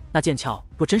不对，那剑鞘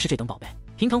若真是这等宝贝，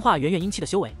凭藤化元元婴期的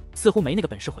修为，似乎没那个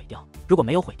本事毁掉。如果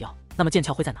没有毁掉，那么剑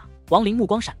鞘会在哪？王林目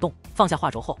光闪动，放下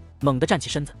画轴后，猛地站起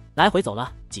身子，来回走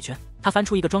了几圈。他翻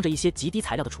出一个装着一些极低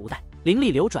材料的储物袋，灵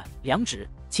力流转，2指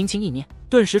轻轻一捏，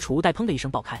顿时储物袋砰的一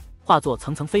声爆开，化作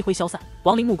层层飞灰消散。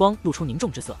王林目光露出凝重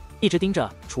之色，一直盯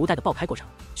着储物袋的爆开过程。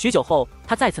许久后，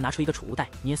他再次拿出一个储物袋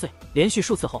捏碎，连续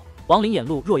数次后，王林眼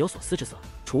露若有所思之色。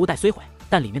储物袋虽毁，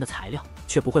但里面的材料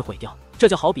却不会毁掉。这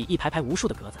就好比一排排无数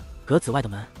的格子，格子外的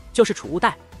门就是储物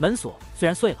袋，门锁虽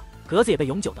然碎了，格子也被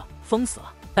永久的封死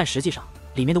了，但实际上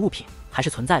里面的物品还是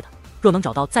存在的。若能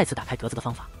找到再次打开格子的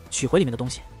方法，取回里面的东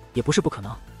西，也不是不可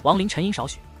能。王林沉吟少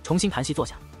许，重新盘膝坐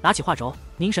下，拿起画轴，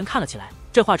凝神看了起来。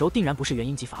这画轴定然不是元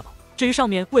婴级法宝，至于上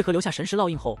面为何留下神识烙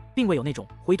印后，并未有那种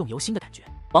挥动游心的感觉，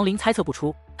王林猜测不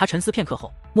出。他沉思片刻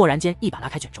后，蓦然间一把拉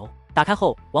开卷轴，打开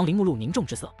后，王林目露凝重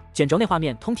之色。卷轴内画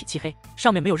面通体漆黑，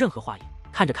上面没有任何画眼。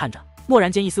看着看着，蓦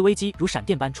然间一丝危机如闪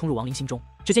电般冲入王林心中。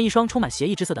只见一双充满邪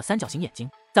异之色的三角形眼睛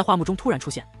在画幕中突然出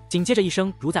现，紧接着一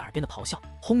声如在耳边的咆哮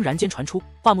轰然间传出，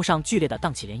画幕上剧烈的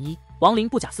荡起涟漪。王林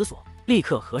不假思索，立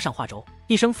刻合上画轴，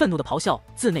一声愤怒的咆哮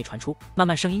自内传出，慢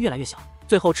慢声音越来越小，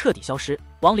最后彻底消失。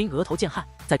王林额头见汗，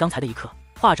在刚才的一刻，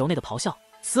画轴内的咆哮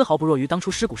丝毫不弱于当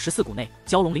初尸骨14股内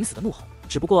蛟龙临死的怒吼，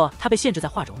只不过他被限制在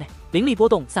画轴内，灵力波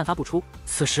动散发不出。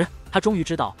此时他终于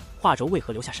知道画轴为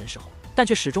何留下神识后，但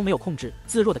却始终没有控制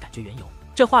自若的感觉缘由。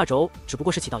这画轴只不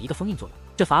过是起到一个封印作用，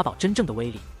这法宝真正的威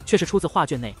力却是出自画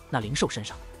卷内那灵兽身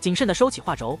上。谨慎地收起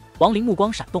画轴，王林目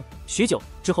光闪动，许久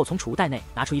之后从储物袋内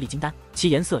拿出一粒金丹，其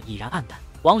颜色已然暗淡。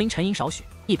王林沉吟少许，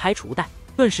一拍储物袋，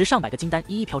顿时上百个金丹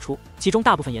一一飘出，其中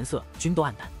大部分颜色均都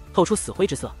暗淡，透出死灰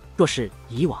之色。若是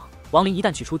以往，王林一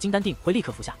旦取出金丹定会立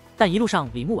刻服下，但一路上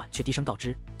李木婉却低声告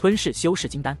知，吞噬修士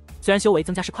金丹虽然修为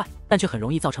增加是快，但却很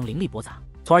容易造成灵力驳杂，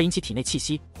从而引起体内气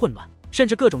息混乱，甚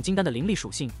至各种金丹的灵力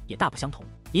属性也大不相同。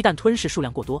一旦吞噬数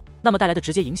量过多，那么带来的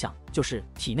直接影响就是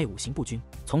体内五行不均。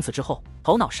从此之后，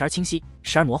头脑时而清晰，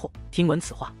时而模糊。听闻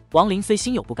此话，王林虽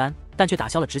心有不甘，但却打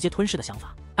消了直接吞噬的想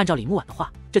法。按照李木婉的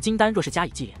话，这金丹若是加以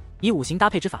祭炼，以五行搭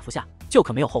配之法服下，就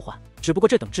可没有后患。只不过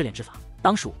这等制炼之法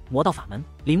当属魔道法门，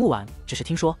李木婉只是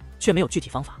听说，却没有具体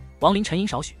方法。王林沉吟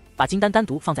少许，把金丹单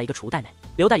独放在一个储物袋内，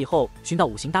留待以后寻到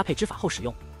五行搭配之法后使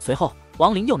用。随后，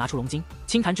王林又拿出龙晶，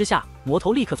轻弹之下，魔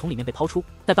头立刻从里面被抛出，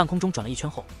在半空中转了一圈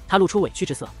后，他露出委屈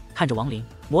之色，看着王林，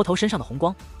魔头身上的红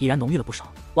光已然浓郁了不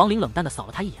少。王林冷淡地扫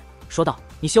了他一眼，说道：“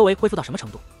你修为恢复到什么程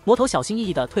度？”魔头小心翼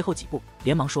翼地退后几步，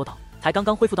连忙说道：“才刚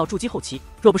刚恢复到筑基后期，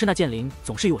若不是那剑灵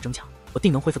总是与我争抢，我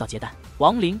定能恢复到结丹。”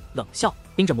王林冷笑，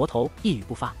盯着魔头一语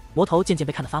不发。魔头渐渐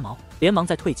被看得发毛，连忙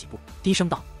再退几步，低声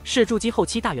道：“是筑基后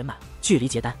期大圆满，距离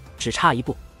结丹只差一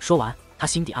步。”说完，他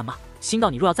心底暗骂：“心道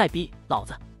你若要再逼老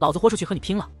子豁出去和你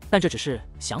拼了！但这只是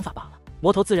想法罢了。”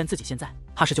魔头自认自己现在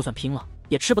怕是就算拼了，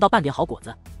也吃不到半点好果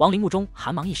子。王林目中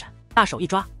寒芒一闪，大手一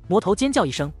抓，魔头尖叫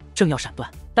一声，正要闪断，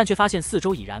但却发现四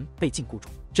周已然被禁锢住，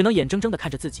只能眼睁睁地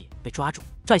看着自己被抓住，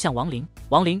拽向王林。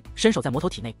王林伸手在魔头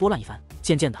体内拨乱一番，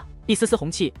渐渐的，一丝丝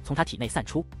红气从他体内散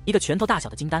出，一个拳头大小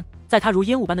的金丹在他如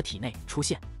烟雾般的体内出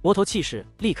现。魔头气势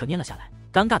立刻蔫了下来，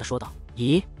尴尬地说道：“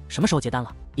咦，什么时候结丹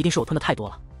了？一定是我吞的太多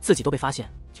了，自己都被发现。”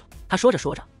他说着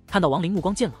说着，看到王林目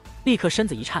光渐冷，立刻身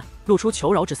子一颤，露出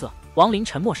求饶之色。王林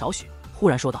沉默少许，忽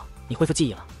然说道：“你恢复记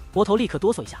忆了？”魔头立刻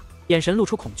哆嗦一下，眼神露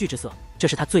出恐惧之色。这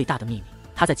是他最大的秘密。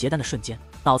他在结丹的瞬间，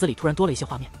脑子里突然多了一些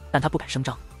画面，但他不敢声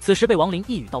张。此时被王林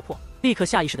一语道破，立刻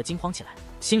下意识的惊慌起来，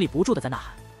心里不住的在呐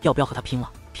喊：要不要和他拼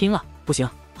了？拼了！不行，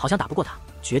好像打不过他。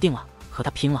决定了，和他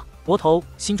拼了！魔头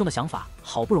心中的想法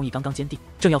好不容易刚刚坚定，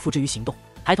正要付之于行动，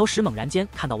抬头时猛然间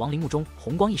看到王林目中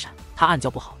红光一闪，他暗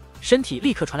叫不好，身体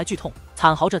立刻传来剧痛，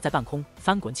惨嚎着在半空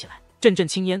翻滚起来，阵阵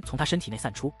青烟从他身体内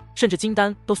散出，甚至金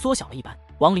丹都缩小了一般。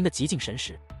王林的极境神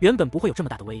识原本不会有这么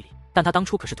大的威力，但他当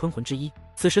初可是吞魂之一，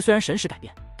此时虽然神识改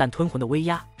变，但吞魂的威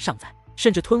压尚在，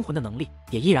甚至吞魂的能力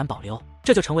也依然保留，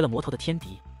这就成为了魔头的天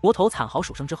敌。魔头惨嚎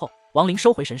数声之后，王林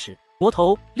收回神识，魔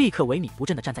头立刻萎靡不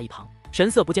振地站在一旁，神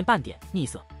色不见半点逆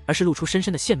色，而是露出深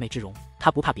深的献媚之容。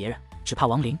他不怕别人，只怕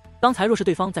王林。刚才若是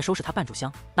对方在收拾他半炷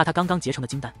香，那他刚刚结成的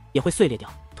金丹也会碎裂掉。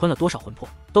吞了多少魂魄，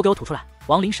都给我吐出来！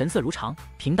王林神色如常，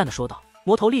平淡地说道。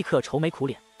魔头立刻愁眉苦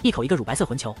脸，一口一个乳白色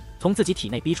魂球从自己体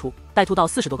内逼出，待吐到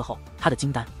40多个后，他的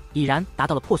金丹已然达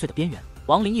到了破碎的边缘。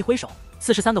王林一挥手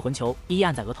，43个魂球一一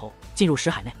按在额头，进入识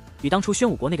海内，与当初宣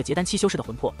武国那个结丹期修士的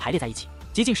魂魄排列在一起，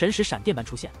极尽神识闪电般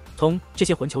出现，从这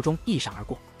些魂球中一闪而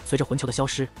过。随着魂球的消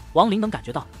失，王林能感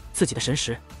觉到自己的神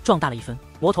识壮大了一分。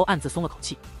魔头暗自松了口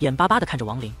气，眼巴巴地看着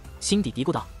王林，心底嘀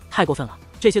咕道：太过分了，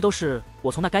这些都是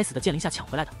我从那该死的剑灵下抢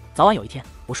回来的，早晚有一天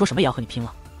我说什么也要和你拼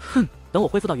了。哼，等我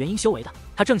恢复到元婴修为的。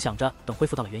他正想着等恢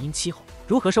复到了元婴期后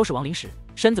如何收拾王林时，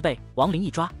身子被王林一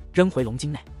抓，扔回龙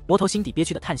晶内。魔头心底憋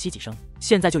屈的叹息几声，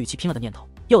现在就与其拼了的念头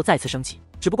又再次升起。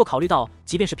只不过考虑到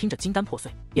即便是拼着金丹破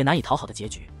碎也难以讨好的结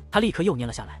局，他立刻又蔫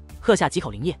了下来，喝下几口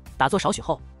灵液，打坐少许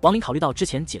后，王林考虑到之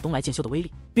前解东来剑修的威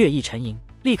力，略一沉吟，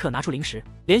立刻拿出灵石，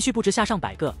连续布置下上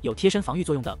百个有贴身防御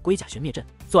作用的龟甲悬灭阵。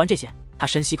做完这些，他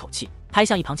深吸口气，拍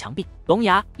向一旁墙壁，龙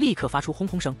牙立刻发出轰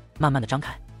轰声，慢慢的张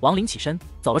开。王林起身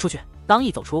走了出去，刚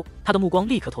一走出，他的目光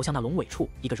立刻投向那龙尾处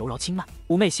一个柔绕轻慢、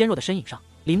妩媚纤弱的身影上。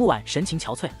李木婉神情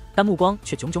憔悴，但目光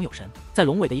却炯炯有神，在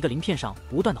龙尾的一个鳞片上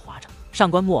不断的划着。上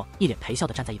官墨一脸陪笑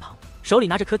的站在一旁，手里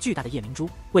拿着颗巨大的夜明珠，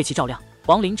为其照亮。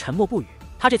王林沉默不语，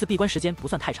他这次闭关时间不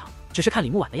算太长，只是看李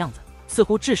木婉的样子，似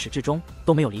乎至始至终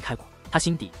都没有离开过。他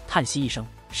心底叹息一声，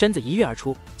身子一跃而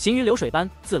出，行云流水般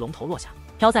自龙头落下，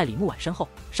飘在李木婉身后。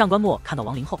上官墨看到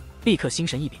亡灵后，立刻心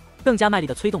神一秉，更加卖力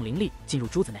地催动灵力进入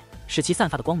珠子内，使其散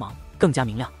发的光芒更加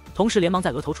明亮。同时连忙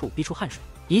在额头处逼出汗水，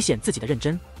以显自己的认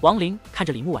真。亡灵看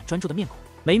着李木婉专注的面孔，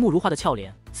眉目如画的俏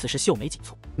脸，此时秀眉紧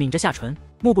蹙，抿着下唇，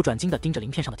目不转睛地盯着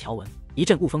鳞片上的条纹。一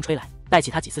阵雾风吹来，带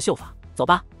起他几丝秀发。走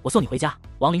吧，我送你回家。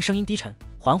亡灵声音低沉，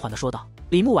缓缓地说道。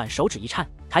李木婉手指一颤，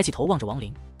抬起头望着亡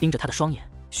灵，盯着他的双眼。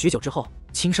许久之后，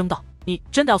轻声道：“你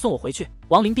真的要送我回去？”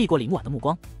亡灵避过李木婉的目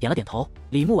光，点了点头。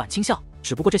李木婉轻笑，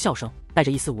只不过这笑声带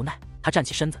着一丝无奈。他站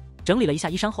起身子，整理了一下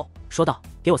衣衫后，说道：“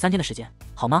给我3天的时间，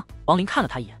好吗？”亡灵看了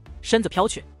他一眼，身子飘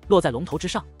去，落在龙头之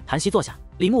上，盘膝坐下。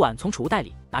李木婉从储物袋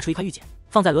里拿出一块玉简，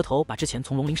放在额头，把之前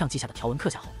从龙鳞上记下的条纹刻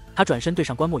下后，他转身对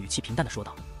上官墨语气平淡地说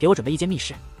道：“给我准备一间密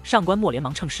室。”上官墨连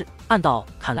忙称是，暗道：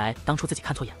看来当初自己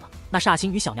看错眼了，那煞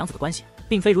星与小娘子的关系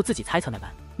并非如自己猜测那般。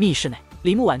密室内，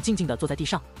李木婉静静地坐在地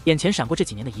上，眼前闪过这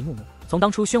几年的一幕幕。从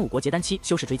当初宣武国结丹期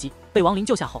修士追击，被亡灵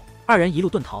救下后，二人一路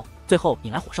遁逃，最后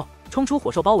引来火兽，冲出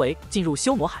火兽包围，进入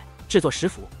修魔海，制作石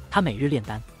斧。他每日炼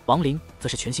丹，亡灵则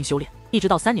是全心修炼，一直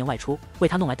到3年外出，为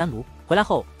他弄来丹炉。回来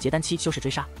后，结丹期修士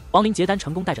追杀，亡灵结丹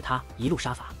成功，带着他一路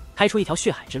杀伐，开出一条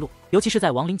血海之路。尤其是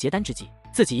在亡灵结丹之际，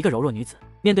自己一个柔弱女子，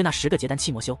面对那10个结丹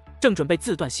期魔修，正准备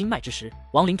自断心脉之时，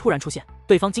亡灵突然出现，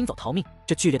对方惊走逃命。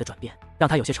这剧烈的转变让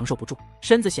他有些承受不住，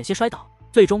身子险些摔倒，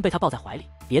最终被他抱在怀里。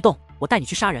别动，我带你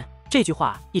去杀人。这句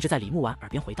话一直在李木婉耳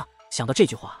边回荡。想到这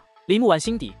句话，李木婉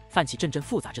心底泛起阵阵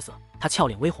复杂之色，她俏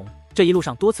脸微红。这一路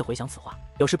上多次回想此话，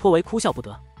有时颇为哭笑不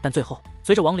得，但最后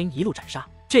随着亡灵一路斩杀，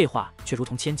这话却如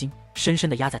同千斤，深深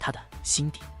地压在他的心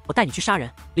底。我带你去杀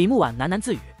人。李木婉喃喃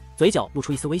自语，嘴角露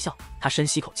出一丝微笑。她深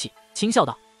吸口气，轻笑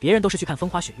道：“别人都是去看风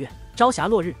花雪月、朝霞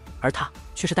落日，而他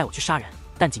却是带我去杀人。”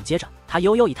但紧接着，他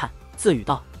悠悠一叹，自语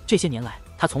道：“这些年来，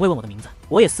他从未问我的名字，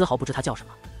我也丝毫不知他叫什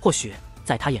么。或许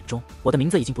在他眼中，我的名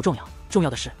字已经不重要，重要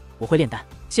的是我会炼丹。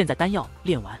现在丹药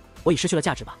炼完，我已失去了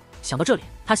价值吧。”想到这里，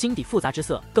他心底复杂之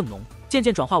色更浓，渐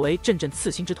渐转化为阵阵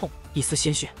刺心之痛。一丝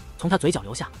鲜血从他嘴角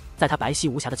流下，在他白皙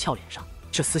无瑕的俏脸上，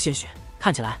这丝鲜血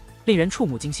看起来令人触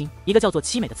目惊心。一个叫做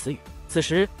凄美的词语，此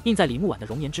时印在李木婉的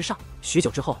容颜之上。许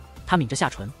久之后，他抿着下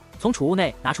唇，从储物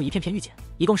内拿出一片片玉简，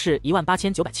一共是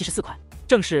18974块，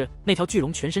正是那条巨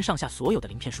龙全身上下所有的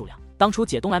鳞片数量。当初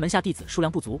解东来门下弟子数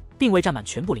量不足，并未占满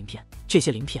全部鳞片，这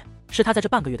些鳞片是他在这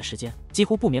半个月的时间几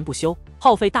乎不眠不休，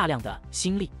耗费大量的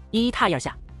心力一一踏一而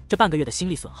下。这半个月的心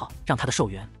力损耗，让他的寿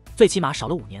元最起码少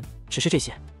了5年。只是这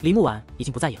些，李木婉已经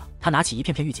不在意了。他拿起一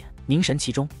片片玉简，凝神其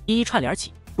中，一一串联而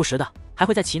起，不时的还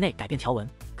会在其内改变条纹，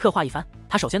刻画一番。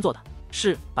他首先做的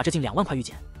是把这近2万块玉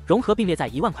简融合并列在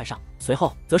1万块上，随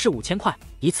后则是5000块，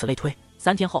以此类推。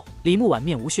3天后，李木婉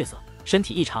面无血色，身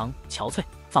体异常憔悴，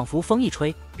仿佛风一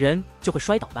吹，人就会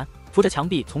摔倒般，扶着墙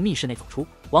壁从密室内走出。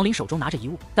亡灵手中拿着遗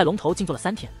物，在龙头静坐了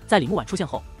3天。在李木婉出现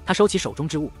后，他收起手中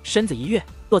之物，身子一跃，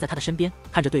落在他的身边，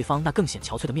看着对方那更显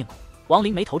憔悴的面孔。亡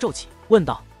灵眉头皱起，问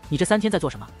道：“你这3天在做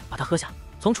什么？”把它喝下。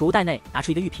从储物袋内拿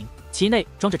出一个玉瓶，其内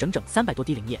装着整整300多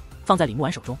滴灵液，放在李木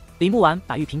婉手中。李木婉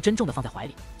把玉瓶珍重地放在怀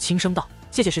里，轻声道：“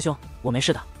谢谢师兄，我没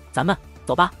事的，咱们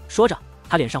走吧。”说着，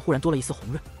他脸上忽然多了一丝红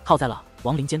润，靠在了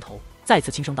亡灵肩头，再次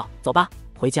轻声道：“走吧，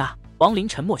回家。”亡灵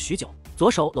沉默许久，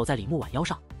左手搂在李木婉腰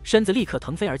上，身子立刻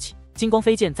腾飞而起，金光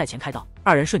飞剑在前开道，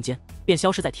二人瞬间便消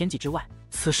失在天际之外。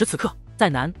此时此刻，在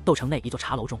南斗城内一座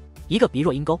茶楼中，一个鼻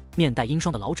若鹰钩、面带阴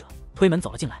霜的老者推门走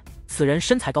了进来。此人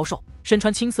身材高瘦，身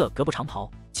穿青色格布长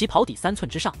袍，其袍底3寸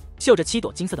之上绣着7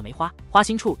朵金色的梅花，花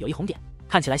心处有一红点，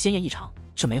看起来鲜艳异常。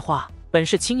这梅花本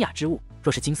是清雅之物，若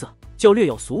是金色，就略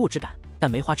有俗物之感，但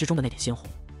梅花之中的那点鲜红，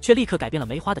却立刻改变了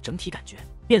梅花的整体感觉，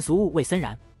变俗物味森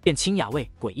然，变清雅味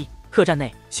诡异。客栈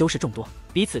内修士众多，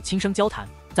彼此轻声交谈。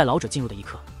在老者进入的一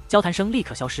刻，交谈声立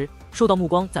刻消失，数道目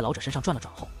光在老者身上转了转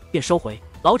后便收回。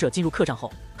老者进入客栈后，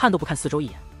看都不看四周一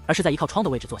眼，而是在一靠窗的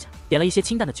位置坐下，点了一些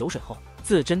清淡的酒水后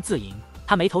自斟自饮。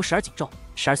他眉头时而紧皱，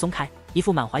时而松开，一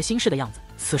副满怀心事的样子。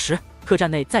此时客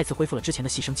栈内再次恢复了之前的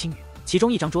细声轻语，其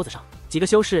中一张桌子上，几个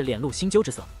修士脸露心揪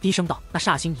之色，低声道：“那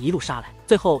煞星一路杀来，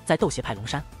最后在斗邪派龙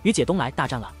山与解东来大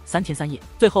战了3天3夜，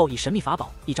最后以神秘法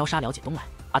宝一招杀了解东来，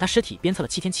把他尸体鞭策了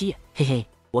7天7夜。嘿嘿，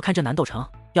我看这南斗城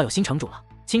要有新城主了。”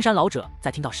青山老者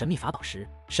在听到神秘法宝时，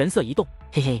神色一动，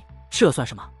嘿嘿，这算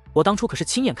什么？我当初可是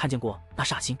亲眼看见过那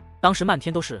煞星，当时漫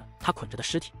天都是他捆着的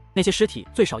尸体，那些尸体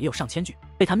最少也有上千具，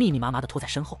被他密密麻麻的拖在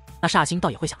身后。那煞星倒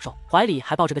也会享受，怀里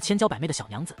还抱着个千娇百媚的小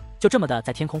娘子，就这么的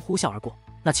在天空呼啸而过，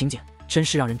那情景真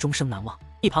是让人终生难忘。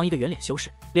一旁一个圆脸修士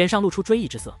脸上露出追忆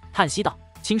之色，叹息道：“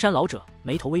青山老者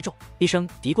眉头微皱，低声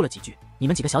嘀咕了几句：你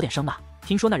们几个小点声吧。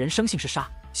听说那人生姓是杀，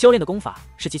修炼的功法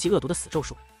是极其恶毒的死咒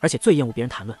术，而且最厌恶别人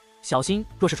谈论。小心，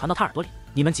若是传到他耳朵里，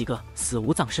你们几个死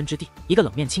无葬身之地。”一个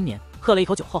冷面青年喝了一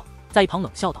口酒后，在一旁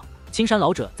冷笑道：“青山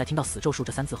老者在听到死咒术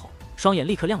这3字后，双眼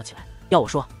立刻亮了起来。要我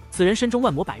说，此人身中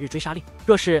万魔百日追杀令，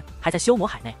若是还在修魔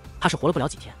海内，怕是活了不了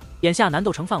几天。眼下南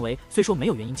斗城范围虽说没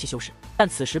有元婴期修士，但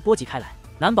此时波及开来，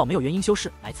难保没有元婴修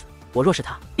士来此。我若是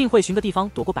他，定会寻个地方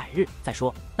躲过百日再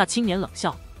说。那青年冷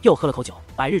笑，又喝了口酒。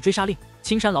百日追杀令，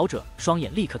青山老者双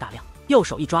眼立刻大亮，右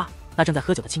手一抓，那正在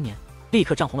喝酒的青年立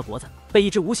刻涨红了脖子，被一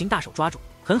只无形大手抓住，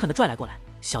狠狠地拽来过来。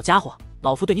小家伙，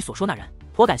老夫对你所说那人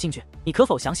颇感兴趣，你可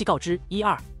否详细告知一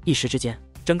二？一时之间，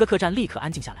整个客栈立刻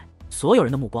安静下来，所有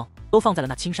人的目光都放在了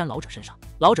那青山老者身上。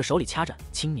老者手里掐着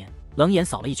青年，冷眼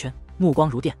扫了一圈，目光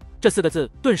如电。这4个字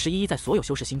顿时一一在所有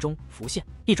修士心中浮现，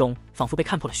一种仿佛被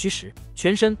看破了虚实，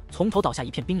全身从头倒下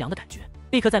一片冰凉的感觉，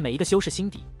立刻在每一个修士心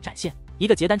底展现。一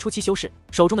个结丹初期修士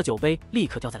手中的酒杯立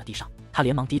刻掉在了地上，他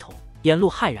连忙低头，眼露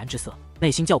骇然之色，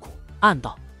内心叫苦，暗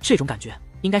道这种感觉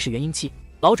应该是元婴期。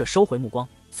老者收回目光，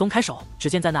松开手，只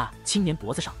见在那青年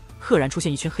脖子上赫然出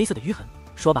现一圈黑色的淤痕。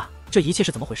说吧，这一切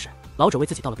是怎么回事？老者为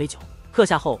自己倒了杯酒，喝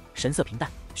下后神色平淡，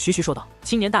徐徐说道：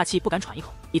青年大气不敢喘一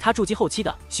口，以他筑基后期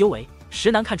的修为，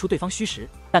实难看出对方虚实，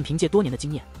但凭借多年的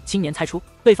经验，青年猜出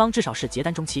对方至少是结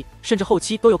丹中期，甚至后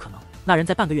期都有可能。那人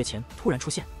在半个月前突然出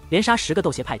现，连杀10个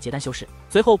斗邪派结丹修士，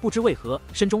随后不知为何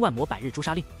身中万魔百日诛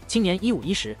杀令。青年一五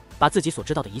一十把自己所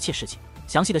知道的一切事情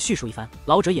详细的叙述一番。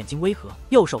老者眼睛微合，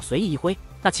右手随意一挥，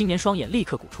那青年双眼立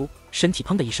刻鼓出，身体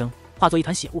砰的一声化作一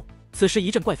团血雾。此时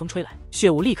一阵怪风吹来，血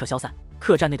雾立刻消散，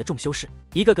客栈内的众修士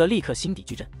一个个立刻心底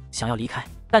巨震，想要离开，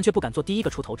但却不敢做第一个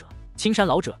出头者。青山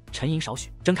老者沉吟少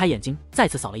许，睁开眼睛再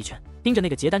次扫了一圈，盯着那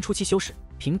个结丹初期修士，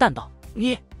平淡道：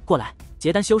你过来。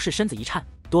结丹修士身子一颤，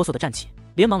哆嗦的站起，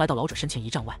连忙来到老者身前1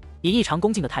丈外，以异常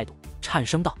恭敬的态度颤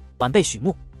声道：晚辈许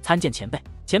穆，参见前辈。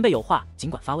前辈有话尽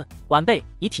管发问，晚辈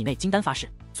以体内金丹发誓，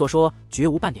所说绝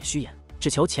无半点虚言，只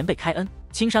求前辈开恩。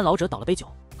青山老者倒了杯酒，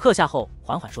喝下后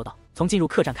缓缓说道：从进入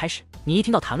客栈开始，你一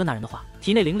听到谈论那人的话，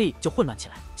体内灵力就混乱起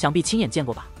来，想必亲眼见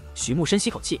过吧？许穆深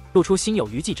吸口气，露出心有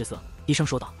余悸之色，低声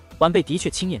说道：晚辈的确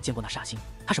亲眼见过那煞星，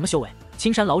他什么修为？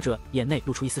青山老者眼内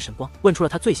露出一丝神光，问出了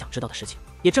他最想知道的事情，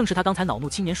也正是他刚才恼怒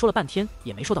青年说了半天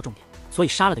也没说到重点，所以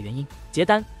杀了的原因。结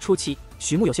丹初期，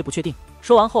许穆有些不确定，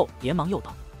说完后连忙又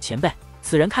道：前辈，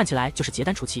此人看起来就是结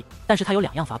丹初期，但是他有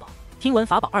2样法宝。听闻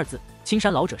法宝2字，青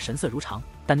山老者神色如常，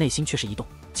但内心却是一动，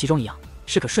其中1样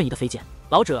是可瞬移的飞剑。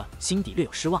老者心底略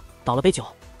有失望，倒了杯酒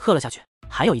喝了下去。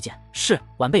还有1件是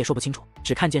晚辈也说不清楚，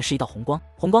只看见是一道红光，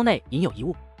红光内隐有一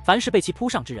物，凡是被其扑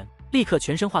上之人，立刻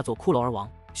全身化作骷髅而亡。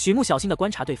许穆小心地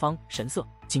观察对方神色，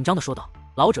紧张地说道。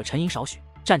老者沉吟少许，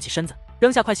站起身子，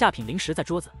扔下块下品灵石在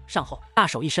桌子上后，大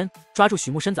手一伸，抓住许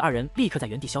穆身子，2人立刻在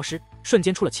原地消失，瞬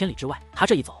间出了千里之外。他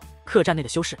这一走，客栈内的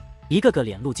修士一个个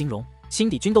脸露惊容，心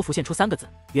底均都浮现出3个字：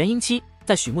元婴期。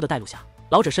在许穆的带路下，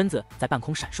老者身子在半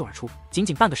空闪烁而出，仅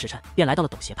仅半个时辰便来到了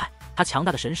斗邪派。他强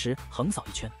大的神识横扫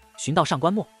一圈，寻到上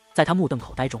官墨。在他目瞪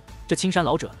口呆中，这青山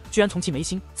老者居然从其眉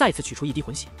心再次取出1滴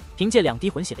魂血，凭借2滴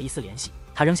魂血的一丝联系，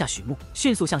他扔下许穆，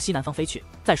迅速向西南方飞去。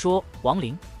再说王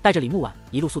陵带着李木婉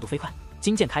一路速度飞快，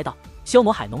金剑开道，修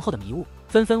魔海浓厚的迷雾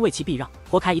纷纷为其避让，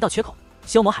活开一道缺口。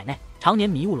修魔海内常年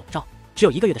迷雾笼罩，只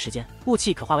有1个月的时间，雾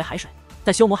气可化为海水。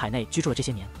在修魔海内居住了这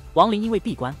些年，王陵因为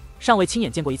闭关，尚未亲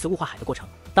眼见过一次雾化海的过程。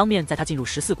当面在他进入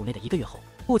14谷内的1个月后，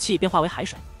雾气便化为海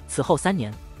水。此后3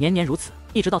年，年年如此，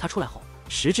一直到他出来后，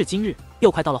时至今日，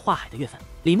又快到了化海的月份。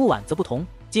李木婉则不同，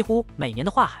几乎每年的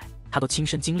化海，他都亲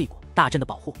身经历过。大阵的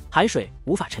保护，海水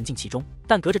无法沉进其中，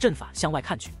但隔着阵法向外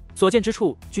看去，所见之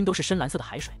处均都是深蓝色的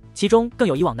海水，其中更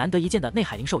有以往难得一见的内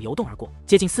海灵兽游动而过。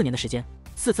接近4年的时间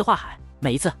，4次化海，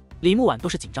每一次李木婉都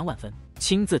是紧张万分，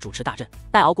亲自主持大阵，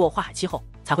待熬过化海期后，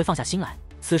才会放下心来。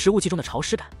此时雾气中的潮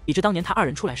湿感，比之当年他2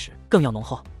人出来时更要浓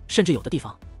厚，甚至有的地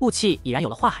方雾气已然有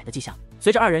了化海的迹象。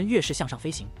随着2人越是向上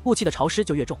飞行，雾气的潮湿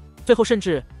就越重，最后甚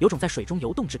至有种在水中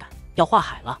游动之感。要化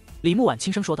海了，李木婉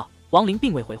轻声说道。王林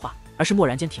并未回话，而是蓦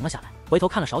然间停了下来，回头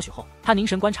看了少许后，他凝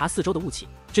神观察四周的雾气，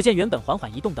只见原本缓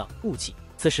缓移动的雾气，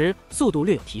此时速度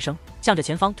略有提升，向着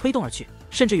前方推动而去，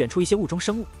甚至远处一些雾中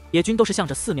生物也均都是向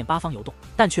着4面8方游动，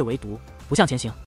但却唯独不向前行。